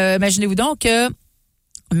 Et imaginez-vous donc que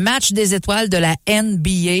match des étoiles de la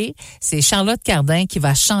NBA, c'est Charlotte Cardin qui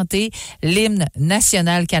va chanter l'hymne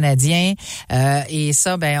national canadien et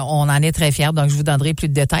ça, on en est très fiers. Donc, je vous donnerai plus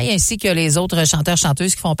de détails, ainsi que les autres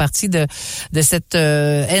chanteurs-chanteuses qui font partie de cette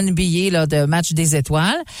NBA là, de match des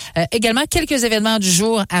étoiles. Également, quelques événements du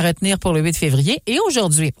jour à retenir pour le 8 février. Et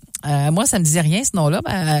aujourd'hui, moi, ça me disait rien ce nom-là.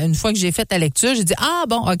 Une fois que j'ai fait la lecture, j'ai dit, ah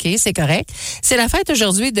bon, OK, c'est correct. C'est la fête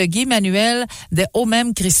aujourd'hui de Guy Manuel de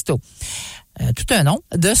Homem Christo. Tout un nom,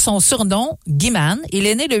 de son surnom, Guiman. Il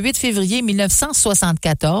est né le 8 février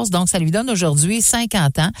 1974, donc ça lui donne aujourd'hui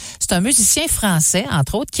 50 ans. C'est un musicien français,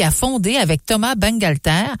 entre autres, qui a fondé avec Thomas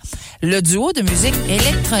Bangalter le duo de musique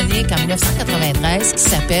électronique en 1993 qui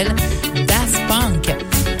s'appelle Daft Punk. Et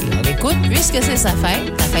on l'écoute, puisque c'est sa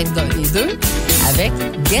fête, la fête des deux, avec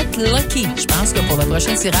Get Lucky. Je pense que pour le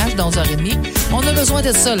prochain tirage dans 11h30, on a besoin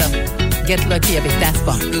de ça, là. Get Lucky avec Daft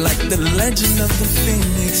Punk. Like the legend of the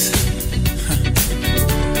Phoenix.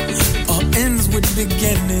 Ends with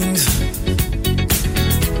beginnings.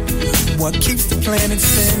 What keeps the planet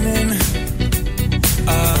spinning?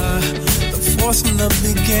 The force from the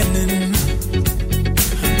beginning.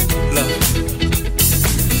 Love.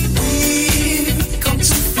 We've come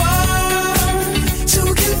too far to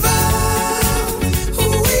give up who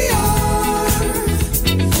we are.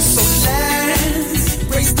 So let's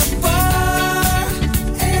raise the bar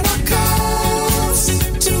and our cause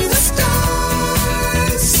to the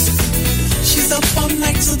stars. She's up all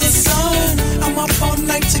night to the sun. I'm up all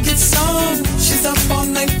night to get some. She's up all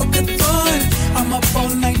night for good fun. I'm up all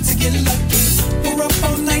night to get lucky. We're up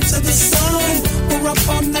all night to the sun. We're up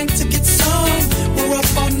all night to get some. We're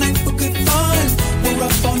up all night for good fun. We're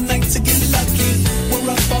up all night to get lucky. We're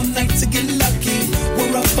up all night to get lucky.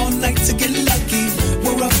 We're up all night to get lucky.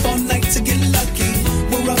 We're up all night to get lucky.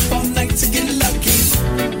 We're up all night to get lucky.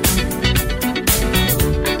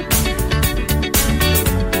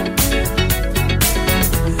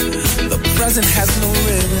 Present has no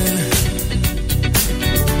ribbon.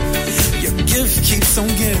 Your gift keeps on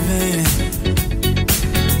giving.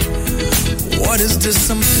 What is this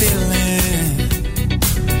I'm feeling?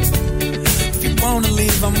 If you wanna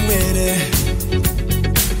leave, I'm with it.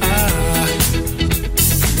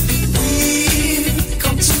 We've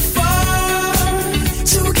come too far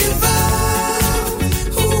to give up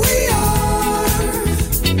who we are.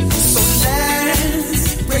 So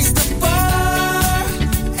let's raise the bar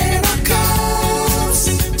and our cause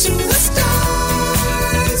to the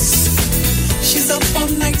stars. She's up all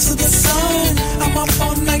night to the sun. I'm up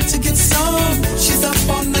all night to get some. She's up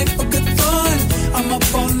all night for good fun. I'm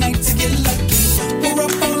up all night to get lucky. We're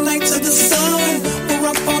up all night to the sun. We're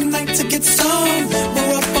up all night to get some.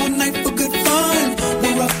 We're up all night for good fun.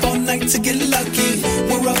 We're up all night to get lucky.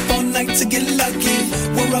 We're up all night to get lucky.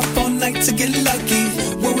 We're up all night to get lucky.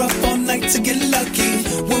 We're up all night. night to get lucky.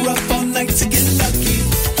 We're up all night to get lucky.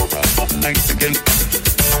 We're up all night to get lucky.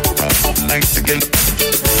 We're up all night to get lucky.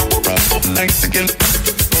 We're up all night to get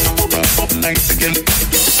lucky. We're up all night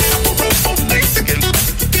to get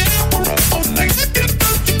lucky. We're up all night to get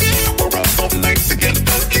lucky. We're up all night to get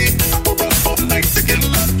lucky. We're up all night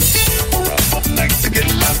to get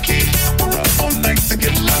lucky. We're up all night to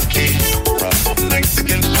get lucky. We're up all night to get lucky. We're up all night to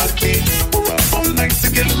get lucky. We're up all night to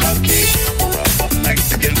get lucky. We're up all night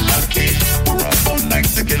to get lucky. We're up all night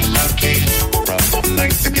to get lucky. We're up all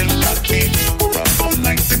night to get lucky. We're up all night to get lucky. We're up all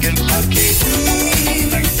night to get lucky.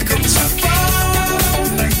 We come so far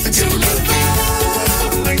to give up, to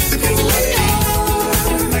get who we are,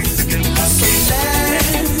 to get lucky.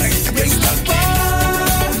 So let's raise the bar,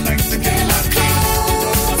 to get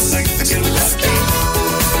lucky,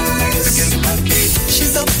 to get lucky.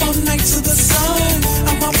 She's up all night to the sun.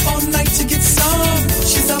 I'm up all night to get some.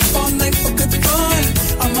 She's up all night for good fun.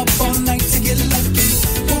 I'm up all night to get lucky.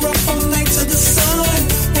 We're up all night to the sun.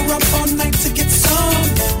 We're up all night to get some.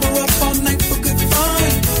 We're up all night for good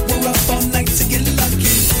fun. We're up all night to get lucky.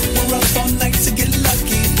 We're up all night to get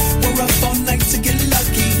lucky. We're up all night to get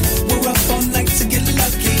lucky. We're up all night to get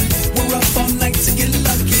lucky. We're up all night to get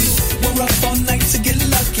lucky. We're up all night to get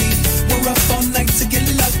lucky. We're up all night to get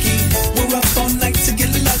lucky. We're up all night to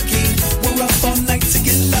get lucky. We're up all night to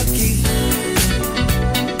get lucky.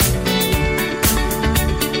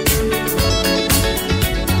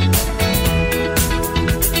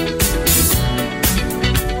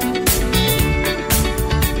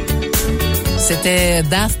 C'était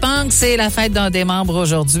Daft Punk, c'est la fête d'un des membres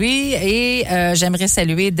aujourd'hui et j'aimerais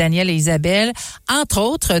saluer Daniel et Isabelle, entre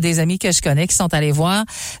autres des amis que je connais qui sont allés voir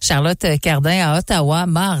Charlotte Cardin à Ottawa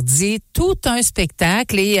mardi, tout un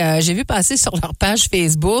spectacle et j'ai vu passer sur leur page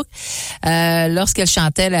Facebook lorsqu'elle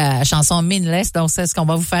chantait la chanson Meaningless, donc c'est ce qu'on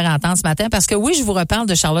va vous faire entendre ce matin parce que oui, je vous reparle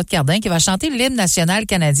de Charlotte Cardin qui va chanter l'hymne national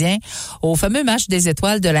canadien au fameux match des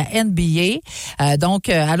étoiles de la NBA. Donc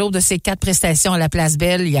à l'aube de ses 4 prestations à la Place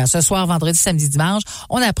Belle, il y a ce soir, vendredi, samedi, dimanche,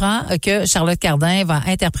 on apprend que Charlotte Cardin va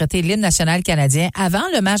interpréter l'hymne national canadien avant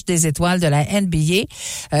le match des étoiles de la NBA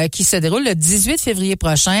qui se déroule le 18 février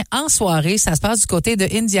prochain en soirée. Ça se passe du côté de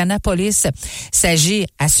Indianapolis. Il s'agit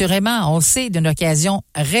assurément, on le sait, d'une occasion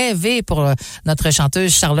rêvée pour notre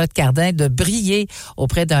chanteuse Charlotte Cardin de briller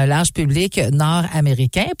auprès d'un large public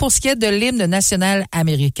nord-américain. Pour ce qui est de l'hymne national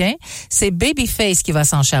américain, c'est Babyface qui va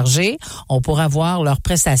s'en charger. On pourra voir leurs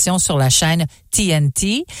prestations sur la chaîne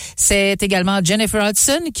TNT. C'est également Jennifer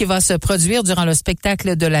Hudson qui va se produire durant le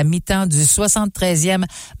spectacle de la mi-temps du 73e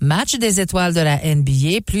match des étoiles de la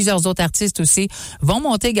NBA. Plusieurs autres artistes aussi vont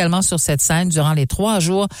monter également sur cette scène durant les 3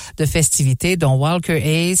 jours de festivités, dont Walker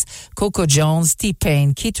Hayes, Coco Jones,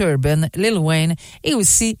 T-Pain, Keith Urban, Lil Wayne et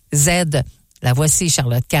aussi Z. La voici,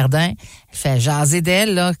 Charlotte Cardin. Elle fait jaser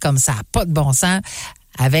d'elle, là, comme ça, pas de bon sens,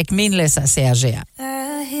 avec Meaningless à CRGA.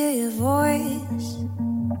 I hear your voice,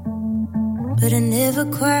 but it never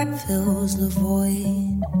quite fills the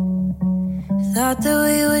void. Thought that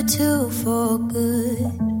we were two for good,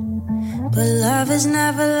 but love is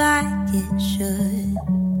never like it should.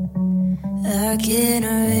 I can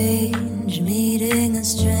arrange meeting a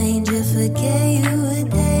stranger, forget you a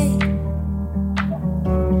day,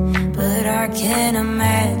 but I can't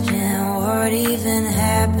imagine what even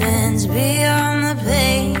happens beyond the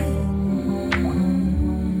pain.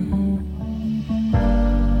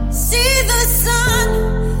 See the sun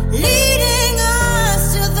leading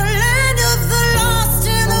us to the land of the lost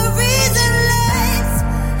and the reasonless.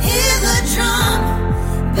 Hear the drum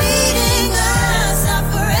beating us, I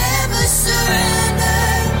forever surrender.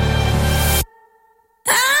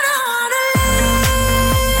 I don't wanna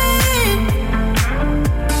live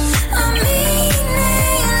a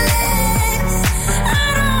meaningless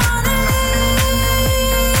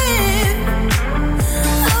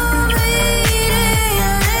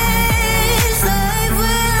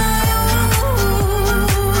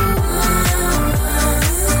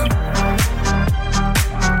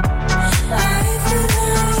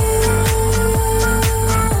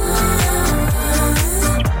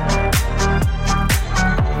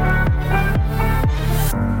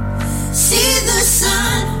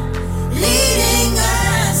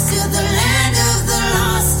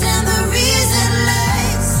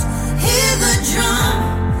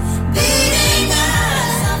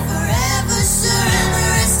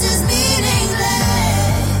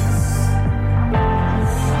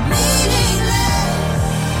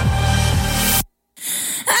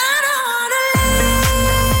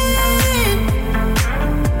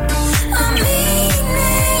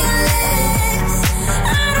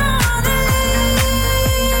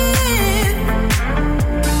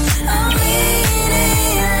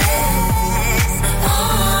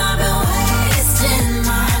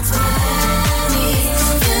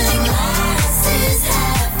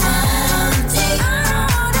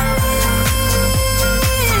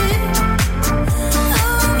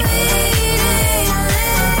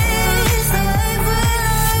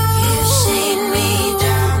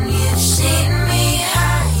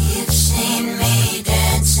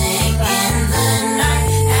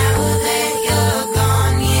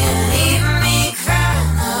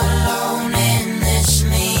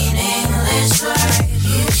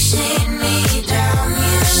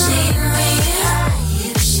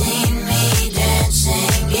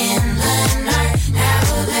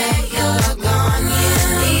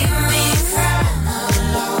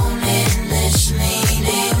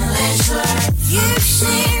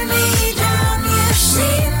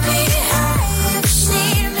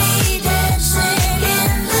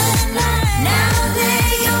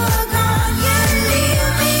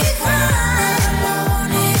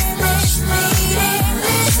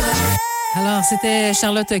C'était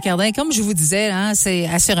Charlotte Cardin. Comme je vous disais, hein, c'est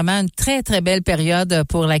assurément une très, très belle période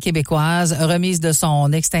pour la Québécoise, remise de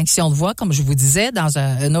son extinction de voix, comme je vous disais, dans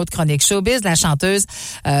une autre chronique showbiz. La chanteuse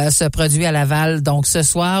se produit à Laval, donc ce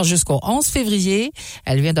soir jusqu'au 11 février.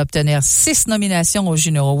 Elle vient d'obtenir 6 nominations aux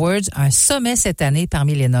Junior Awards, un sommet cette année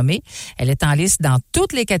parmi les nommés. Elle est en liste dans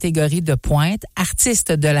toutes les catégories de pointe,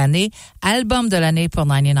 artiste de l'année, album de l'année pour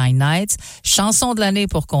 99 Nights, chanson de l'année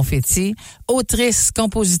pour Confetti, autrice,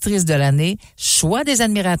 compositrice de l'année, choix des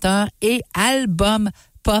admirateurs et album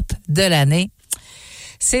pop de l'année.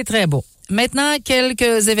 C'est très beau. Maintenant,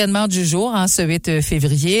 quelques événements du jour. En ce 8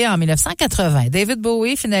 février, en 1980, David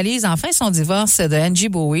Bowie finalise enfin son divorce de Angie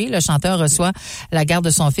Bowie. Le chanteur reçoit la garde de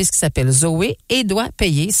son fils qui s'appelle Zoé et doit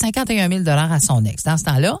payer 51 000 $ à son ex. Dans ce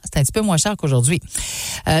temps-là, c'est un petit peu moins cher qu'aujourd'hui.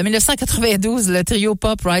 1992, le trio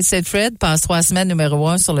pop Right Said Fred passe 3 semaines numéro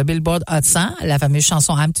 1 sur le Billboard Hot 100, la fameuse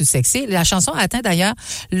chanson I'm Too Sexy. La chanson atteint d'ailleurs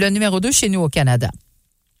le numéro 2 chez nous au Canada.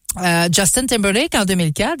 Justin Timberlake, en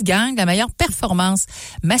 2004, gagne la meilleure performance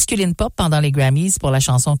masculine pop pendant les Grammys pour la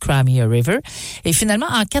chanson Cry Me a River. Et finalement,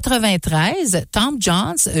 en 93, Tom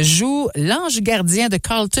Jones joue l'ange gardien de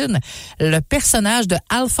Carlton, le personnage de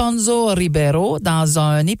Alfonso Ribeiro, dans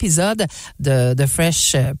un épisode de The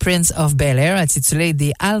Fresh Prince of Bel-Air intitulé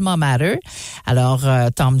The Alma Mater. Alors,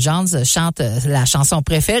 Tom Jones chante la chanson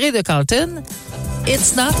préférée de Carlton,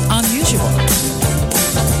 It's Not Unusual.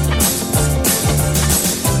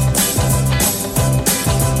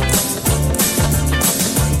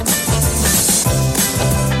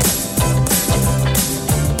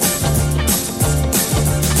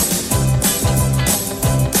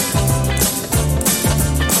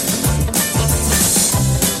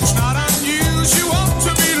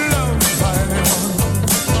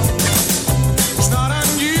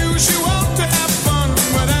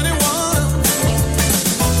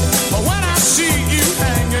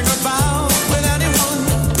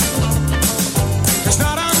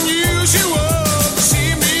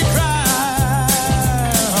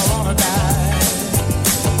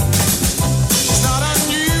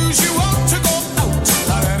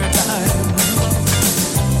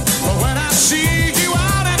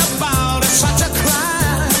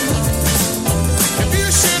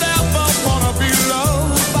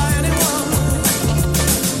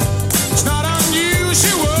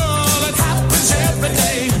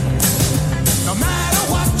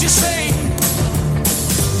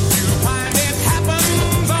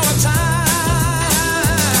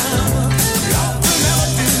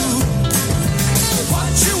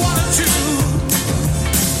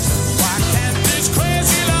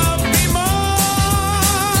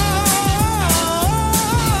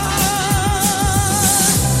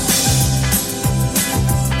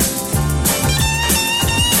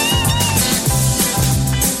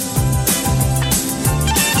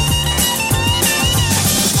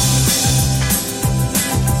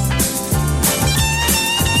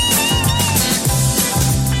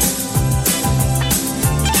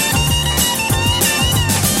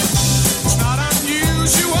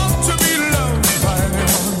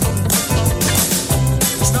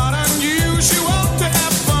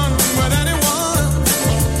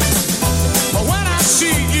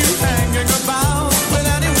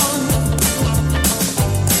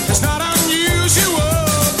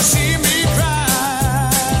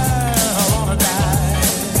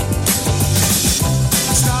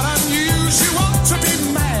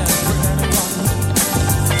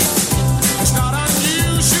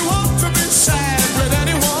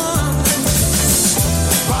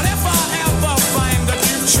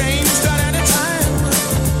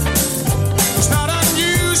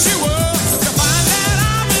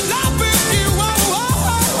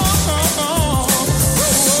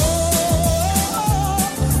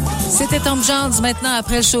 Tom Jones, maintenant,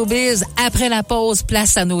 après le showbiz, après la pause,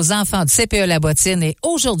 place à nos enfants du CPE La Bottine. Et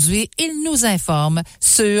aujourd'hui, ils nous informent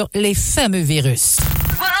sur les fameux virus.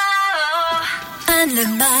 Le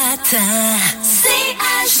matin,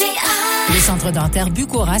 CHGA. Le centre dentaire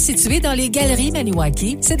Bucora, situé dans les galeries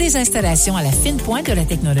Maniwaki, c'est des installations à la fine pointe de la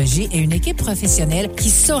technologie et une équipe professionnelle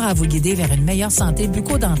qui saura vous guider vers une meilleure santé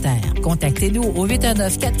bucco-dentaire. Contactez-nous au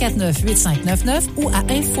 819-449-8599 ou à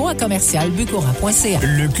info@commercialbucora.ca.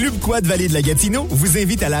 Le Club Quad Vallée de la Gatineau vous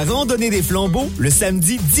invite à la randonnée des flambeaux le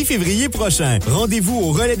samedi 10 février prochain. Rendez-vous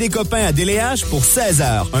au Relais des copains à Déléage pour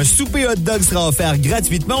 16h. Un souper hot dog sera offert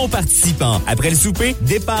gratuitement aux participants. Après le souper,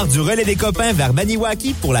 départ du Relais des copains vers Maniwaki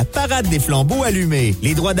Maniwaki pour la parade des flambeaux allumés.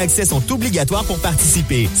 Les droits d'accès sont obligatoires pour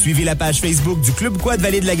participer. Suivez la page Facebook du Club Quad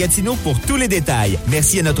Vallée de la Gatineau pour tous les détails.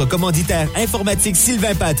 Merci à notre commanditaire informatique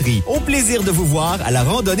Sylvain Patry. Au plaisir de vous voir à la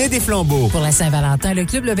randonnée des flambeaux. Pour la Saint-Valentin, le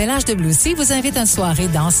Club Le Bellage de Bloussy vous invite à une soirée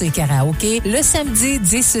danse et karaoké le samedi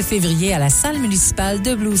 10 février à la salle municipale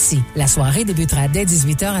de Bloussy. La soirée débutera dès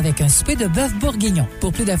 18h avec un souper de bœuf bourguignon.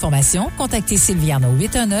 Pour plus d'informations, contactez Sylviane au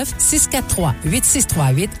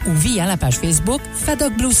 819-643-8638 ou via la page Facebook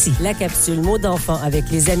Fadoc Bloussy. La capsule Mots d'enfant avec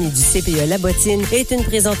les amis du CPE La Bottine est une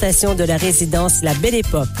présentation de la résidence La Belle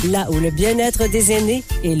Époque, là où le bien-être des aînés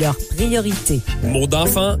est leur priorité. Mots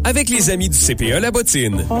d'enfant avec les amis du CPE La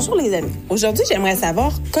Bottine. Bonjour les amis. Aujourd'hui, j'aimerais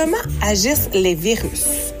savoir comment agissent les virus.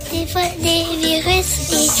 Des fois, des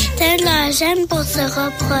virus, ils donnent leur gène pour se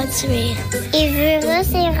reproduire. Les virus,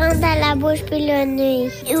 ils rentrent dans la bouche puis le nez.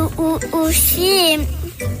 Ou aussi,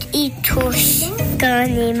 ils touchent. Quand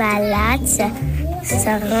on est malade, ça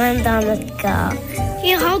rentre dans notre corps.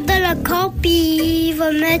 Ils rentrent dans le corps puis ils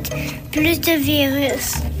vont mettre plus de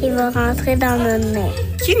virus. Ils vont rentrer dans notre nez.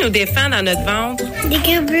 Qui nous défend dans notre ventre? Des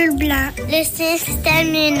globules blancs. Le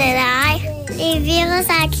système immunitaire. Les virus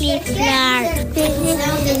avec les fleurs.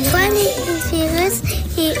 Des fois, les virus,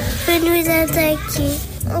 ils peuvent nous attaquer.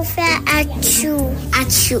 On fait achou.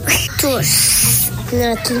 Achou. Tous.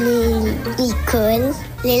 Notre nez, il coule.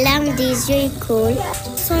 Les larmes des yeux, ils coulent.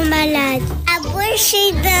 Ils sont malades. À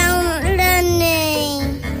boucher dans le nez.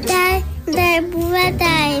 Dans le bois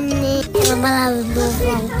dans le nez. On va malade au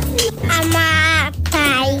ventre. À ma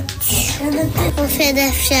tête. On fait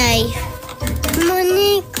des feuilles. Mon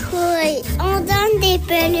nez coule. On donne des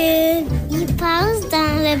pelules. Ils passent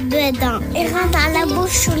dans le bedon. Ils rentrent dans la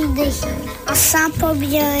bouche ou le nez. On se sent pas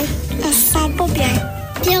bien. On se sent pas bien.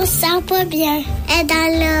 Puis on se sent pas bien. Et dans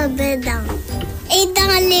le bedon. Et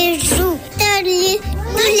dans les joues. Tous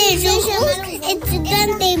les jours. Et tu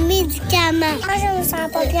donnes des médicaments. Moi, je me sens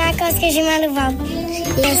pas bien parce que j'ai mal au ventre.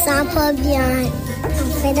 Je me sens pas bien. On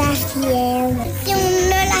fait de la fièvre. Puis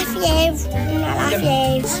on a la fièvre.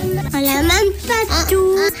 On a même pas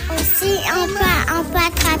tout. Aussi, on peut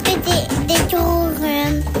attraper des gros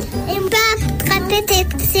rhumes. On peut attraper des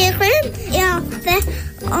petits rhumes. Et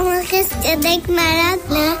on risque d'être malade.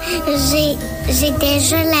 Là, j'ai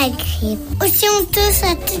déjà la grippe. Aussi, on tousse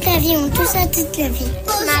à toute la vie.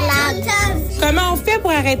 Malade. Comment on fait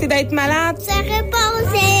pour arrêter d'être malade? Se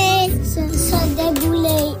reposer. Se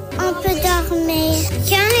débouler. On peut dormir.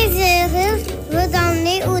 Quand les virus vont dans le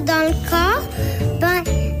nez ou dans le corps, ben,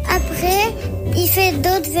 après, il fait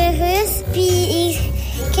d'autres virus. Puis,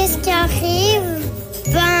 qu'est-ce qui arrive?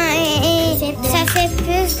 Ça fait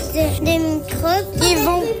plus de microbes. Ils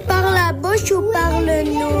vont par la bouche ou par le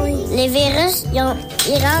nez. Les virus, ils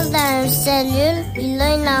rentrent dans une cellule, puis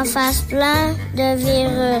là, ils en fassent plein de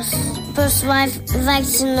virus. On peut se faire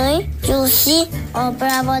vacciner, puis aussi, on peut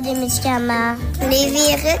avoir des médicaments. Les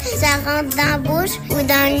virus, ça rentre dans la bouche ou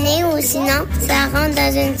dans le nez, ou sinon, ça rentre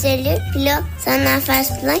dans une cellule, puis là, ça en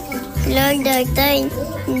fasse plein. Puis là, le docteur,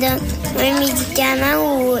 il donne un médicament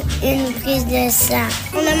ou une prise de sang.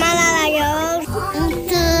 On a mal à la gorge, on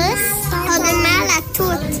tousse, on a mal à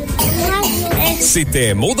tout.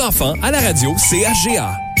 C'était Mots d'enfant à la radio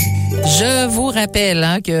CHGA. Je vous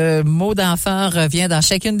rappelle que Mots d'enfant revient dans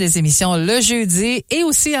chacune des émissions le jeudi et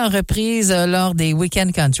aussi en reprise lors des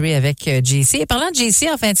Weekend Country avec JC. Et parlant de JC,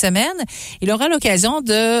 en fin de semaine, il aura l'occasion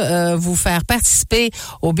de vous faire participer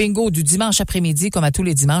au bingo du dimanche après-midi, comme à tous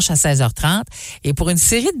les dimanches à 16h30. Et pour une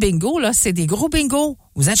série de bingos, là, c'est des gros bingos.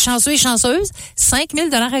 Vous êtes chanceux et chanceuses, 5 000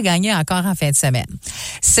 $ à gagner encore en fin de semaine.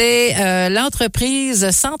 C'est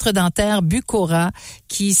l'entreprise Centre dentaire Bucora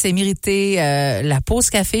qui s'est mérité la pause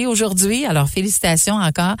café aujourd'hui. Alors, félicitations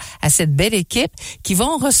encore à cette belle équipe qui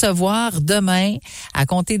vont recevoir demain, à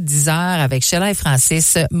compter de 10h, avec Sheila et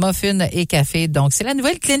Francis, muffins et café. Donc, c'est la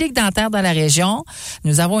nouvelle clinique dentaire dans la région.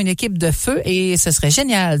 Nous avons une équipe de feu et ce serait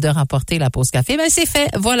génial de remporter la pause café. Ben, c'est fait.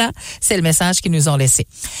 Voilà. C'est le message qu'ils nous ont laissé.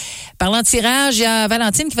 Parlant de tirage, il y a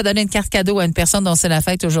Valentine qui va donner une carte cadeau à une personne dont c'est la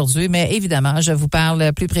fête aujourd'hui, mais évidemment, je vous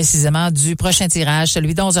parle plus précisément du prochain tirage,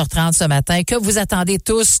 celui de 11h30 ce matin, que vous attendez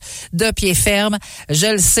tous de pied ferme. Je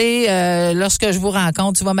le sais, lorsque je vous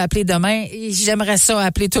rencontre, tu vas m'appeler demain. J'aimerais ça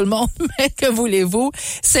appeler tout le monde, mais que voulez-vous?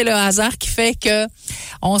 C'est le hasard qui fait que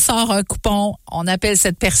on sort un coupon, on appelle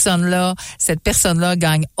cette personne-là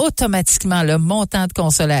gagne automatiquement le montant de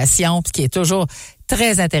consolation, qui est toujours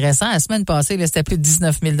très intéressant. La semaine passée, là, c'était plus de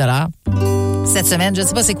 19 000 $. Cette semaine, je ne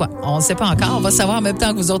sais pas c'est quoi. On ne sait pas encore. On va savoir en même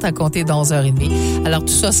temps que vous autres à compter de 11h30. Alors,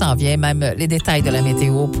 tout ça s'en vient, même les détails de la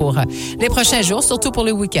météo pour les prochains jours, surtout pour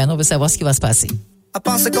le week-end. On veut savoir ce qui va se passer. À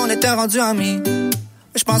penser qu'on était rendu amis,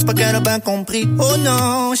 Je pense pas qu'elle a bien compris. Oh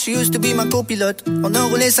non, she used to be ma copilote. On a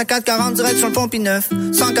roulé 54-40 direct sur le pont P9.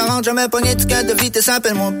 140, jamais pogné de ticket de vitesse,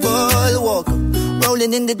 appelle-moi Paul Walker.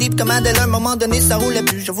 Rolling in the deep comme Adèle, à un moment donné ça roulait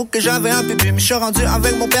plus. J'avoue que j'avais un peu bu, mais je suis rendu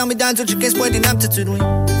avec mon permis d'adulte, j'ai 15 points d'inaptitude, oui.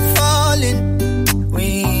 Falling,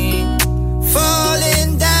 oui.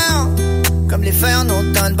 Falling down. Comme les feux en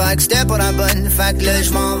automne, pas que c'était pour la bonne. Fait que là,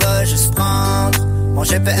 je m'en vais juste prendre mon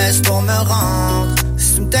GPS pour me rendre.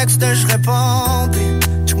 Si tu me textes, je réponds. Puis,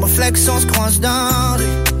 check mon flex, on se croise dans la rue.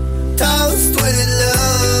 Toast, with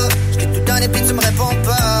love. J't'ai tout donné, puis tu me réponds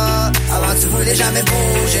pas. Avant, tu voulais jamais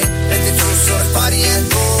bouger. Là, t'es toujours sur le party and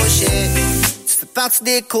bullshit. Tu fais partie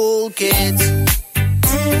des cool kids.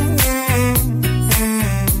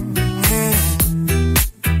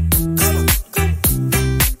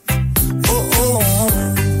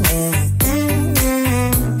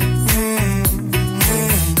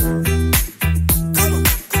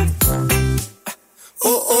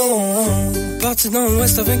 Parti dans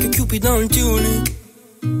l'ouest avec un Cupid dans le tunnel.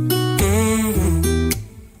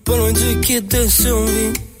 Pas loin du kit de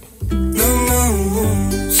survie.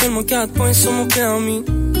 Non, seulement 4 points sur mon permis.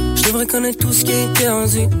 Je devrais connaître tout ce qui est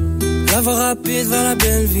interdit. La voie rapide vers la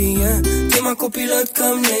belle vie, hein. T'es ma copilote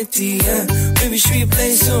comme Letty, hein. Baby, j'suis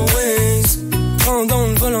play sur Waze. Prends dans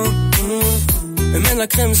le volant, Elle met de la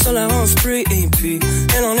crème solaire en spray. Et puis,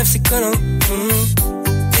 elle enlève ses collants,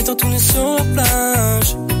 Étant tourné sur la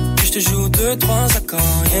plage. Je te joue 2-3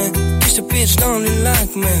 accords, yeah. Puis je te pitch dans le lac,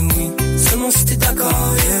 mais oui, seulement si t'es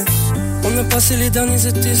d'accord, yeah. On a passé les derniers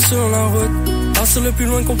étés sur la route, partir le plus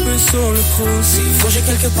loin qu'on peut sur le cruise. S'il faut j'ai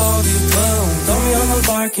quelque part du pain, dormir dans le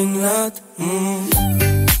parking lot.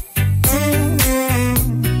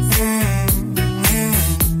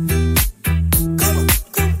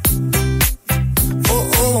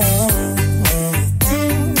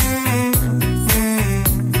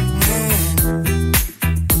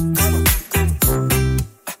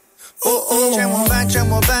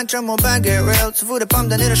 Check mon bag est real. Tu voulais pas me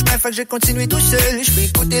donner le chemin, fait que j'ai continué tout seul. Je peux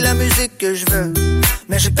écouter la musique que je veux,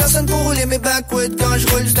 mais j'ai personne pour rouler mes backwoods. Quand je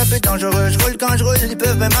roule, c'est un peu dangereux. Je roule quand je roule, ils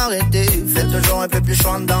peuvent même m'arrêter. Fait toujours un peu plus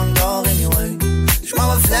chaud dans le nord, anyway. Je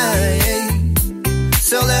m'en vais fly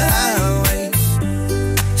sur le highway.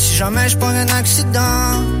 Si jamais je prends un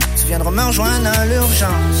accident, tu viendras me rejoindre à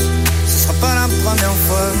l'urgence. Ce sera pas la première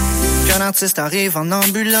fois qu'un artiste arrive en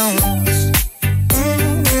ambulance.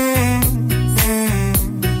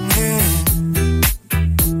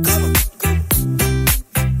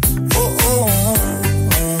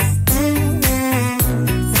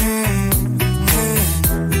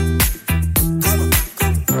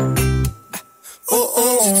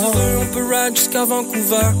 Jusqu'à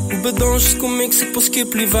Vancouver, ou bedon jusqu'au Mexique pour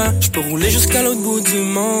skip l'hiver. Je peux rouler jusqu'à l'autre bout du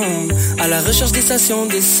monde, à la recherche des stations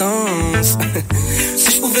d'essence.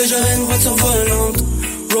 Si je pouvais, j'aurais une voiture volante.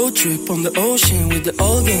 Road trip on the ocean with the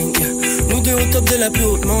old gang, yeah. Nous deux au top de la plus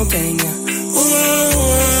haute montagne. Oh, oh,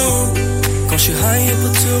 oh. Quand je suis high, y'a pas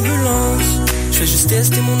de turbulence. Je fais juste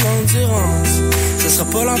tester mon endurance. Ce sera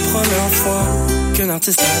pas la première fois qu'un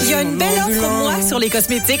artiste arrive. Il y a une belle offre pour moi sur les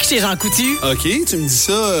cosmétiques chez Jean Coutu. OK, tu me dis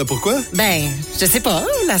ça, pourquoi? Ben, je sais pas,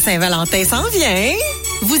 la Saint-Valentin s'en vient.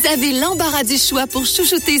 Vous avez l'embarras du choix pour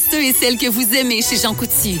chouchouter ceux et celles que vous aimez chez Jean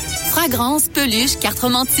Coutu. Fragrances, peluches, cartes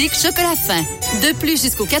romantiques, chocolat fin. De plus,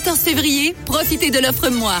 jusqu'au 14 février, profitez de l'offre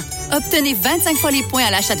Moi. Obtenez 25 fois les points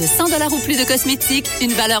à l'achat de 100 $ ou plus de cosmétiques,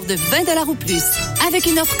 une valeur de 20 $ ou plus. Avec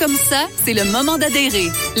une offre comme ça, c'est le moment d'adhérer.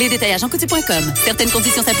 Les détails à jeancoutu.com. Certaines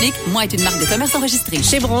conditions s'appliquent. Moi est une marque de commerce enregistrée.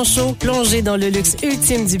 Chez Broncho, plongez dans le luxe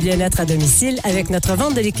ultime du bien-être à domicile avec notre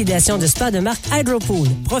vente de liquidation de spa de marque Hydropool.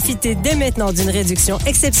 Profitez dès maintenant d'une réduction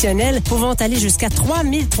exceptionnelle pouvant aller jusqu'à 3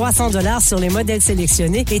 300 $ sur les modèles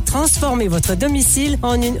sélectionnés et transformer votre domicile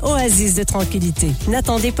en une oasis de tranquillité.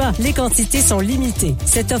 N'attendez pas, les quantités sont limitées.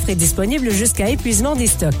 Cette offre est disponible jusqu'à épuisement des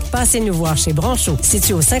stocks. Passez nous voir chez Brancho,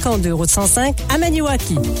 situé au 52 route 105 à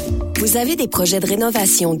Maniwaki. Vous avez des projets de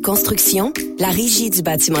rénovation ou de construction? La Régie du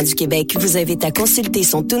bâtiment du Québec vous invite à consulter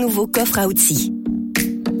son tout nouveau coffre à outils.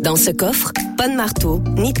 Dans ce coffre, pas de marteau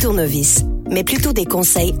ni de tournevis, mais plutôt des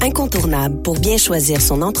conseils incontournables pour bien choisir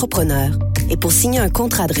son entrepreneur et pour signer un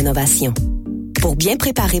contrat de rénovation. Pour bien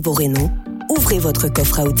préparer vos rénaux, ouvrez votre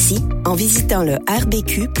coffre à outils en visitant le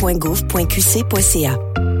rbq.gouv.qc.ca.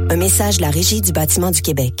 Un message de la Régie du bâtiment du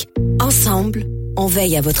Québec. Ensemble, on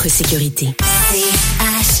veille à votre sécurité.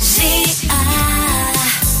 CHGA,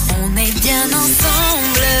 on est bien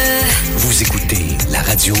ensemble. Vous écoutez la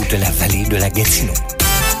radio de la vallée de la Gatineau.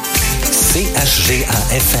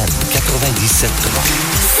 CHGA-FM 97.3.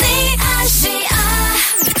 CHGA.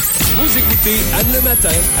 Vous écoutez Anne le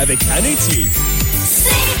matin avec Anne Etier.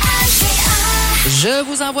 CHGA. Je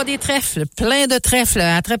vous envoie des trèfles, plein de trèfles.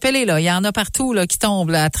 Attrapez-les, là. Il y en a partout, là, qui tombent,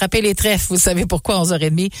 là. Attrapez les trèfles. Vous savez pourquoi,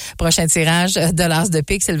 11h30. Prochain tirage de l'As de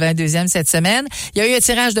pique. C'est le 22e cette semaine. Il y a eu un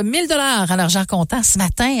tirage de 1000 $ en argent comptant ce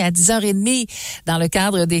matin à 10h30 dans le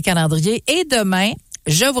cadre des calendriers. Et demain,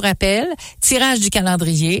 je vous rappelle, tirage du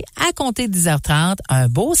calendrier à compter de 10h30, un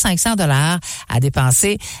beau 500 $ à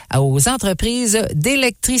dépenser aux entreprises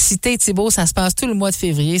d'électricité. Thibault, ça se passe tout le mois de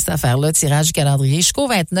février, cette affaire-là, tirage du calendrier jusqu'au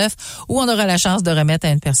 29, où on aura la chance de remettre à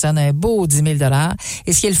une personne un beau 10 000 $.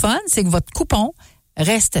 Et ce qui est le fun, c'est que votre coupon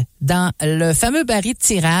reste dans le fameux baril de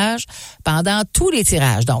tirage pendant tous les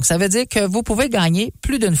tirages. Donc, ça veut dire que vous pouvez gagner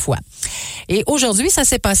plus d'une fois. Et aujourd'hui, ça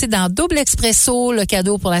s'est passé dans Double Expresso, le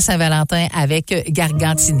cadeau pour la Saint-Valentin avec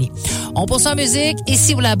Gargantini. On poursuit en musique,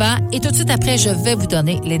 ici ou là-bas, et tout de suite après, je vais vous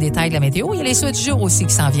donner les détails de la météo. Il y a les souhaits du jour aussi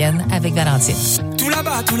qui s'en viennent avec Valentine. Tout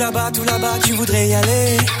là-bas, tout là-bas, tout là-bas, tu voudrais y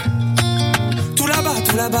aller. Tout là-bas,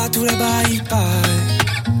 tout là-bas, tout là-bas, il paraît.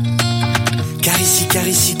 Car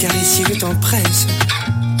ici, le temps presse.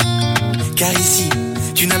 Car ici,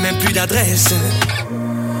 tu n'as même plus d'adresse.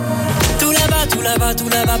 Tout là-bas, tout là-bas, tout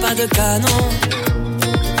là-bas, pas de canon.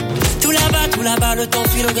 Tout là-bas, le temps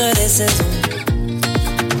file au gré des saisons.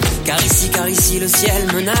 Car ici, le ciel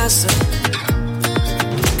menace.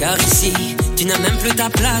 Car ici, tu n'as même plus ta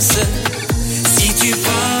place. Si tu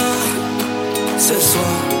pars ce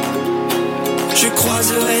soir, je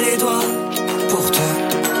croiserai les doigts pour toi.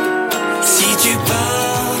 Si tu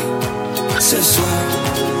pars ce soir,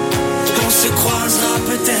 on se croisera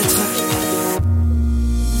peut-être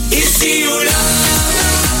ici ou là.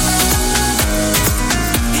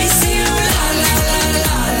 Ici ou là, la la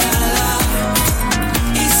la la la.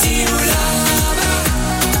 Ici ou là-bas.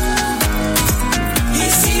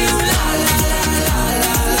 Ici ou là, la la la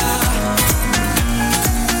la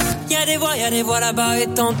la. Y'a des voix là-bas et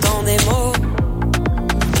t'entends des mots.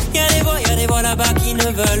 Y'a des voix là-bas qui ne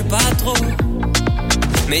veulent pas trop.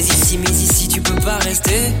 Mais ici, tu peux pas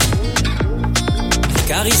rester.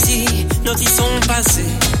 Car ici, nos vies sont passés.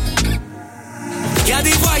 Y'a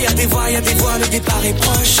des voix, le départ est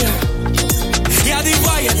proche. Y'a des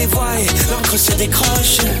voix, et l'encre se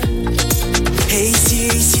décroche. Et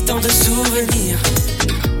ici, tant de souvenirs.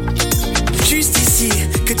 Juste ici,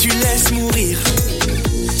 que tu laisses mourir.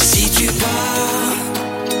 Si tu pars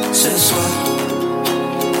ce soir,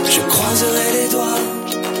 je croiserai les doigts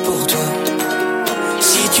pour toi.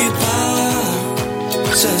 Si tu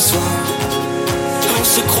pars ce soir, on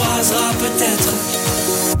se croisera peut-être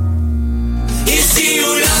ici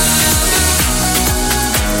ou là.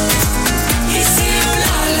 Ici ou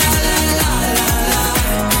là, la la la la la.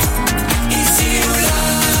 Ici ou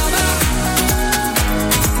là-bas.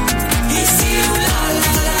 Ici ou là,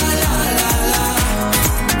 la la la la la.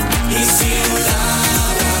 Ici ou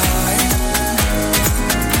là-bas.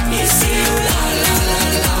 Ici ou là, la la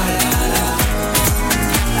la la la.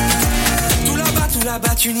 Tout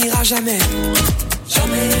là-bas, tu n'iras jamais.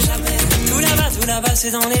 Jamais. Tout là-bas,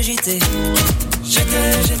 c'est dans les JT.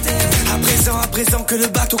 J'étais. À présent que le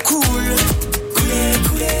bateau coule. Couler.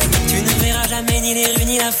 Tu ne verras jamais ni les rues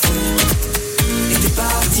ni la foule. Et t'es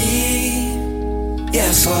parti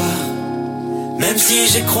hier soir. Même si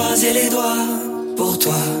j'ai croisé les doigts pour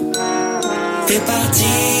toi. T'es parti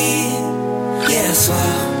hier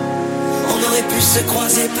soir. On aurait pu se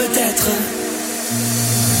croiser peut-être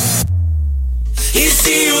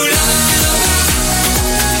ici ou là.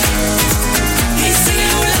 Ici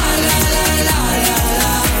ou là, la la la la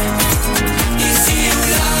la. Ici ou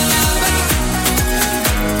là-bas.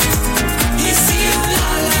 Ici ou là,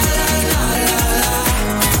 la la la la la.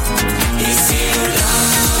 Ici ou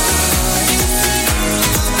là-bas.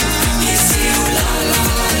 Ici ou là, la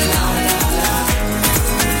la la la.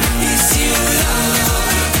 Ici ou là-bas.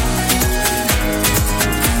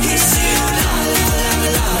 Ici ou là, la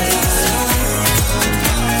la la la.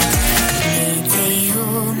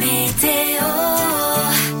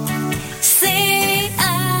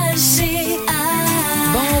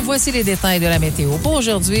 Voici les détails de la météo. Pour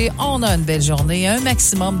aujourd'hui, on a une belle journée, un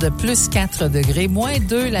maximum de plus 4 degrés, moins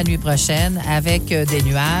 2 la nuit prochaine avec des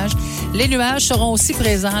nuages. Les nuages seront aussi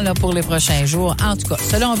présents là, pour les prochains jours. En tout cas,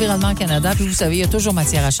 selon Environnement Canada, puis vous savez, il y a toujours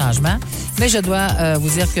matière à changement. Mais je dois vous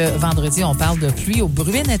dire que vendredi, on parle de pluie aux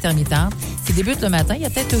bruines intermittentes qui débute le matin. Il y a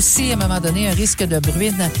peut-être aussi, à un moment donné, un risque de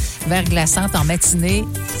bruine verglaçante en matinée.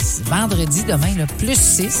 Vendredi, demain, le plus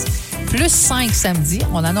 6. Plus 5 samedi.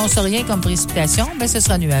 On n'annonce rien comme précipitation, mais ce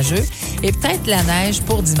sera nuageux. Et peut-être la neige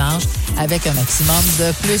pour dimanche avec un maximum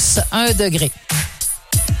de plus 1 degré.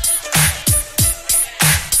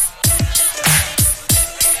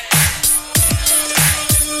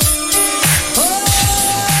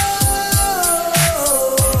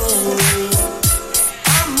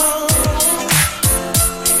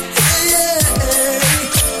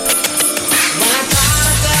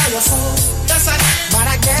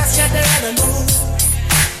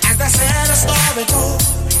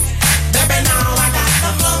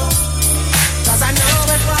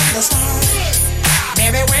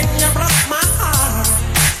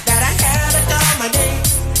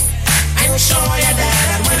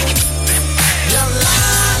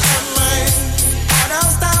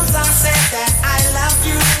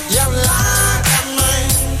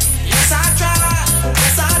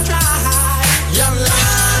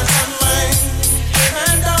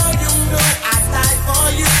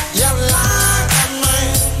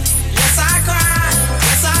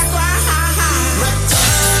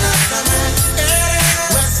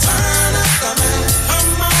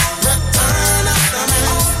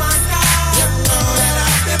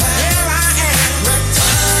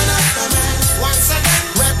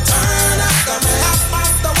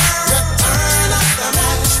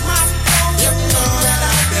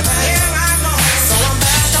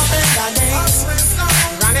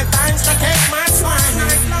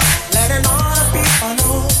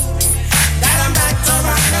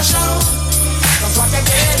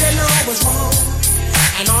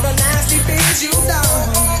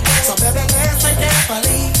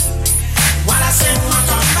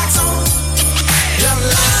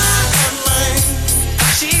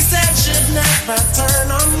 never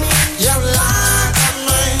turn on me. You lied to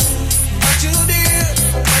me, but you did,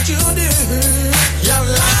 but you did. You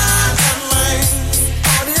lied to me.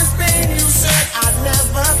 All this pain you said I'd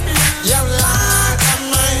never feel. You lied to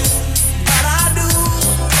me, but I do.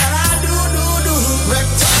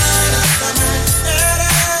 Return up to me,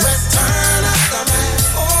 return up to me.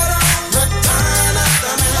 Hold on, return up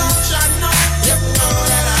to me. Don't you know? You know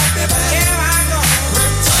that I'll be back. Here I go.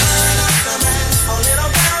 Return up to me, oh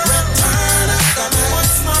little girl. Return up to me.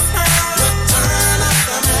 What's my pearl? Return up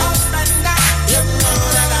to me. Up and down. You know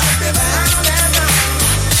that I'll be back.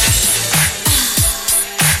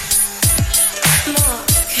 Look,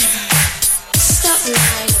 stop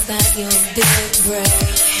lying about your big break.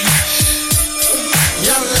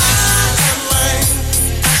 You lied to me.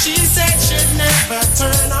 She said she'd never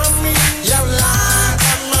turn on me. You lied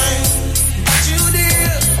to me, but you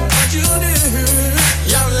did, but you did.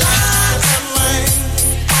 You lied to me.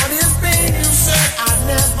 All this pain you said I'd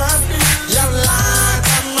never feel. You lied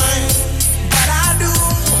to me, but I do.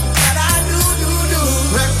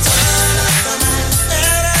 Return up to me,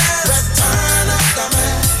 return up to me.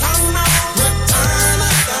 Come on, return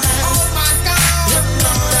up to me. Oh my God, you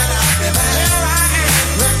know that I'll be back. Here I am.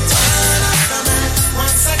 Return up to me.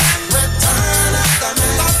 Once again, return up to me.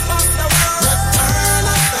 Top of the world. Return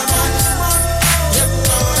up to me. You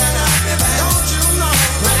know that I'll be back. Don't you know?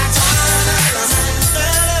 Return up to me.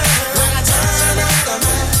 Return up to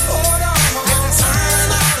me. Hold on.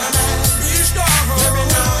 Return up to me. Be strong. You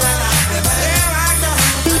know that I'll be back. Here I go.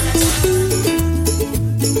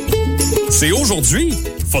 C'est aujourd'hui.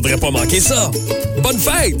 Faudrait pas manquer ça. Bonne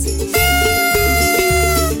fête!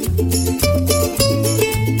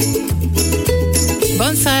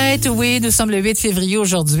 Bonne fête, oui, nous sommes le 8 février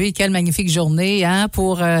aujourd'hui. Quelle magnifique journée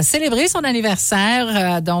pour célébrer son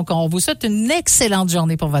anniversaire. Donc, on vous souhaite une excellente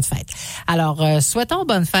journée pour votre fête. Alors, souhaitons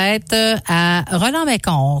bonne fête à Roland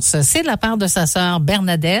Méconce. C'est de la part de sa sœur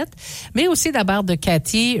Bernadette, mais aussi de la part de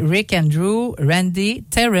Cathy, Rick, Andrew, Randy,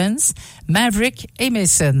 Terrence, Maverick et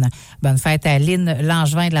Mason. Bonne fête à Lynn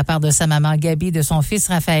Langevin de la part de sa maman Gabi, de son fils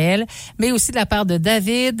Raphaël, mais aussi de la part de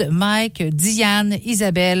David, Mike, Diane,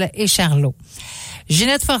 Isabelle et Charlot.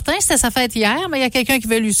 Ginette Fortin, c'était sa fête hier, mais il y a quelqu'un qui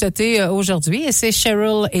veut lui sauter aujourd'hui, et c'est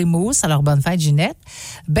Cheryl et Mousse. Alors, bonne fête, Ginette.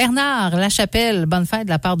 Bernard Lachapelle, bonne fête de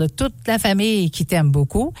la part de toute la famille qui t'aime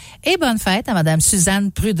beaucoup. Et bonne fête à Madame Suzanne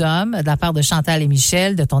Prudhomme, de la part de Chantal et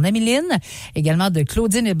Michel, de ton amie Lynn, également de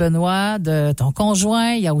Claudine et Benoît, de ton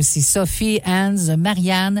conjoint. Il y a aussi Sophie, Hans,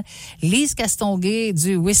 Marianne, Lise Castonguay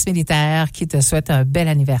du WIS militaire qui te souhaite un bel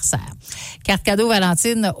anniversaire. Carte cadeau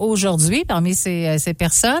Valentine aujourd'hui, parmi ces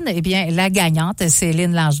personnes, eh bien, la gagnante, c'est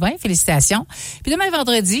Lynn Langevin. Félicitations. Puis demain,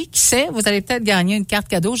 vendredi, qui sait, vous allez peut-être gagner une carte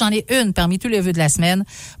cadeau. J'en ai une parmi tous les vœux de la semaine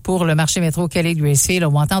pour le marché métro Kelly-Gracefield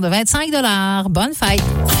au montant de 25 $. Bonne fête!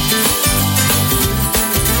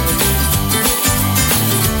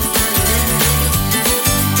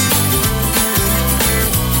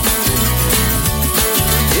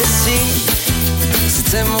 Et si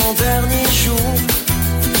c'était mon dernier jour,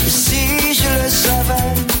 et si je le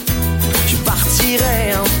savais, je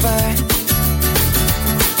partirais en paix.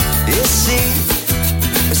 Et si,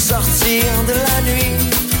 sortir de la nuit,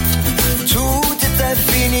 tout était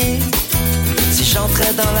fini, si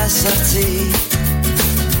j'entrais dans la sortie,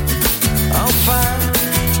 enfin,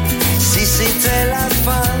 si c'était la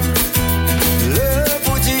fin, le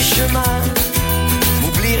bout du chemin,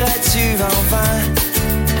 m'oublierais-tu en vain?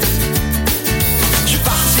 Je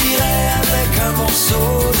partirais avec un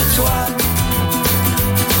morceau de toi,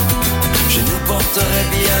 je nous porterais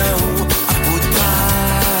bien haut à bout de bras.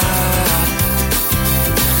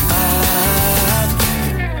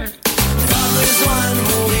 Besoin de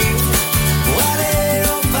mourir pour aller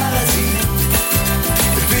au paradis.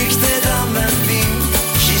 Depuis que t'es dans ma vie,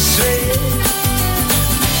 j'y suis.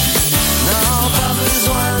 Non, pas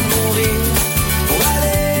besoin de mourir pour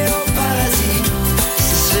aller au paradis.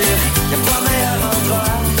 C'est sûr, y'a pas meilleur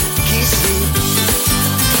endroit qu'ici.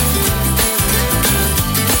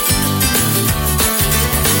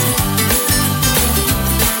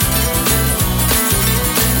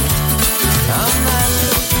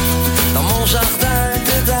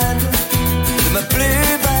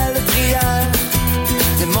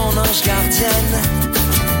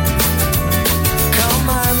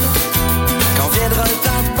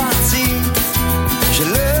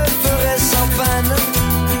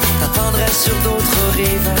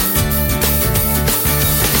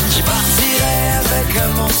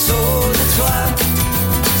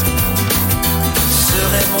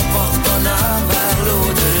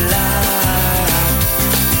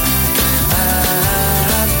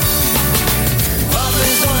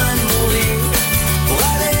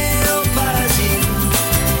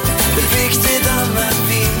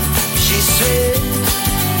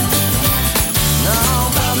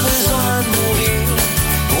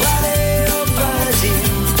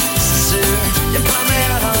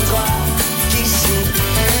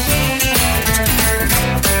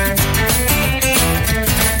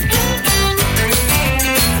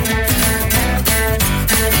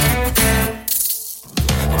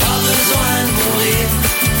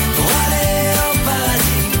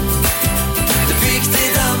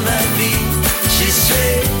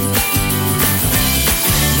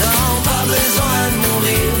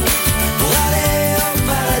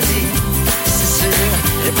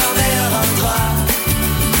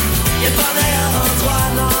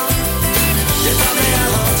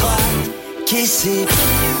 encaisser.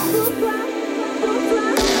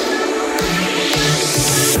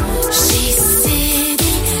 J'ai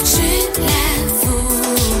cédé, je l'avoue.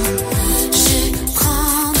 Je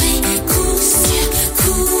prendrai coup sur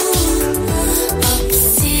coup.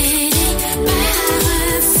 Obsédé par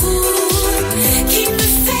un fou qui me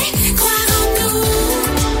fait croire en nous.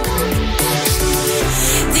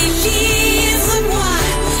 Délivre-moi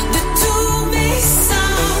de tous mes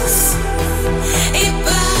sens et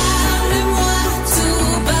parle-moi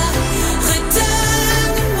tout bas.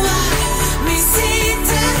 Redonne-moi mes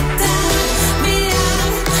états, mes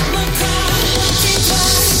larmes, mon corps, tes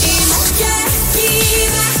doigts et mon cœur qui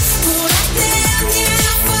bat pour la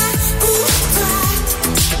dernière fois pour toi,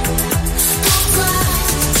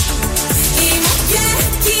 et mon cœur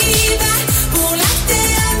qui bat pour la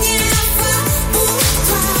dernière fois pour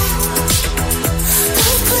toi, à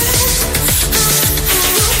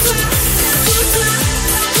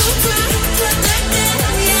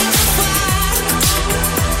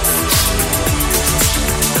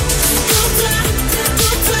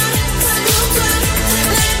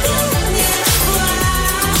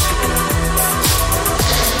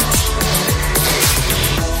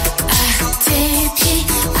tes pieds,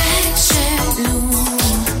 à genoux,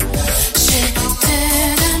 je te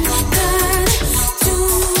donne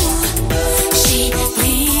tout. J'ai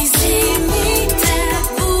brisé mes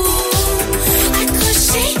tabous,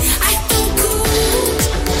 accroché à ton cou.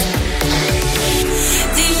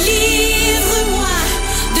 Délivre-moi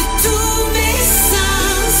de tous mes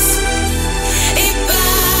sens et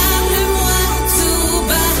parle-moi tout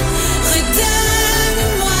bas.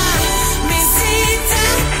 Redonne-moi mes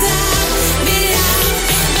états d'âme, mes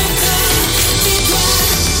larmes, mon corps, tes doigts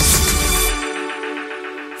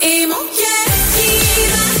et mon cœur qui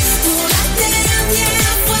bat pour la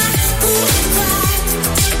dernière fois pour toi,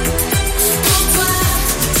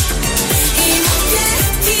 et mon cœur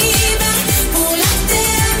qui bat pour la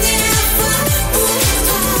dernière fois pour toi, et mon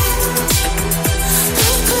cœur qui bat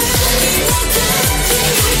pour toi, la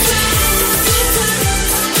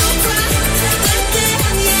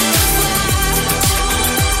dernière fois,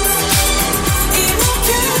 et mon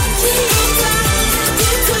cœur qui bat pour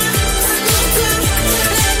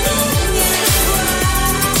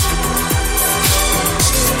toi, la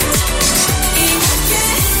dernière fois, et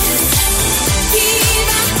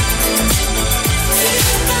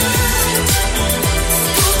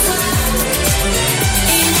mon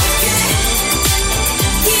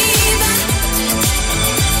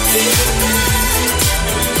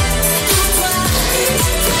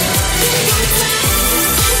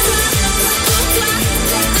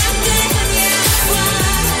cœur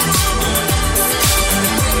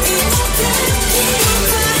qui bat.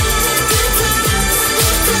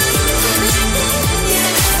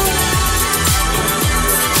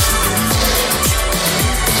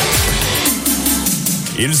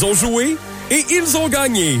 Ils ont joué et ils ont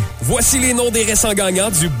gagné. Voici les noms des récents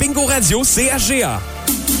gagnants du Bingo Radio CHGA.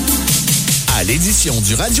 À l'édition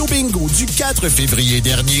du Radio Bingo du 4 février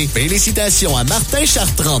dernier, félicitations à Martin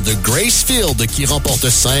Chartrand de Gracefield qui remporte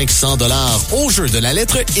 500 $ au jeu de la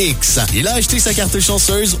lettre X. Il a acheté sa carte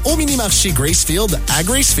chanceuse au mini-marché Gracefield à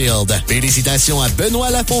Gracefield. Félicitations à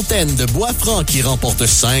Benoît Lafontaine de Boisfranc qui remporte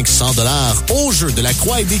 500 $ au jeu de la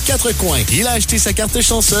Croix et des Quatre Coins. Il a acheté sa carte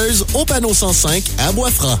chanceuse au panneau 105 à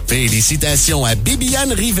Boisfranc. Félicitations à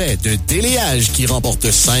Bibiane Rivet de Déléage qui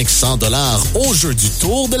remporte 500 $ au jeu du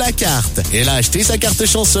Tour de la carte. Elle a acheté sa carte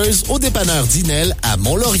chanceuse au dépanneur Dinel à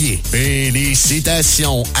Mont-Laurier.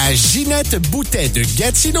 Félicitations à Ginette Boutet de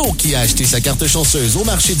Gatineau qui a acheté sa carte chanceuse au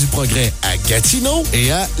marché du Progrès à Gatineau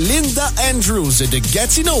et à Linda Andrews de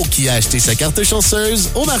Gatineau qui a acheté sa carte chanceuse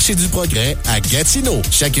au marché du Progrès à Gatineau.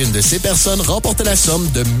 Chacune de ces personnes remporte la somme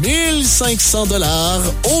de 1500 $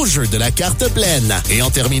 au jeu de la carte pleine. Et en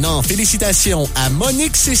terminant, félicitations à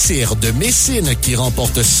Monique Cécire de Messine qui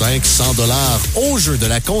remporte 500 $ au jeu de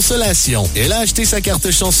la consolation. Elle a acheté sa carte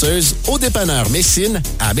chanceuse au dépanneur Messine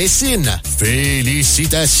à Messine.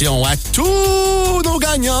 Félicitations à tous nos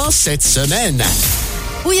gagnants cette semaine.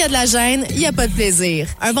 Où il y a de la gêne, il n'y a pas de plaisir.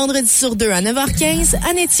 Un vendredi sur deux à 9h15,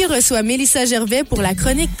 Anetti reçoit Mélissa Gervais pour la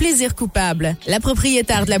chronique Plaisir coupable. La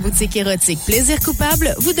propriétaire de la boutique érotique Plaisir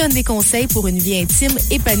coupable vous donne des conseils pour une vie intime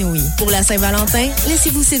épanouie. Pour la Saint-Valentin,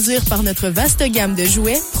 laissez-vous séduire par notre vaste gamme de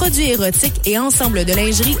jouets, produits érotiques et ensemble de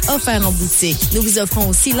lingerie offerts en boutique. Nous vous offrons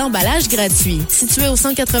aussi l'emballage gratuit. Situé au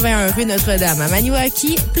 181 rue Notre-Dame à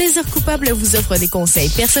Maniwaki, Plaisir coupable vous offre des conseils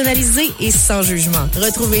personnalisés et sans jugement.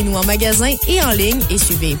 Retrouvez-nous en magasin et en ligne et suivez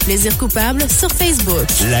suivez Plaisir coupable sur Facebook.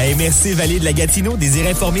 La MRC Vallée de la Gatineau désire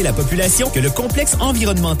informer la population que le complexe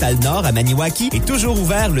environnemental Nord à Maniwaki est toujours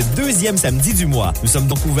ouvert le 2e samedi du mois. Nous sommes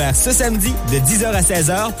donc ouverts ce samedi de 10h à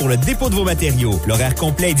 16h pour le dépôt de vos matériaux. L'horaire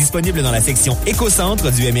complet est disponible dans la section éco-centre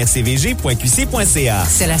du mrcvg.qc.ca.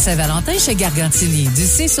 C'est la Saint-Valentin chez Gargantini. Du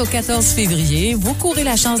 6 au 14 février, vous courez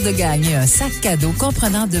la chance de gagner un sac cadeau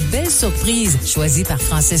comprenant de belles surprises choisies par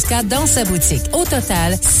Francesca dans sa boutique. Au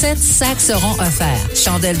total, 7 sacs seront offerts.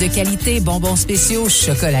 Chandelles de qualité, bonbons spéciaux,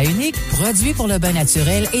 chocolat unique, produits pour le bain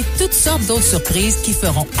naturel et toutes sortes d'autres surprises qui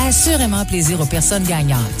feront assurément plaisir aux personnes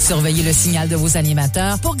gagnantes. Surveillez le signal de vos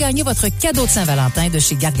animateurs pour gagner votre cadeau de Saint-Valentin de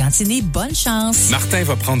chez Gargantini. Bonne chance! Martin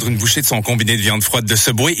va prendre une bouchée de son combiné de viande froide de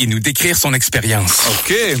Subway et nous décrire son expérience.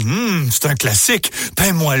 OK, c'est un classique.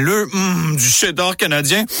 Pain moelleux, du cheddar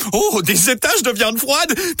canadien. Oh, des étages de viande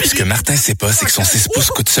froide. Puis ce que Martin sait pas, c'est que son 6 pouces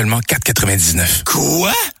coûte seulement 4,99.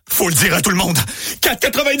 Quoi? Faut le dire à tout le monde.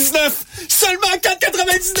 4,99! Seulement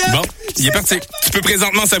 4,99! Bon, il est parti. Tu peux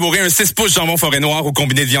présentement savourer un 6 pouces jambon forêt noire au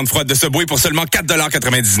combiné de viande froide de Subway pour seulement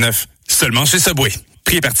 4,99 $. Seulement chez Subway.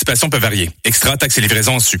 Prix et participation peuvent varier. Extra, taxes et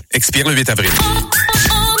livraison en su. Expire le 8 avril.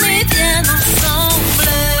 On est bien ensemble.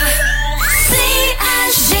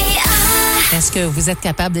 CHGA. Est-ce que vous êtes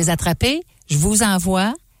capable de les attraper? Je vous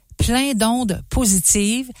envoie plein d'ondes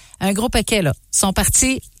positives. Un gros paquet, là. Sont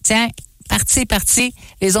partis. Tiens. Parti.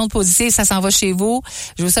 Les ondes positives, ça s'en va chez vous.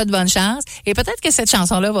 Je vous souhaite bonne chance. Et peut-être que cette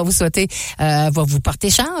chanson-là va vous porter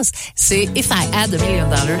chance. C'est If I Had $1 Million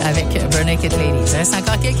avec Bare Naked Ladies. Il reste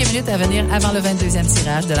encore quelques minutes à venir avant le 22e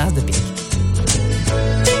tirage de l'As de pique.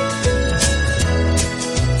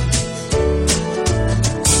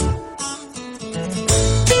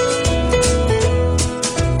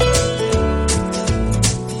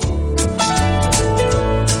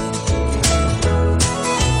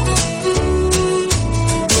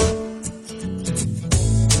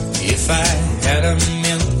 If I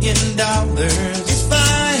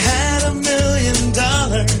had $1 million,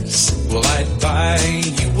 well, I'd buy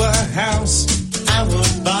you a house. I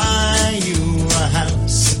would buy you a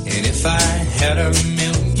house. And if I had $1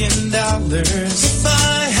 million, if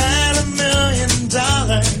I had $1 million,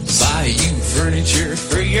 buy you furniture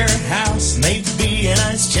for your house. Maybe a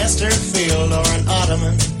nice Chesterfield or an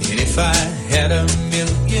ottoman. And if I had $1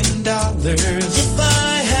 million, if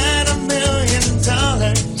I had $1 million,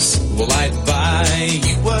 well, I'd buy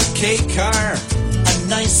you a K car, a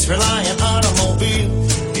nice reliant automobile.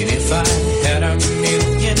 And if I had $1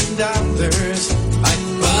 million, I'd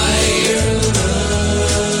buy your love.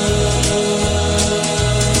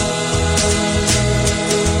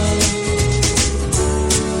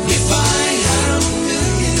 If I had $1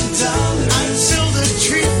 million, I'd build a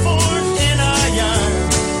tree fort in our yard.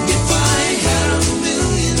 If I had $1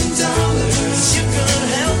 million, you could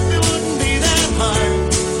help, it wouldn't be that hard.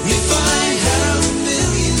 If I had $1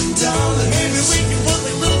 million, maybe we could put a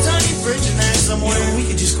little tiny fridge in there somewhere. You know, we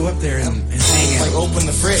could just go up there and hang out. Like open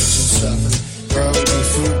the fridge and stuff, and there would be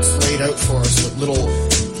food laid out for us with little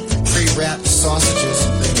pre-wrapped sausages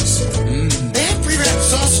and things. They have pre-wrapped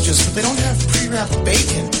sausages, but they don't have pre-wrapped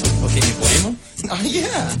bacon. Well, can you blame them?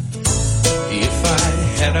 Yeah. If I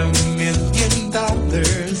had $1 million,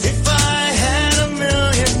 if I had $1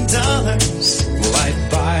 million, well, I'd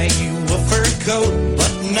buy you a fur coat,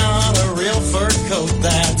 but not a real fur coat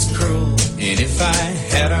that's cruel. And if I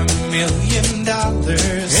had $1 million,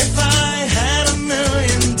 if I had $1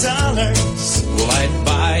 million, well, I'd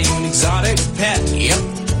buy you an exotic pet, yep,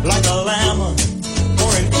 like a llama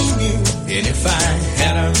or an emu. And if I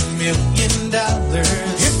had $1 million,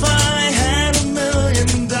 if I had $1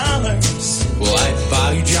 million, well, I'd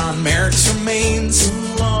buy you John Merrick's remains,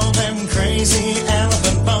 ooh, all them crazy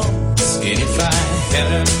elephant bones. And if I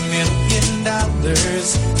had $1 million,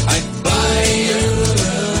 I'd buy your love.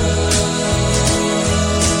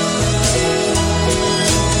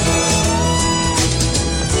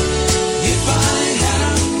 If I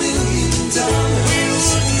had $1 million, we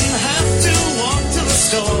wouldn't have to walk to the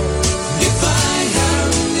store. If I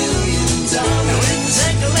had $1 million, we wouldn't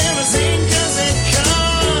take a limousine 'cause it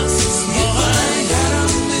costs more. If I had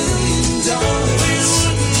 $1 million, we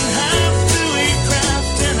wouldn't have to eat Kraft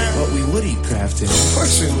dinner. But we would eat Kraft dinner. Of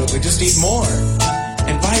course we would. We just eat more.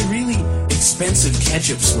 And buy really expensive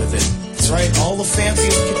ketchups with it. That's right. All the fancy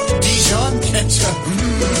Dijon ketchup.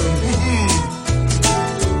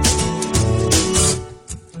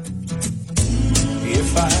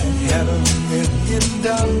 If I had $1 million,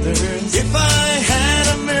 if I had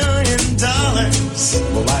 $1 million,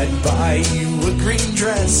 well, I'd buy you a green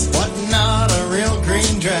dress, but not a real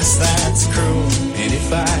green dress that's cruel. And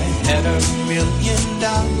if I had $1 million,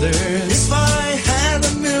 if I had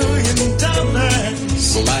 $1 million,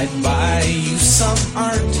 I'd buy you some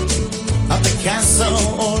art, a Picasso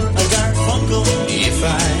or a Garfunkel. If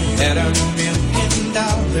I had $1 million,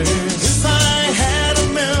 if I had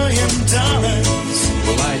 $1 million,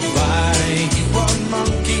 well, I'd buy you a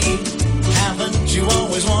monkey. Haven't you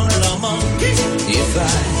always wanted a monkey? If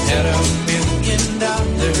I had $1 million,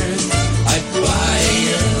 I'd buy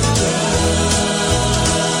you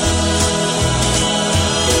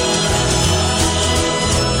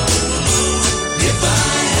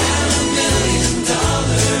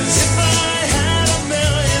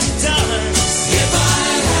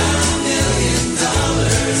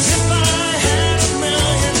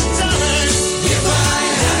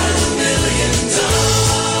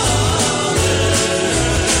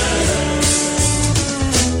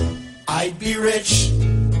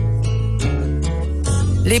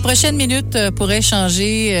Les prochaines minutes pourraient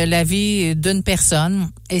changer la vie d'une personne.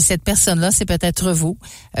 Et cette personne-là, c'est peut-être vous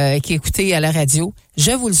qui écoutez à la radio.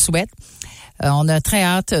 Je vous le souhaite. On a très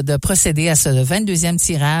hâte de procéder à ce 22e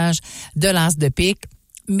tirage de l'As de pique.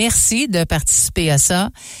 Merci de participer à ça.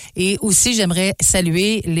 Et aussi, j'aimerais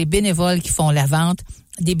saluer les bénévoles qui font la vente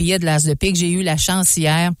des billets de l'As de pique. J'ai eu la chance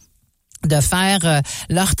hier de faire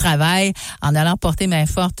leur travail en allant porter main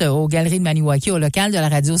forte aux Galeries de Maniwaki, au local de la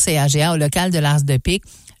radio CAGA, au local de l'As de pique.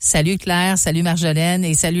 Salut Claire, salut Marjolaine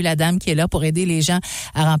et salut la dame qui est là pour aider les gens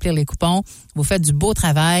à remplir les coupons. Vous faites du beau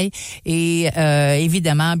travail et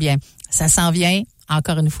évidemment, bien, ça s'en vient.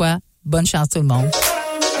 Encore une fois, bonne chance tout le monde.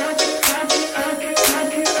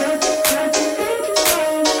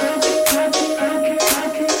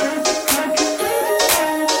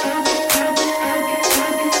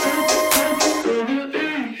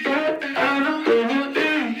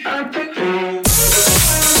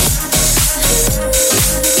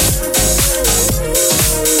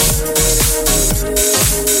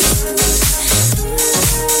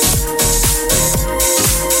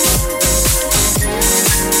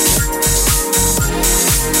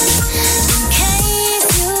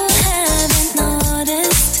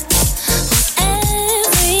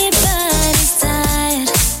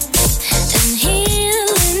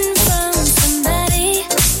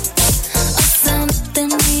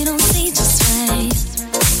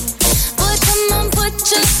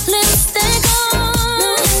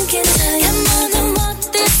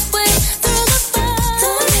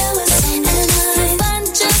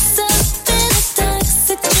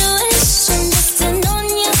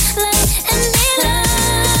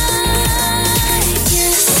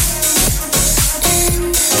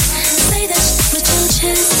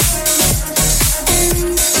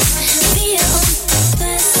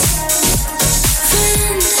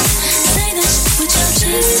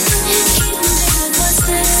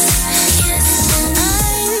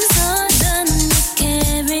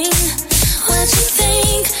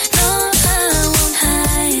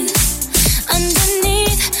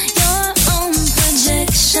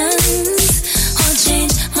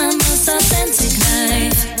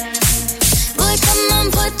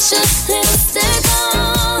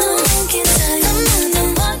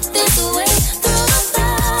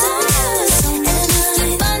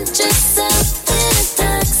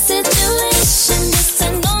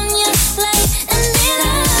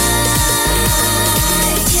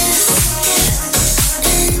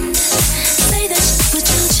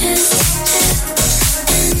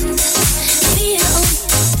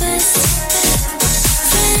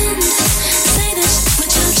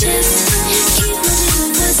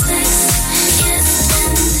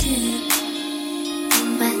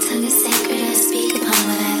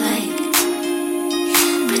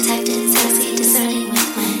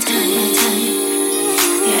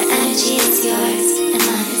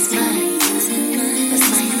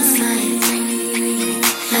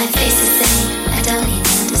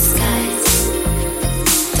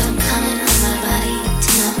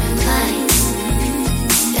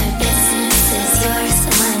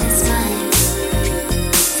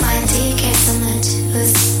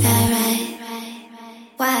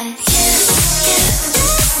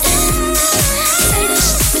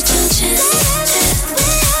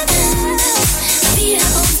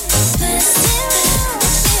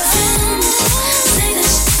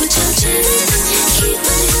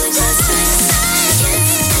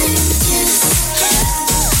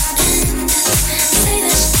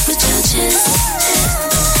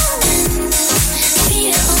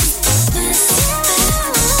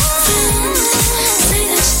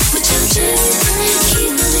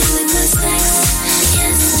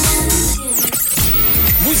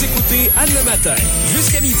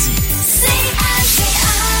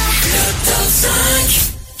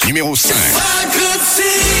 Numéro 5.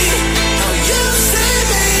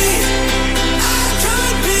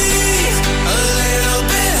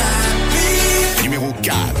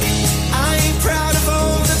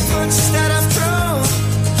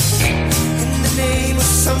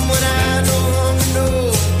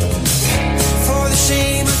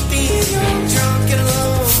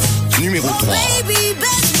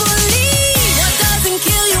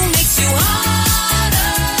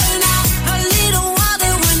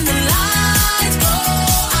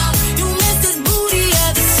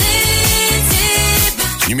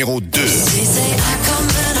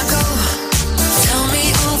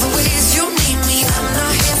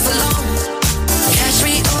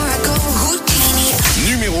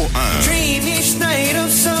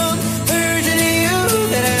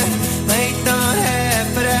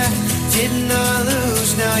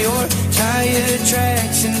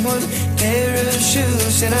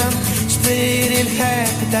 push and I'm split in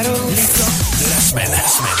half, but that'll... De la semaine.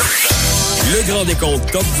 Le grand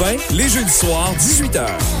décompte Top 20, les jeudis soirs, 18h.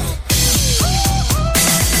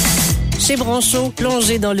 Chez Broncho,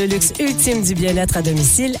 plongez dans le luxe ultime du bien-être à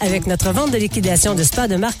domicile avec notre vente de liquidation de spa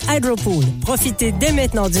de marque Hydropool. Profitez dès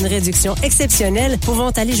maintenant d'une réduction exceptionnelle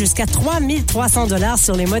pouvant aller jusqu'à 3 300 $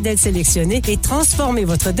 sur les modèles sélectionnés et transformez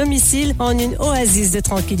votre domicile en une oasis de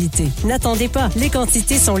tranquillité. N'attendez pas, les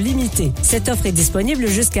quantités sont limitées. Cette offre est disponible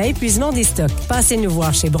jusqu'à épuisement des stocks. Passez nous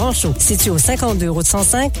voir chez Broncho, situé au 52 route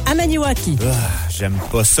 105 à Maniwaki. J'aime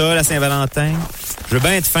pas ça, la Saint-Valentin. Je veux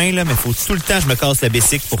bien être fin, là, mais faut tout le temps que je me casse le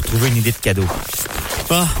bicycle pour trouver une idée de cadeau.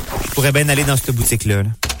 Je pourrais bien aller dans cette boutique-là. Là.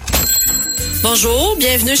 Bonjour,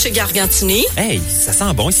 bienvenue chez Gargantini. Hey, ça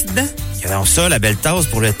sent bon ici dedans. Regardons ça, la belle tasse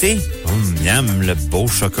pour le thé. Miam, le beau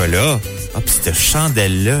chocolat. Puis cette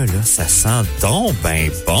chandelle-là, ça sent donc ben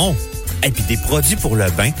bon. Et puis des produits pour le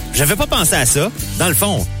bain. J'avais pas pensé à ça. Dans le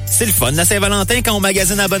fond, c'est le fun, la Saint-Valentin, quand on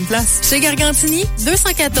magasine à la bonne place. Chez Gargantini,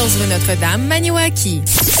 214 rue Notre-Dame, Maniwaki.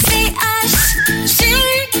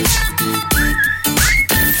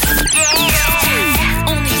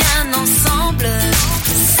 On est bien ensemble.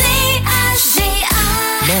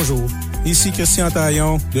 Bonjour, ici Christian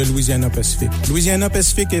Taillon de Louisiana Pacific. Louisiana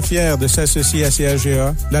Pacific est fier de s'associer à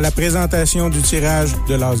CHGA dans la présentation du tirage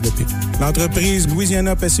de l'As de pique. L'entreprise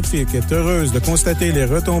Louisiana Pacific est heureuse de constater les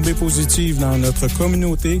retombées positives dans notre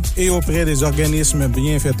communauté et auprès des organismes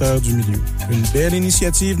bienfaiteurs du milieu. Une belle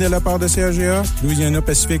initiative de la part de CHGA. Louisiana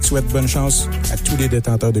Pacific souhaite bonne chance à tous les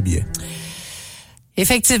détenteurs de billets.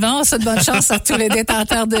 Effectivement, on souhaite bonne chance à tous les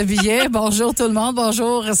détenteurs de billets. Bonjour tout le monde.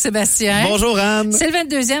 Bonjour Sébastien. Bonjour Anne. C'est le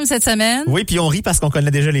 22e cette semaine. Oui, puis on rit parce qu'on connaît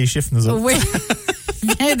déjà les chiffres, nous autres. Oui.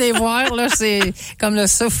 Bien des voir, là, c'est comme le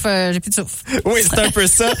souffle, j'ai plus de souffle. Oui, c'est un peu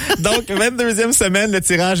ça. Donc, 22e semaine, le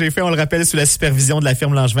tirage est fait, on le rappelle, sous la supervision de la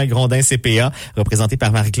firme Langevin-Grondin CPA, représentée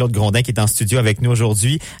par Marie-Claude Grondin, qui est en studio avec nous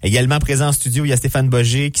aujourd'hui. Également présent en studio, il y a Stéphane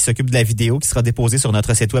Boger, qui s'occupe de la vidéo, qui sera déposée sur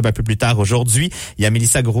notre site web un peu plus tard aujourd'hui. Il y a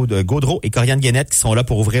Mélissa Gaudreau et Corianne Guénette qui sont là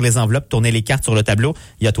pour ouvrir les enveloppes, tourner les cartes sur le tableau.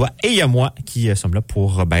 Il y a toi et il y a moi qui sommes là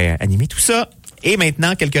pour animer tout ça. Et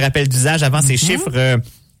maintenant, quelques rappels d'usage avant ces chiffres...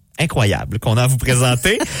 incroyable qu'on a à vous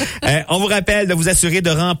présenter. On vous rappelle de vous assurer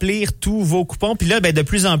de remplir tous vos coupons. Puis là, de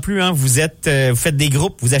plus en plus, vous faites des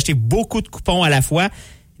groupes, vous achetez beaucoup de coupons à la fois.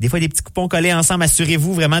 Des fois, des petits coupons collés ensemble.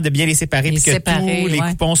 Assurez-vous vraiment de bien les séparer puis que tous les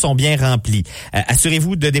coupons sont bien remplis.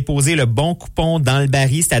 Assurez-vous de déposer le bon coupon dans le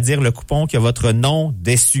baril, c'est-à-dire le coupon qui a votre nom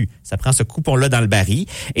dessus. Ça prend ce coupon-là dans le baril.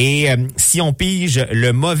 Et si on pige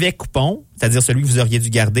le mauvais coupon, c'est-à-dire celui que vous auriez dû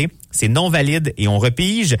garder, c'est non valide et on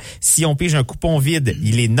repige. Si on pige un coupon vide,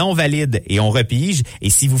 il est non valide et on repige. Et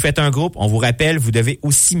si vous faites un groupe, on vous rappelle, vous devez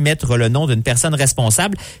aussi mettre le nom d'une personne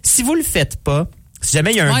responsable. Si vous le faites pas, si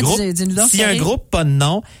jamais il y a un groupe, s'il y a un groupe pas de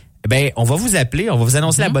nom, on va vous appeler, on va vous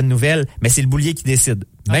annoncer la bonne nouvelle, mais c'est le boulier qui décide.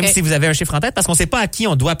 Même si vous avez un chiffre en tête, parce qu'on sait pas à qui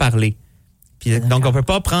on doit parler. Puis, donc, on peut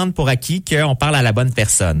pas prendre pour acquis qu'on parle à la bonne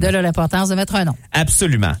personne. De là l'importance de mettre un nom.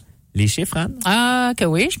 Absolument. Les chiffres, Anne? Ah, que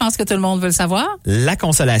oui, je pense que tout le monde veut le savoir. La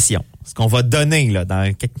consolation. Ce qu'on va donner là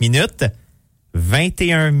dans quelques minutes,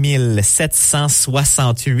 21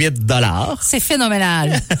 768 $. C'est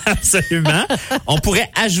phénoménal. Absolument. On pourrait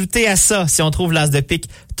ajouter à ça, si on trouve l'as de pique,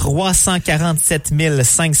 347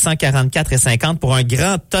 544,50 pour un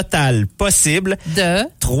grand total possible de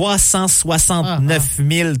 369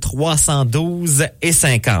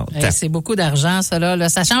 312,50. C'est beaucoup d'argent, ça là.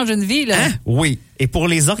 Ça change une vie, là. Oui. Et pour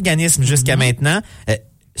les organismes jusqu'à maintenant,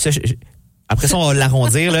 après ça, on va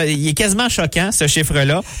l'arrondir. Là. Il est quasiment choquant, ce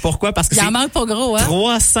chiffre-là. Pourquoi? Parce que il en manque pas gros, hein?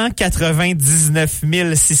 399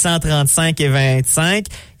 635,25.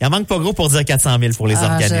 Il en manque pas gros pour dire 400 000 pour les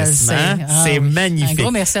organismes. C'est magnifique. Un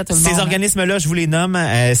gros merci à tout le monde. Ces organismes-là, je vous les nomme,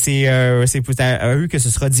 c'est à eux que ce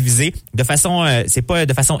sera divisé. De façon, c'est pas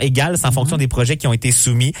de façon égale, c'est en fonction des projets qui ont été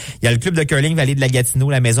soumis. Il y a le club de curling Vallée de la Gatineau,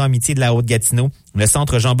 la Maison Amitié de la Haute-Gatineau, le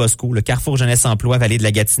Centre Jean Bosco, le Carrefour Jeunesse Emploi Vallée de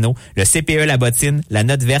la Gatineau, le CPE La Bottine, la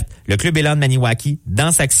Note Verte, le Club Élan de Maniwaki,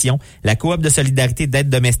 Danse Action, la Coop de solidarité d'aide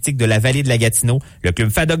domestique de la Vallée de la Gatineau, le Club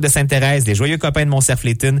Fadoc de Sainte-Thérèse, les Joyeux Copains de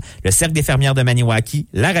Mont-Cerf-Létune, le Cercle des fermières de Maniwaki,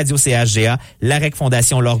 la Radio CHGA, la REC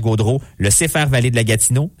Fondation Laure Gaudreau, le CFR Vallée de la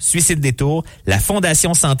Gatineau, Suicide Détour, la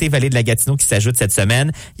Fondation Santé Vallée de la Gatineau qui s'ajoute cette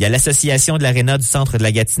semaine. Il y a l'Association de l'Aréna du Centre de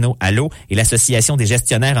la Gatineau à l'eau et l'Association des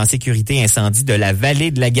gestionnaires en sécurité incendie de la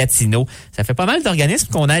Vallée de la Gatineau. Ça fait pas mal d'organismes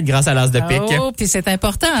qu'on aide grâce à l'as de pique. Oh, puis c'est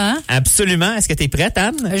important, hein? Absolument. Est-ce que tu es prête,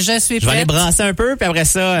 Anne? Je suis prête. Je vais aller brasser un peu, puis après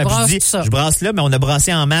ça, je brasse là, mais on a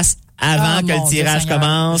brassé en masse avant que le tirage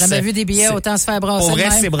commence. J'ai jamais vu des billets autant se faire brasser. Pour vrai,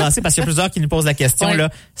 c'est brassé parce qu'il y a plusieurs qui nous posent la question. Oui. Là,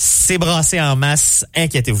 c'est brassé en masse.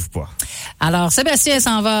 Inquiétez-vous pas. Alors, Sébastien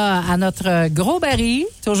s'en va à notre gros baril,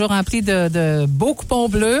 toujours rempli de beaux coupons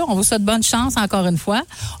bleus. On vous souhaite bonne chance encore une fois.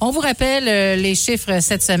 On vous rappelle les chiffres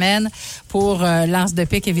cette semaine pour l'As de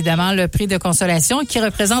pique, évidemment, le prix de consolation qui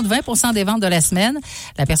représente 20% des ventes de la semaine.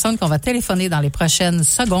 La personne qu'on va téléphoner dans les prochaines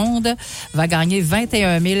secondes va gagner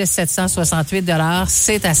 21 768 $.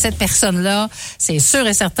 C'est à cette personne-là, c'est sûr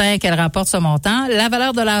et certain qu'elle remporte ce montant. La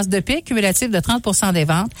valeur de l'As de pique, cumulative de 30% des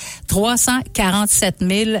ventes, 347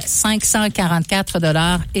 544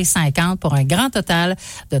 $50 pour un grand total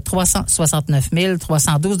de 369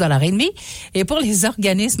 312,5 $. Et pour les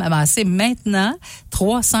organismes amassés maintenant,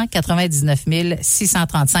 399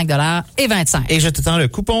 635 $25. Et je te tends le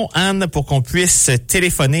coupon, Anne, pour qu'on puisse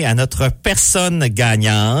téléphoner à notre personne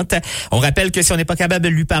gagnante. On rappelle que si on n'est pas capable de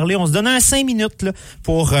lui parler, on se donne 5 minutes là,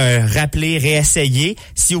 pour rappeler, réessayer.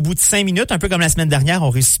 Si au bout de 5 minutes, un peu comme la semaine dernière, on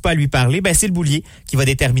réussit pas à lui parler, ben c'est le boulier qui va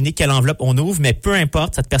déterminer quelle enveloppe on ouvre. Mais peu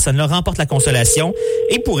importe, cette personne-là remporte la consolation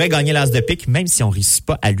et pourrait gagner l'As de pique, même si on réussit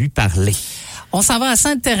pas à lui parler. On s'en va à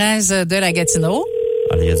Sainte-Thérèse de la Gatineau.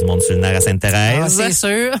 Il y a du monde sur le nerf à Sainte-Thérèse. Ah, c'est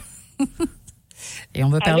sûr. Et on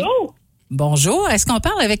veut parler. Allô? Bonjour. Est-ce qu'on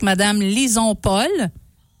parle avec Madame Lison-Paul?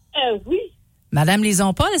 Oui. Madame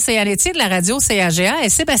Lison-Paul, c'est à l'étier de la radio CAGA et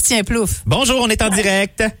Sébastien Plouffe. Bonjour, on est en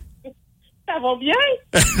direct. Ça va bien?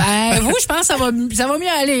 Ben, vous, je pense que ça va mieux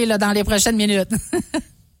aller là, dans les prochaines minutes.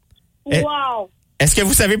 Wow! Est-ce que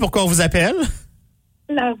vous savez pourquoi on vous appelle?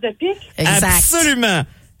 L'As de pique? Exact. Absolument.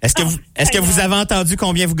 Est-ce que vous avez entendu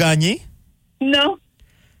combien vous gagnez? Non.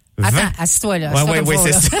 Attends, assis-toi là. Oui,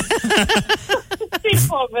 c'est ça. C'est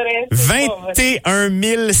pas vrai.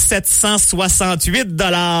 21 768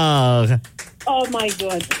 $. Oh my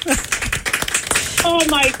God. Oh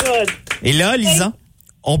my God. Et là, Lisa,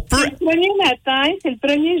 on peut... C'est le premier matin, c'est le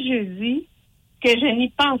premier jeudi que je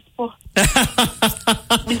n'y pense pas.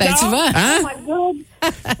 Ben, tu vois. Hein? Oh my God.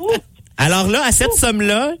 Ouh. Alors là, à cette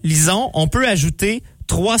somme-là, Lison, on peut ajouter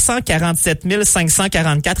 347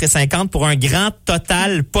 544,50 pour un grand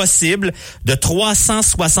total possible de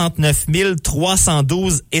 369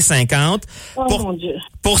 312,50. Oh mon Dieu.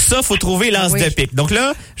 Pour ça, il faut trouver l'As de pique. Donc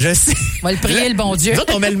là, je sais... On va le prier, le bon Dieu. Nous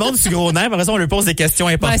autres, on met le monde sur gros nerfs, après ça, on lui pose des questions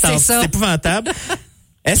importantes. Ouais, c'est épouvantable.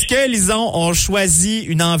 Est-ce que, Lison, on choisit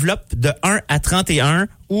une enveloppe de 1 à 31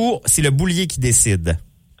 ou c'est le boulier qui décide?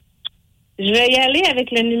 Je vais y aller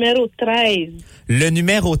avec le numéro 13. Le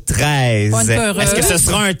numéro 13. Bonne peureuse. Est-ce que ce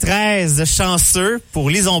sera un 13 chanceux pour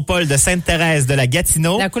Lison-Paul de Sainte-Thérèse de la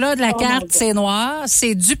Gatineau? La couleur de la carte, c'est noir.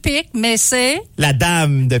 C'est du pique, mais c'est... La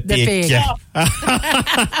dame de pique. pique. Wow.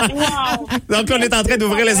 Donc, on est en train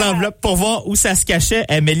d'ouvrir les enveloppes pour voir où ça se cachait.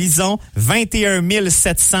 Mais Lison, 21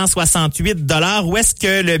 768 $. Où est-ce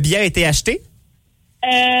que le billet a été acheté?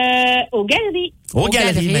 Aux galeries. Aux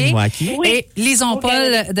Galeries Maniwaki. Oui. Et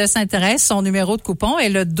Lison-Paul de Sainte-Thérèse, son numéro de coupon est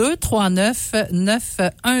le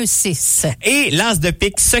 239916. Et l'As de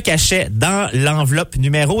pique se cachait dans l'enveloppe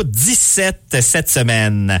numéro 17 cette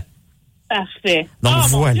semaine. Parfait. Donc,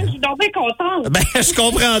 voilà. Mon Dieu, je suis donc bien contente. Ben, je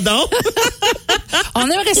comprends donc. On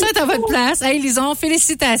aimerait ça être à votre place. Hey, Lison,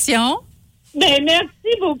 félicitations. Ben,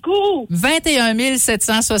 merci beaucoup. 21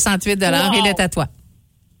 768 $. Wow. Il est à toi.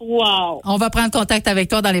 Wow. On va prendre contact avec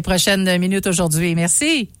toi dans les prochaines minutes aujourd'hui.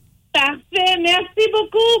 Merci. Parfait. Merci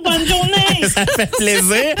beaucoup. Bonne journée. Ça fait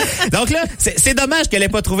plaisir. Donc là, c'est dommage qu'elle ait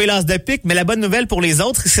pas trouvé l'As de pique, mais la bonne nouvelle pour les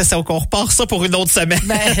autres, c'est qu'on repart ça pour une autre semaine.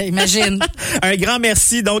 Ben, imagine. Un grand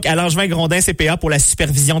merci donc à Langevin Grondin CPA pour la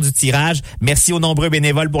supervision du tirage. Merci aux nombreux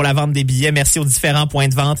bénévoles pour la vente des billets. Merci aux différents points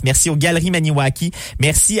de vente. Merci aux Galeries Maniwaki.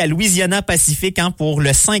 Merci à Louisiana Pacifique pour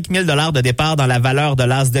le 5 000 $ de départ dans la valeur de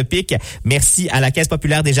l'As de pique. Merci à la Caisse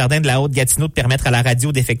populaire des Jardins de la Haute-Gatineau de permettre à la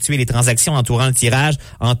radio d'effectuer les transactions entourant le tirage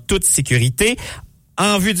en toute sécurité.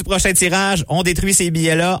 En vue du prochain tirage, on détruit ces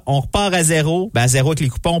billets-là, on repart à zéro. Ben à zéro avec les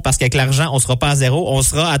coupons, parce qu'avec l'argent, on sera pas à zéro. On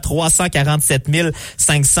sera à 347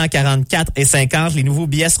 544,50. Les nouveaux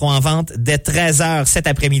billets seront en vente dès 13h cet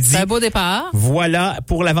après-midi. C'est un beau départ. Voilà,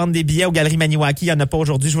 pour la vente des billets aux Galeries Maniwaki, il n'y en a pas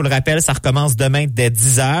aujourd'hui, je vous le rappelle, ça recommence demain dès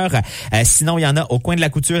 10h. Sinon, il y en a au coin de la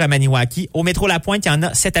couture à Maniwaki. Au métro La Pointe, il y en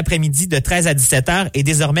a cet après-midi de 13 à 17h et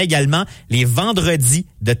désormais également les vendredis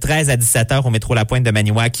de 13 à 17h au métro La Pointe de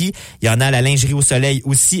Maniwaki. Il y en a à la lingerie au Soleil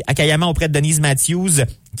aussi, à Kayama auprès de Denise Matthews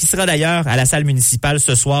qui sera d'ailleurs à la salle municipale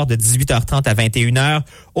ce soir de 18h30 à 21h,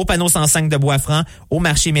 au panneau 105 de Bois-Franc, au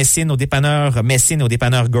marché Messine, au dépanneur Messine, au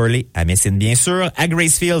dépanneur Gurley, à Messine bien sûr, à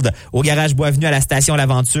Gracefield, au garage Boisvenu, à la station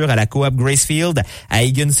L'Aventure, à la coop Gracefield, à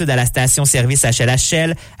Egan Sud, à la station service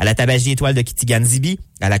HLHL, à la tabagie Étoile de Kitigan-Zibi,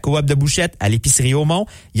 à la coop de Bouchette, à l'épicerie Aumont.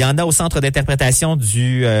 Il y en a au centre d'interprétation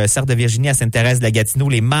du Cerf de Virginie à Sainte-Thérèse-de-la-Gatineau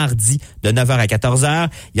les mardis de 9h à 14h.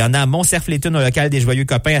 Il y en a à Mont-Cerf-Létune au local des Joyeux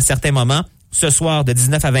Copains à certains moments. Ce soir de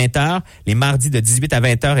 19 à 20h, les mardis de 18 à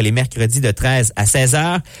 20h et les mercredis de 13 à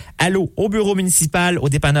 16h. Allô, au bureau municipal, au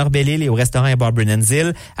dépanneur Belle-Île et au restaurant Bar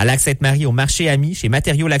Brunensville, à Lac-Sainte-Marie, au marché Ami, chez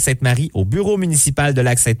Matériaux Lac-Sainte-Marie, au bureau municipal de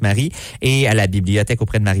Lac-Sainte-Marie et à la bibliothèque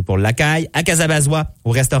auprès de Marie-Paul-Lacaille, à Casabazois,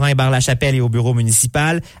 au restaurant et bar La Chapelle et au bureau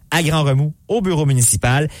municipal, à Grand-Remous, au bureau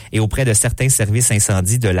municipal et auprès de certains services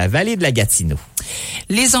incendies de la vallée de la Gatineau.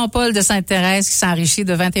 Les Ampoules de Sainte-Thérèse qui s'enrichit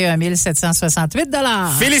de 21 768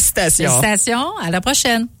 $. Félicitations! Félicitations! À la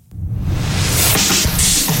prochaine!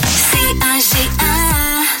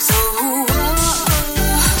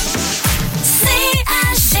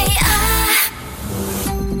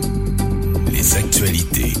 Les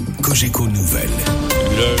actualités Cogeco Nouvelles.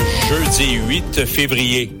 Le jeudi 8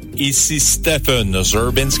 février, ici Stephen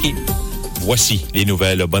Zerbinski. Voici les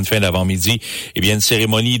nouvelles. Bonne fin d'avant-midi. Eh bien, une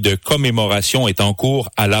cérémonie de commémoration est en cours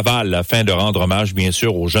à Laval afin de rendre hommage, bien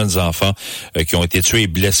sûr, aux jeunes enfants qui ont été tués et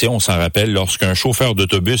blessés, on s'en rappelle, lorsqu'un chauffeur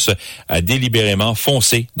d'autobus a délibérément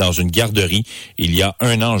foncé dans une garderie il y a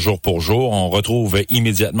 1 an, jour pour jour. On retrouve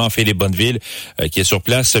immédiatement Philippe Bonneville qui est sur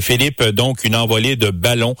place. Philippe, donc, une envolée de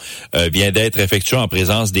ballons vient d'être effectuée en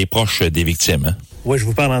présence des proches des victimes. Oui, je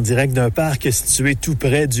vous parle en direct d'un parc situé tout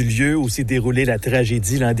près du lieu où s'est déroulée la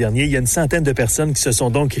tragédie l'an dernier. Il y a une centaine de personnes qui se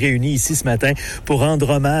sont donc réunies ici ce matin pour rendre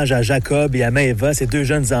hommage à Jacob et à Maëva, ces 2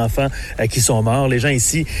 jeunes enfants qui sont morts. Les gens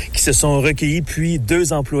ici qui se sont recueillis, puis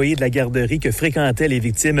 2 employés de la garderie que fréquentaient les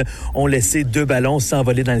victimes ont laissé 2 ballons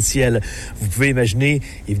s'envoler dans le ciel. Vous pouvez imaginer,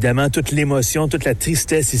 évidemment, toute l'émotion, toute la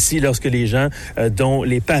tristesse ici lorsque les gens, dont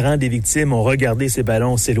les parents des victimes, ont regardé ces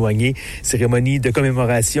ballons s'éloigner. Cérémonie de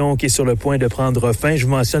commémoration qui est sur le point de prendre fin. Je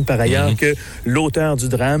vous mentionne par ailleurs que l'auteur du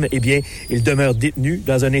drame, eh bien, il demeure détenu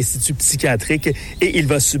dans un institut psychiatrique et il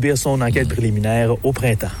va subir son enquête préliminaire au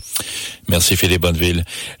printemps. Merci Philippe Bonneville.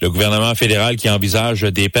 Le gouvernement fédéral qui envisage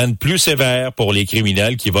des peines plus sévères pour les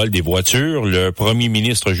criminels qui volent des voitures. Le premier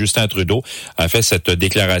ministre Justin Trudeau a fait cette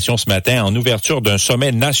déclaration ce matin en ouverture d'un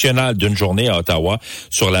sommet national d'une journée à Ottawa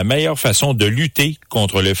sur la meilleure façon de lutter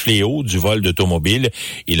contre le fléau du vol d'automobiles.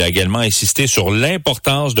 Il a également insisté sur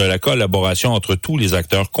l'importance de la collaboration entre tous les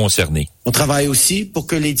acteurs concernés. On travaille aussi pour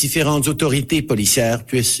que les différentes autorités policières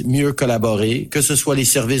puissent mieux collaborer, que ce soit les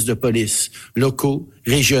services de police locaux,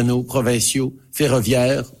 régionaux, provinciaux,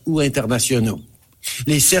 ferroviaires ou internationaux.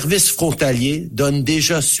 Les services frontaliers donnent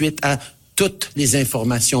déjà suite à toutes les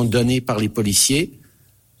informations données par les policiers.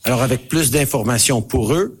 Alors, avec plus d'informations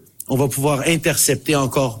pour eux, on va pouvoir intercepter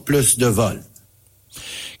encore plus de vols.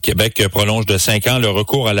 Québec prolonge de 5 ans le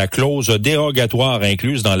recours à la clause dérogatoire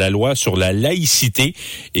incluse dans la loi sur la laïcité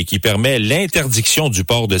et qui permet l'interdiction du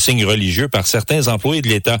port de signes religieux par certains employés de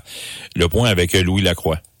l'État. Le point avec Louis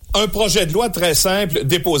Lacroix. Un projet de loi très simple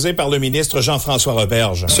déposé par le ministre Jean-François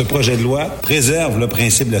Roberge. Ce projet de loi préserve le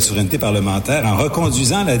principe de la souveraineté parlementaire en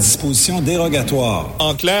reconduisant la disposition dérogatoire.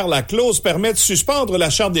 En clair, la clause permet de suspendre la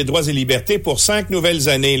Charte des droits et libertés pour 5 nouvelles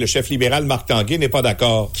années. Le chef libéral Marc Tanguay n'est pas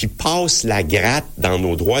d'accord. Qui passe la gratte dans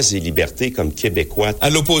nos droits et libertés comme Québécois. À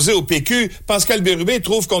l'opposé au PQ, Pascal Bérubé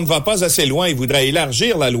trouve qu'on ne va pas assez loin et voudrait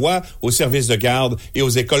élargir la loi aux services de garde et aux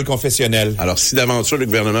écoles confessionnelles. Alors, si d'aventure le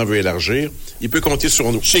gouvernement veut élargir, il peut compter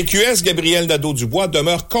sur nous. Chez QS, Gabriel Nadeau-Dubois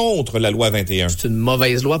demeure contre la loi 21. C'est une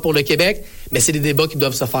mauvaise loi pour le Québec, mais c'est des débats qui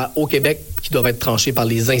doivent se faire au Québec, qui doivent être tranchés par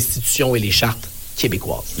les institutions et les chartes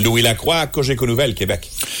québécoises. Louis Lacroix, Cogeco Nouvelles, Québec.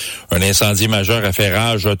 Un incendie majeur a fait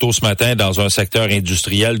rage tôt ce matin dans un secteur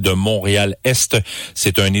industriel de Montréal-Est.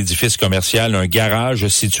 C'est un édifice commercial, un garage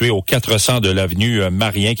situé au 400 de l'avenue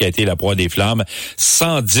Marien qui a été la proie des flammes.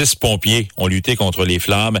 110 pompiers ont lutté contre les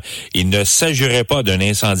flammes. Il ne s'agirait pas d'un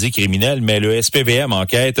incendie criminel, mais le SPVM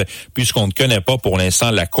enquête puisqu'on ne connaît pas pour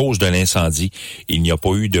l'instant la cause de l'incendie. Il n'y a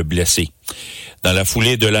pas eu de blessés. Dans la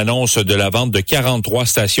foulée de l'annonce de la vente de 43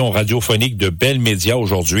 stations radiophoniques de Bell Media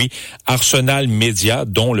aujourd'hui, Arsenal Media,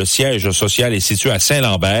 dont le siège social est situé à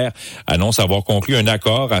Saint-Lambert, annonce avoir conclu un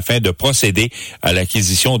accord afin de procéder à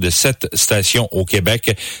l'acquisition de 7 stations au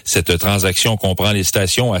Québec. Cette transaction comprend les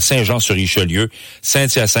stations à Saint-Jean-sur-Richelieu,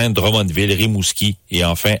 Saint-Hyacinthe, Drummondville, Rimouski et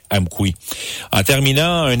enfin Amqui. En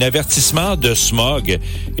terminant, un avertissement de smog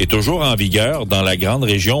est toujours en vigueur dans la grande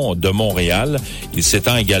région de Montréal. Il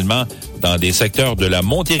s'étend également dans des secteurs de la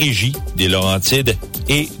Montérégie, des Laurentides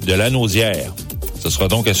et de la Naudière. Ce sera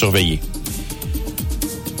donc à surveiller.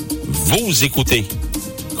 Vous écoutez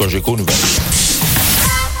Cogeco Nouvelles.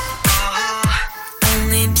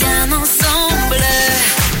 On est bien ensemble.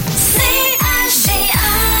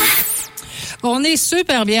 On est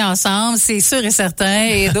super bien ensemble, c'est sûr et certain,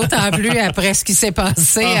 et d'autant plus après ce qui s'est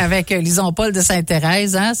passé avec Lison Paul de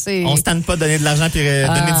Sainte-Thérèse. Hein, on se tente pas de donner de l'argent puis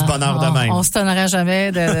donner du bonheur de même. On se tonnera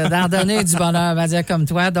jamais d'en donner du bonheur, on va dire comme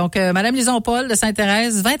toi. Donc, Madame Lison Paul de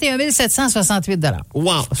Sainte-Thérèse, 21 768 $.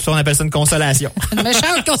 Wow, ça on appelle ça une consolation. Une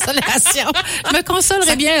méchante consolation. Je me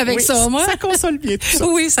consolerais bien avec ça, moi. Ça console bien tout ça.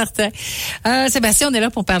 Oui, certain. Sébastien, on est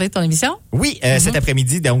là pour parler de ton émission. Oui, cet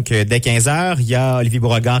après-midi, donc dès 15h, il y a Olivier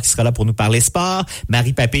Beauregard qui sera là pour nous parler sport.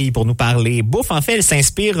 Marie Papille pour nous parler bouffe. En fait, elle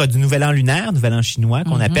s'inspire du Nouvel An lunaire, Nouvel An chinois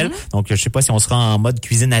qu'on appelle. Donc, je sais pas si on sera en mode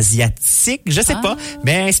cuisine asiatique, je sais pas.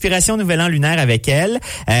 Mais inspiration Nouvel An lunaire avec elle.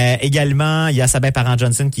 Également, il y a Sabin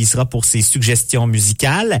Parent-Johnson qui sera pour ses suggestions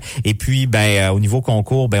musicales. Et puis, au niveau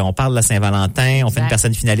concours, on parle de la Saint-Valentin. On fait une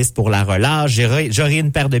personne finaliste pour la relâche. J'aurai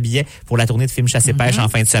une paire de billets pour la tournée de film Chasse et Pêche en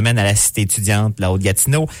fin de semaine à la Cité étudiante, la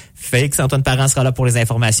Haute-Gatineau. Félix Antoine Parent sera là pour les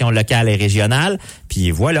informations locales et régionales.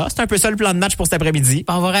 Puis voilà, c'est un peu ça le plan de match pour cet après-midi.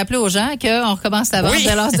 On va rappeler aux gens qu'on recommence la vente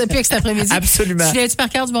de l'as de pique cet après-midi. Absolument. Tu viens-tu par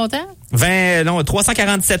cœur du montant?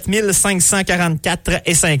 347 544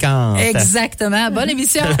 et 50. Exactement. Bonne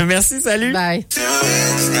émission. Merci, salut. Bye.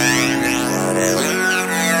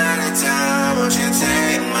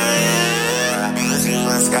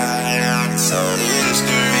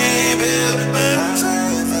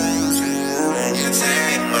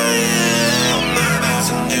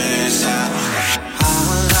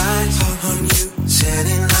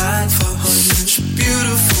 Setting light for such a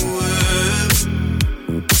beautiful world.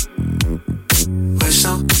 Wish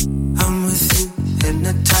I'm with you,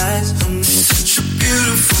 hypnotized. I'm in such a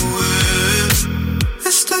beautiful world.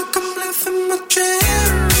 It's like I'm living my dream.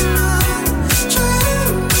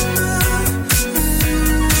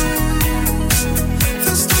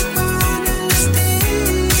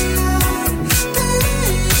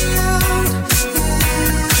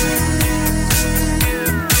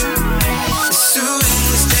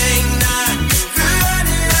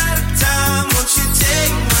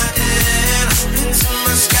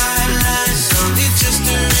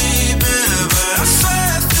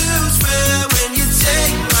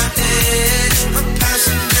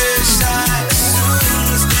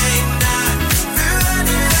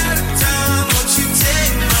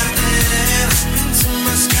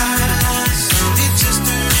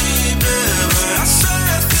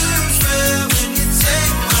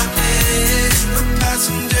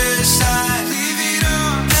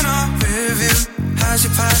 As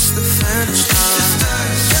you pass the finish line,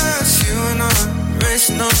 yes, you and I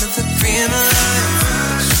racing under the green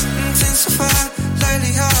light. Intensify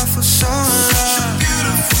lately, I feel so alive.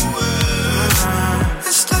 Beautiful world.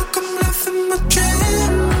 It's like I'm living my dream.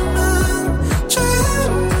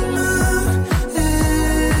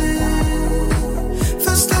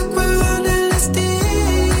 Feels like we're running less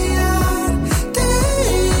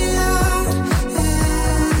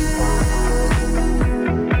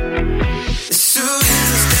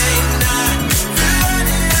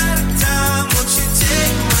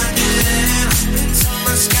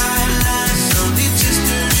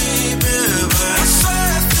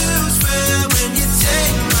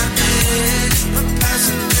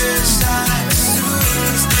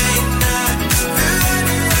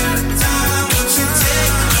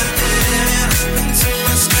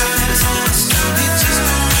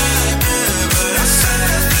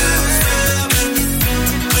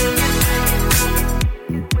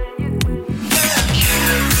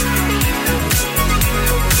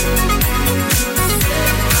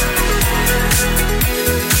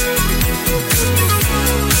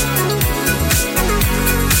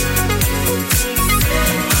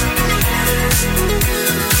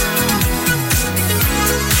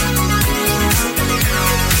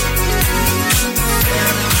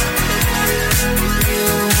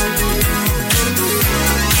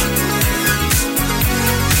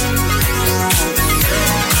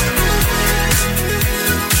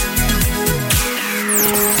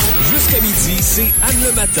C'est Anne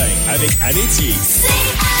le matin avec Anne Etier.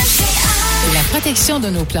 La protection de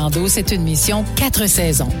nos plans d'eau, c'est une mission 4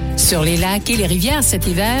 saisons. Sur les lacs et les rivières cet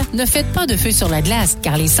hiver, ne faites pas de feu sur la glace,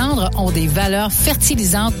 car les cendres ont des valeurs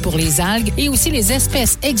fertilisantes pour les algues et aussi les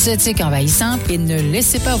espèces exotiques envahissantes. Et ne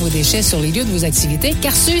laissez pas vos déchets sur les lieux de vos activités,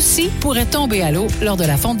 car ceux-ci pourraient tomber à l'eau lors de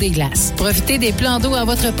la fonte des glaces. Profitez des plans d'eau à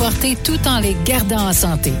votre portée tout en les gardant en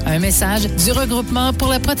santé. Un message du regroupement pour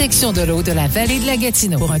la protection de l'eau de la vallée de la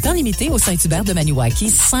Gatineau. Pour un temps limité au Saint-Hubert de Maniwaki,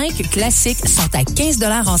 5 classiques sont à 15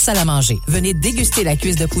 $ en salle à manger. Venez déguster la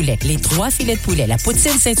cuisse de poulet, les 3 filets de poulet, la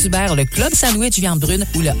poutine Saint-Hubert, le club sandwich viande brune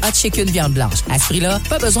ou le hot chicken viande blanche. À ce prix-là,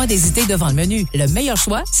 pas besoin d'hésiter devant le menu. Le meilleur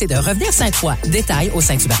choix, c'est de revenir 5 fois. Détails au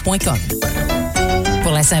sainthubert.com.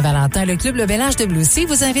 Pour la Saint-Valentin, le Club Le Village de Bloussy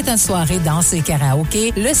vous invite à une soirée danse et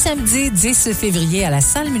karaoké le samedi 10 février à la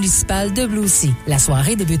salle municipale de Bloussy. La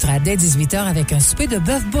soirée débutera dès 18h avec un souper de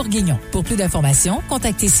bœuf bourguignon. Pour plus d'informations,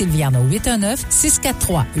 contactez Sylviane au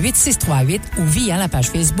 819-643-8638 ou via la page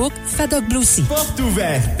Facebook Fadoc Bloussy. Porte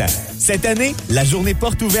ouverte! Cette année, la journée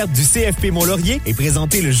porte ouverte du CFP Mont-Laurier est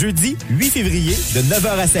présentée le jeudi 8 février de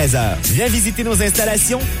 9h à 16h. Viens visiter nos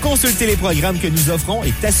installations, consulter les programmes que nous offrons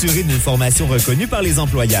et t'assurer d'une formation reconnue par les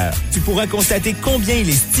employeurs. Tu pourras constater combien il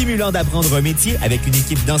est stimulant d'apprendre un métier avec une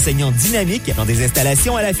équipe d'enseignants dynamiques dans des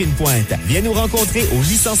installations à la fine pointe. Viens nous rencontrer au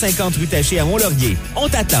 850 rue Taché à Mont-Laurier. On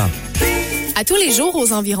t'attend! À tous les jours,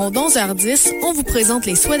 aux environs d'11h10, on vous présente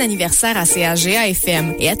les souhaits d'anniversaire à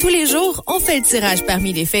CHGA-FM. Et à tous les jours, on fait le tirage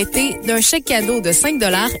parmi les fêtés d'un chèque cadeau de 5 $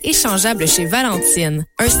 échangeable chez Valentine.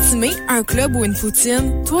 Un stimé, un club ou une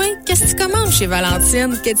poutine? Toi, qu'est-ce que tu commandes chez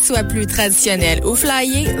Valentine? Que tu sois plus traditionnel ou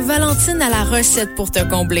flyé, Valentine a la recette pour te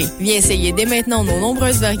combler. Viens essayer dès maintenant nos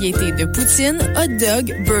nombreuses variétés de poutine, hot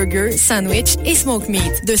dog, burger, sandwich et smoke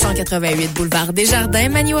meat. 288 boulevard Desjardins,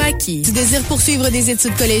 Maniwaki. Tu désires poursuivre des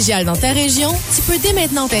études collégiales dans ta région? Tu peux dès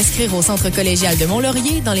maintenant t'inscrire au Centre collégial de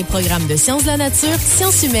Mont-Laurier dans les programmes de sciences de la nature,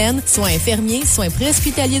 sciences humaines, soins infirmiers, soins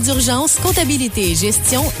préhospitaliers d'urgence, comptabilité et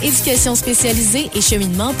gestion, éducation spécialisée et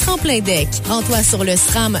cheminement tremplin-deck. Rends-toi sur le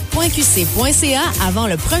sram.qc.ca avant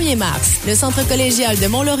le 1er mars. Le Centre collégial de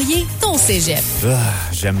Mont-Laurier, ton cégep.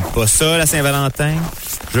 J'aime pas ça, la Saint-Valentin.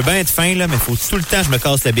 Je veux bien être fin, là, mais faut tout le temps que je me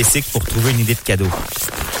casse le bicycle pour trouver une idée de cadeau.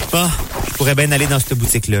 Je pourrais bien aller dans cette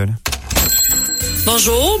boutique-là. Là.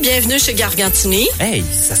 Bonjour, bienvenue chez Gargantini. Hey,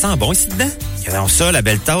 ça sent bon ici dedans. Regardons ça, la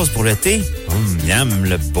belle tasse pour le thé. Miam,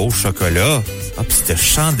 le beau chocolat. Ah, puis cette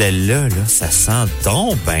chandelle-là, ça sent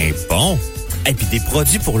donc ben bon. Et puis des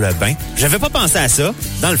produits pour le bain. J'avais pas pensé à ça.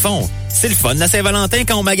 Dans le fond, c'est le fun, la Saint-Valentin,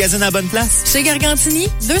 quand on magasine à la bonne place. Chez Gargantini,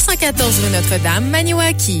 214 rue Notre-Dame,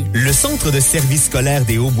 Maniwaki. Le Centre de service scolaire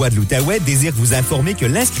des Hauts-Bois de l'Outaouais désire vous informer que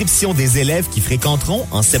l'inscription des élèves qui fréquenteront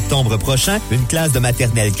en septembre prochain une classe de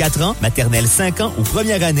maternelle 4 ans, maternelle 5 ans ou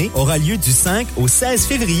première année aura lieu du 5 au 16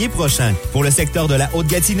 février prochain. Pour le secteur de la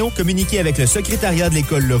Haute-Gatineau, communiquez avec le secrétariat de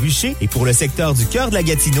l'école Le Rucher et pour le secteur du Cœur de la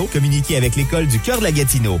Gatineau, communiquez avec l'école du Cœur de la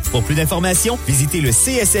Gatineau. Pour plus d'informations, visitez le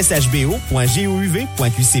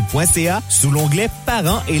csshbo.gouv.qc.ca sous l'onglet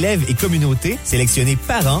Parents, élèves et communauté, sélectionnez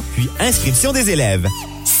Parents, puis Inscription des élèves.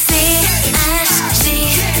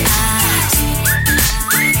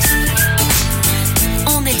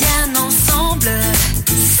 On est bien ensemble.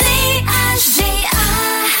 CHGA.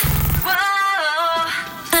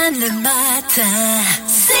 Anne le matin.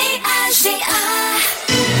 CHGA.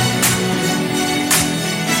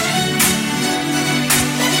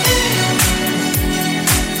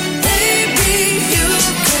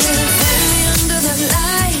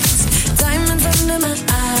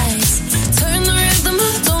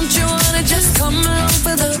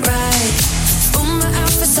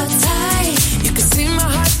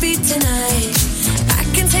 Tonight, I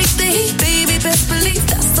can take the heat, baby. Best believe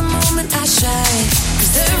that's the moment I shine.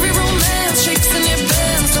 'Cause every romance shakes in your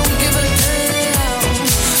bands. Don't give a damn.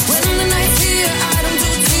 When the night's here, I don't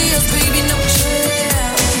do tears, baby. No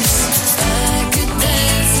chance. I could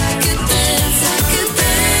dance, I could dance, I could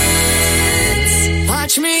dance.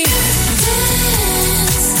 Watch me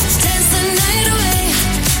dance, dance the night away.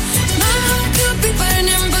 My heart could be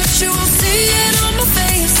burning, but you won't see it on my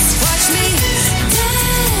face. Watch me.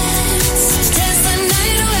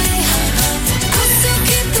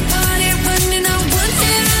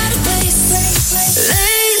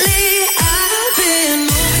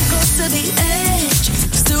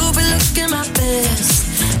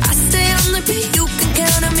 You can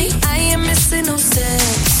count on me, I ain't missing no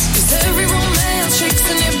steps. 'Cause every romance shakes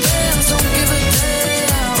in your bands. Don't give a damn.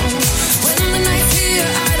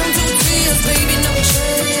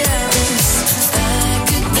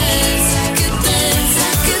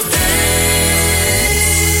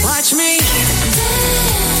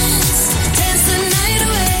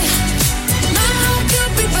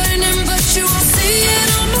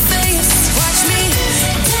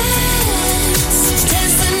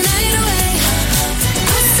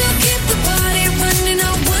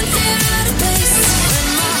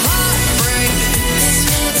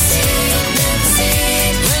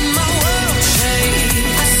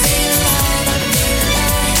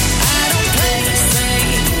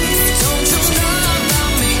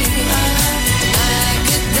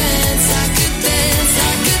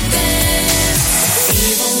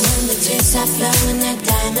 are flowing, the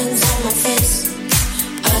diamonds on my face.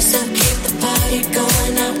 I still keep the party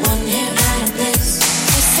going, not one hair out of place.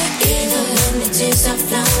 Even when the tears are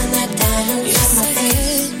flowing, the diamonds on my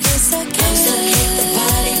face. I still keep the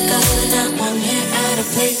party going, not one hair out of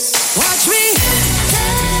place. Watch me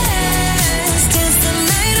dance, dance the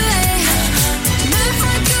night away. My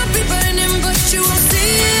heart could be burning, but you won't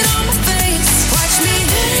see it on my face. Watch me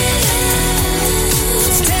dance,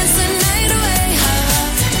 dance the night away.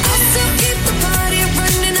 I'll still keep the party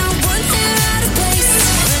running, not one hair out of place.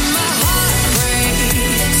 When my heart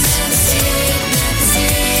breaks, I see it.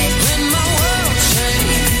 When my world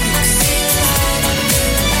shakes, I see the light, I feel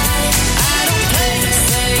the light. I don't play it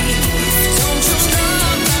safe, don't you know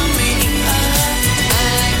about me?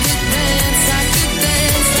 I could dance, I could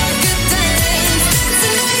dance, I could dance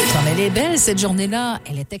tonight. Comme elle est belle, cette journée-là.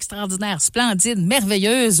 Elle est extraordinaire, splendide,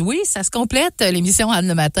 merveilleuse. Oui, ça se complète. L'émission Anne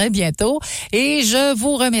le matin, bientôt. Et je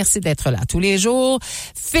vous remercie d'être là tous les jours.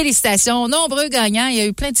 Félicitations. Nombreux gagnants. Il y a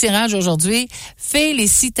eu plein de tirages aujourd'hui.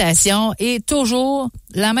 Félicitations. Et toujours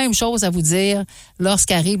la même chose à vous dire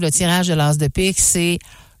lorsqu'arrive le tirage de l'as de pique. C'est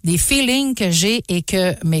des feelings que j'ai et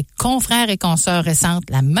que mes confrères et consoeurs ressentent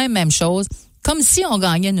la même chose. Comme si on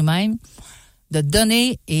gagnait nous-mêmes. De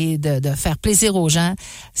donner et de faire plaisir aux gens,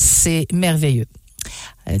 c'est merveilleux.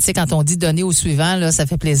 Tu sais, quand on dit donner au suivant, là, ça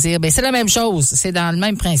fait plaisir. Ben, c'est la même chose. C'est dans le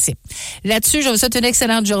même principe. Là-dessus, je vous souhaite une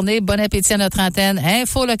excellente journée. Bon appétit à notre antenne.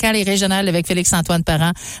 Info locale et régionale avec Félix-Antoine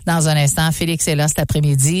Parent. Dans un instant, Félix est là cet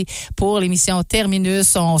après-midi pour l'émission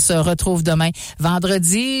Terminus. On se retrouve demain.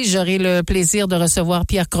 Vendredi, j'aurai le plaisir de recevoir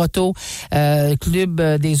Pierre Croteau, Club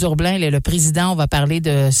des Ourblains, le président. On va parler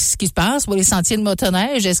de ce qui se passe pour les sentiers de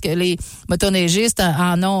motoneige. Est-ce que les motoneigistes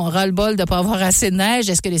en ont ras-le-bol de pas avoir assez de neige?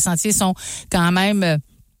 Est-ce que les sentiers sont quand même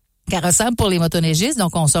carrossable pour les motoneigistes.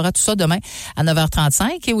 Donc, on saura tout ça demain à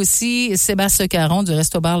 9h35. Et aussi, Sébastien Caron du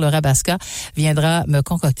Resto-Bar Le Rabasca viendra me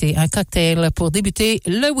concocter un cocktail pour débuter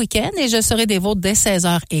le week-end. Et je serai des vôtres dès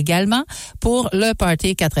 16h également pour le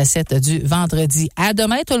party 4 à 7 du vendredi. À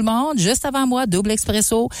demain, tout le monde. Juste avant moi, double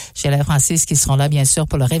expresso chez la Francis qui seront là, bien sûr,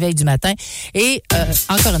 pour le réveil du matin. Et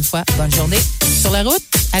encore une fois, bonne journée sur la route.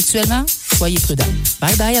 Actuellement, soyez prudents.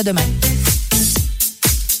 Bye bye, à demain.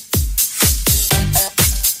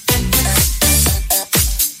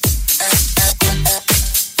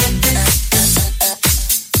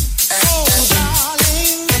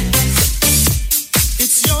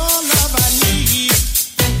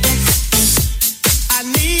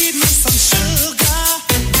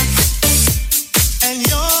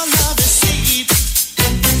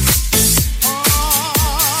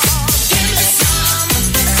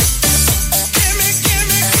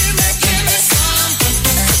 Give me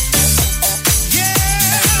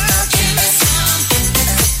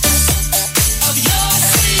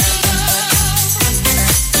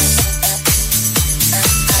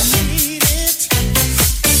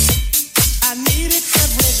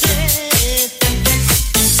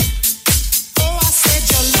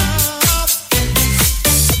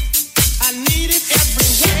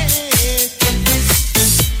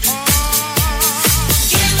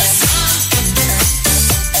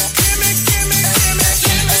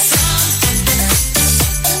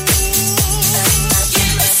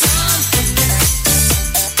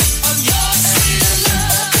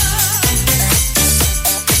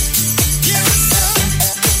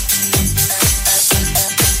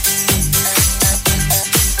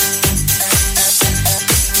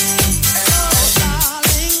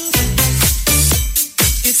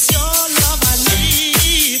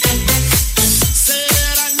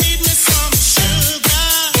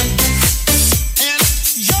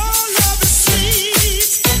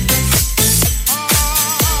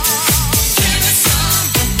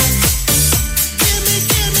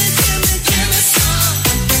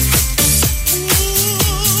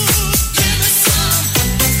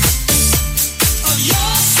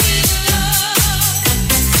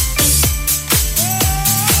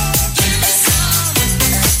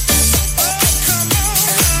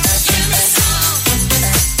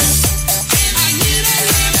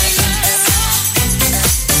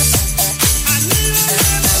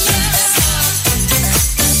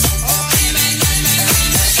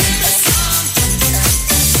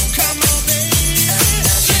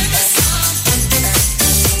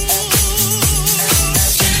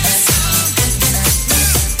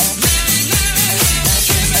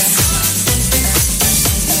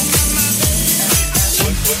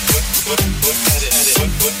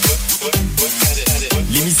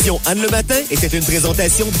l'émission Anne le matin était une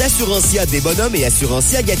présentation d'Assurancia des Bonhommes et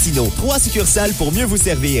Assurantia Gatineau. 3 succursales pour mieux vous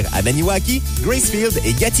servir à Maniwaki, Gracefield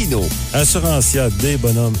et Gatineau. Assurantia des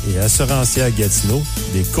Bonhommes et Assurantia Gatineau,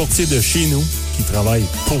 des courtiers de chez nous qui travaillent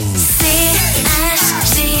pour vous.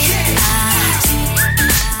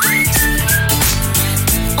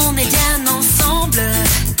 On est bien ensemble.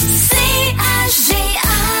 CHGA.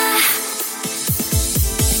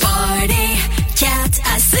 Party 4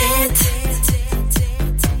 à 7.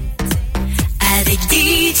 Avec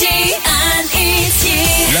DJ Anne-Étier.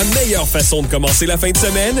 La meilleure façon de commencer la fin de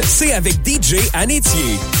semaine, c'est avec DJ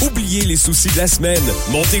Anne-Étier. Oubliez les soucis de la semaine.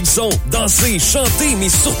 Montez le son, dansez, chantez, mais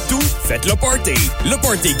surtout, faites le party. Le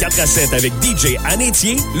Party 4 à 7 avec DJ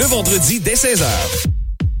Anne-Étier, le vendredi dès 16h.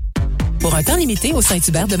 Pour un temps limité au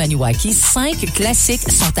Saint-Hubert de Maniwaki, 5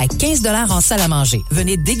 classiques sont à 15 $ en salle à manger.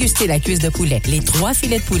 Venez déguster la cuisse de poulet, les 3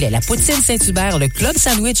 filets de poulet, la poutine Saint-Hubert, le club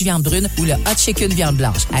sandwich viande brune ou le hot chicken viande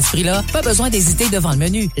blanche. À ce prix-là, pas besoin d'hésiter devant le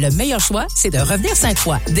menu. Le meilleur choix, c'est de revenir 5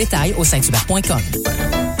 fois. Détails au sainthubert.com.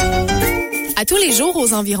 À tous les jours,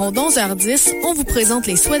 aux environs d'11h10, on vous présente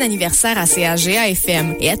les souhaits d'anniversaire à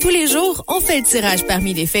CHGA-FM. Et à tous les jours, on fait le tirage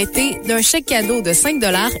parmi les fêtés d'un chèque cadeau de 5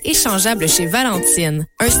 $ échangeable chez Valentine.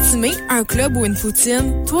 Un stimé, un club ou une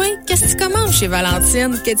poutine? Toi, qu'est-ce que tu commandes chez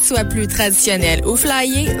Valentine? Que tu sois plus traditionnel ou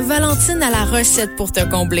flyé, Valentine a la recette pour te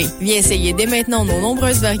combler. Viens essayer dès maintenant nos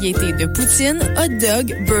nombreuses variétés de poutine, hot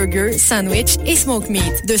dog, burger, sandwich et smoke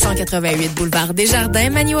meat. 288 boulevard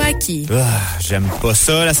Desjardins, Maniwaki. J'aime pas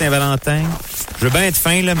ça, la Saint-Valentin. Je veux bien être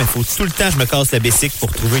fin, là, mais faut tout le temps que je me casse le bicycle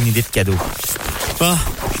pour trouver une idée de cadeau.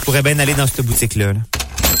 Je pourrais bien aller dans cette boutique-là. Là.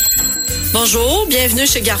 Bonjour, bienvenue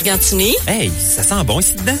chez Gargantini. Hey, ça sent bon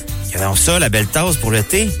ici dedans. Regardons ça, la belle tasse pour le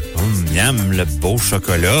thé. Miam, le beau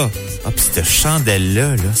chocolat. Puis cette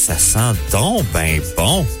chandelle-là, ça sent donc ben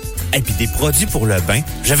bon. Et puis des produits pour le bain.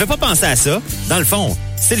 J'avais pas pensé à ça. Dans le fond,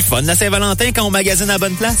 c'est le fun, la Saint-Valentin, quand on magasine à la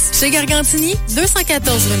bonne place. Chez Gargantini,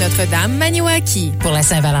 214 rue Notre-Dame, Maniwaki. Pour la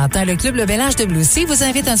Saint-Valentin, le Club Le Village de Bloussy vous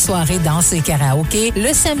invite à une soirée danse et karaoké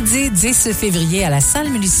le samedi 10 février à la salle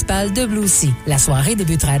municipale de Bloussy. La soirée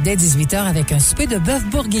débutera dès 18h avec un souper de bœuf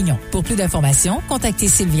bourguignon. Pour plus d'informations, contactez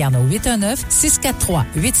Sylviane au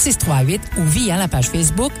 819-643-8638 ou via la page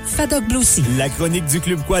Facebook Fadoc Bloussy. La chronique du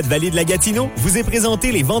Club Quad Vallée de la Gatineau vous est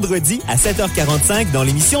présentée les vendredis à 7h45 dans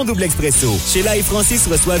l'émission Double Expresso. Sheila et Francis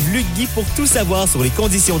reçoivent Luc Guy pour tout savoir sur les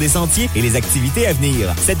conditions des sentiers et les activités à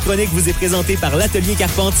venir. Cette chronique vous est présentée par l'Atelier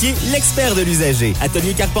Carpentier, l'expert de l'usager.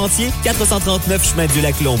 Atelier Carpentier, 439 chemin du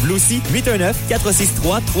Lac-Long, Bloussy,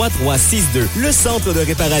 819-463-3362. Le centre de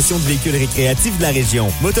réparation de véhicules récréatifs de la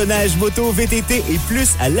région. Motonnage, moto, VTT et plus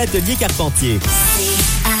à l'Atelier Carpentier.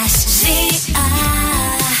 CHGA,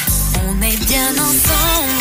 on est bien ensemble.